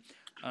 Ken,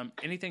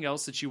 anything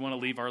else that you want to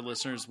leave our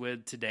listeners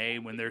with today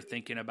when they're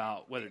thinking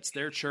about whether it's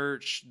their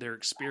church, their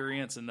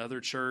experience,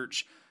 another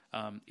church,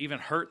 even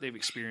hurt they've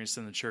experienced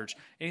in the church?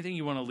 Anything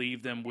you want to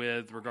leave them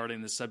with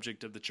regarding the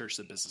subject of the church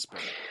to business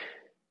building?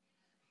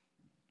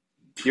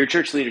 Your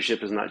church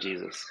leadership is not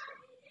Jesus.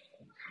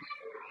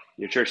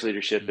 Your church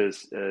leadership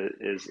is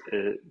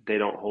they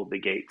don't hold the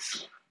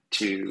gates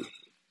to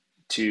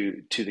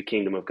the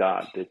kingdom of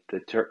God.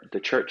 The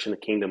church and the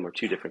kingdom are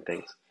two different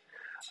things.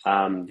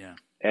 And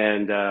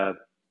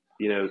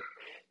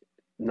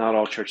not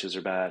all churches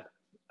are bad.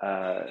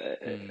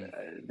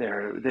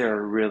 There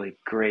are really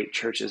great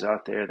churches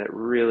out there that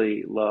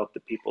really love the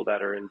people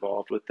that are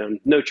involved with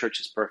them. No church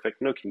is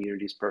perfect. No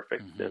community is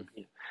perfect.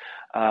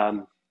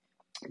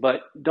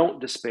 But don't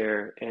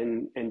despair,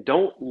 and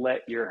don't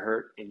let your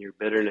hurt and your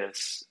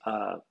bitterness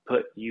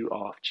put you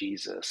off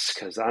Jesus.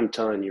 Because I'm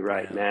telling you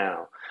right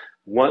now,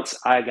 once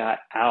I got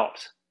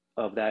out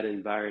of that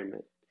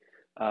environment,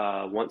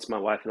 once my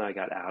wife and I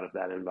got out of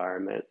that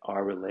environment,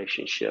 our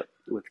relationship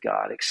with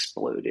God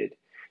exploded.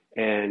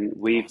 And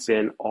we've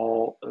been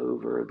all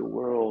over the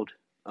world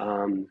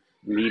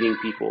meeting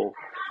people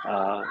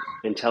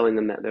and telling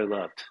them that they're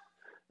loved.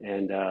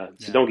 And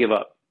so don't give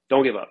up.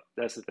 Don't give up.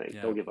 That's the thing.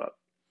 Don't give up.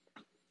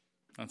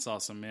 That's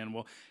awesome, man.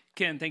 Well,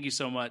 Ken, thank you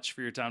so much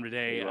for your time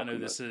today. I know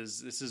this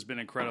has been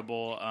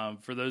incredible.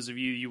 For those of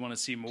you want to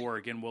see more,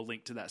 again, we'll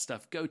link to that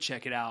stuff. Go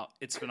check it out.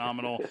 It's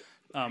phenomenal.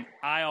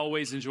 I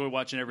always enjoy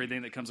watching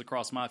everything that comes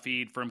across my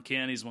feed from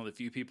Ken. He's one of the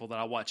few people that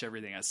I watch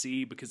everything I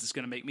see because it's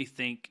going to make me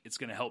think. It's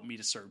going to help me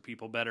to serve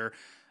people better.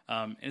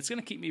 And it's going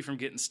to keep me from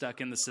getting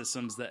stuck in the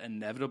systems that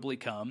inevitably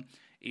come,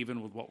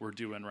 even with what we're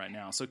doing right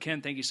now. So,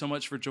 Ken, thank you so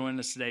much for joining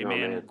us today,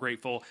 man. We're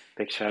grateful.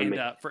 Thanks for having me.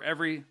 For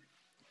every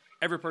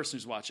person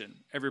who's watching,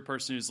 every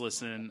person who's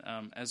listening,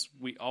 as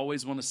we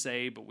always want to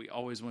say, but we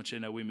always want you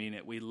to know we mean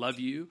it. We love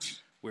you.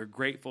 We're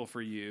grateful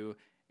for you.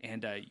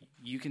 And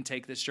you can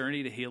take this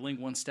journey to healing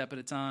one step at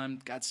a time.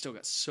 God's still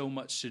got so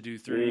much to do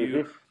through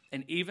you.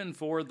 And even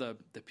for the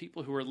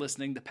people who are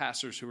listening, the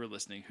pastors who are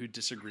listening, who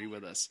disagree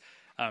with us,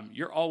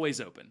 you're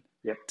always open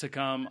to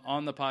come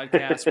on the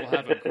podcast. We'll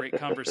have a great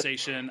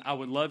conversation. I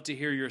would love to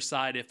hear your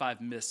side if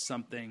I've missed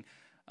something.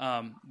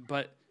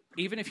 But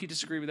even if you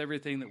disagree with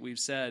everything that we've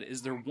said,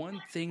 is there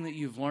one thing that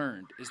you've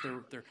learned? Is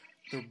there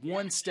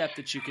one step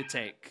that you could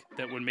take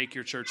that would make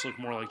your church look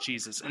more like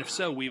Jesus? And if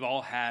so, we've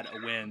all had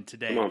a win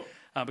today.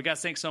 But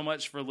guys, thanks so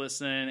much for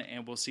listening,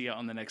 and we'll see you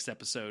on the next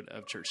episode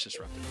of Church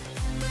Disrupted.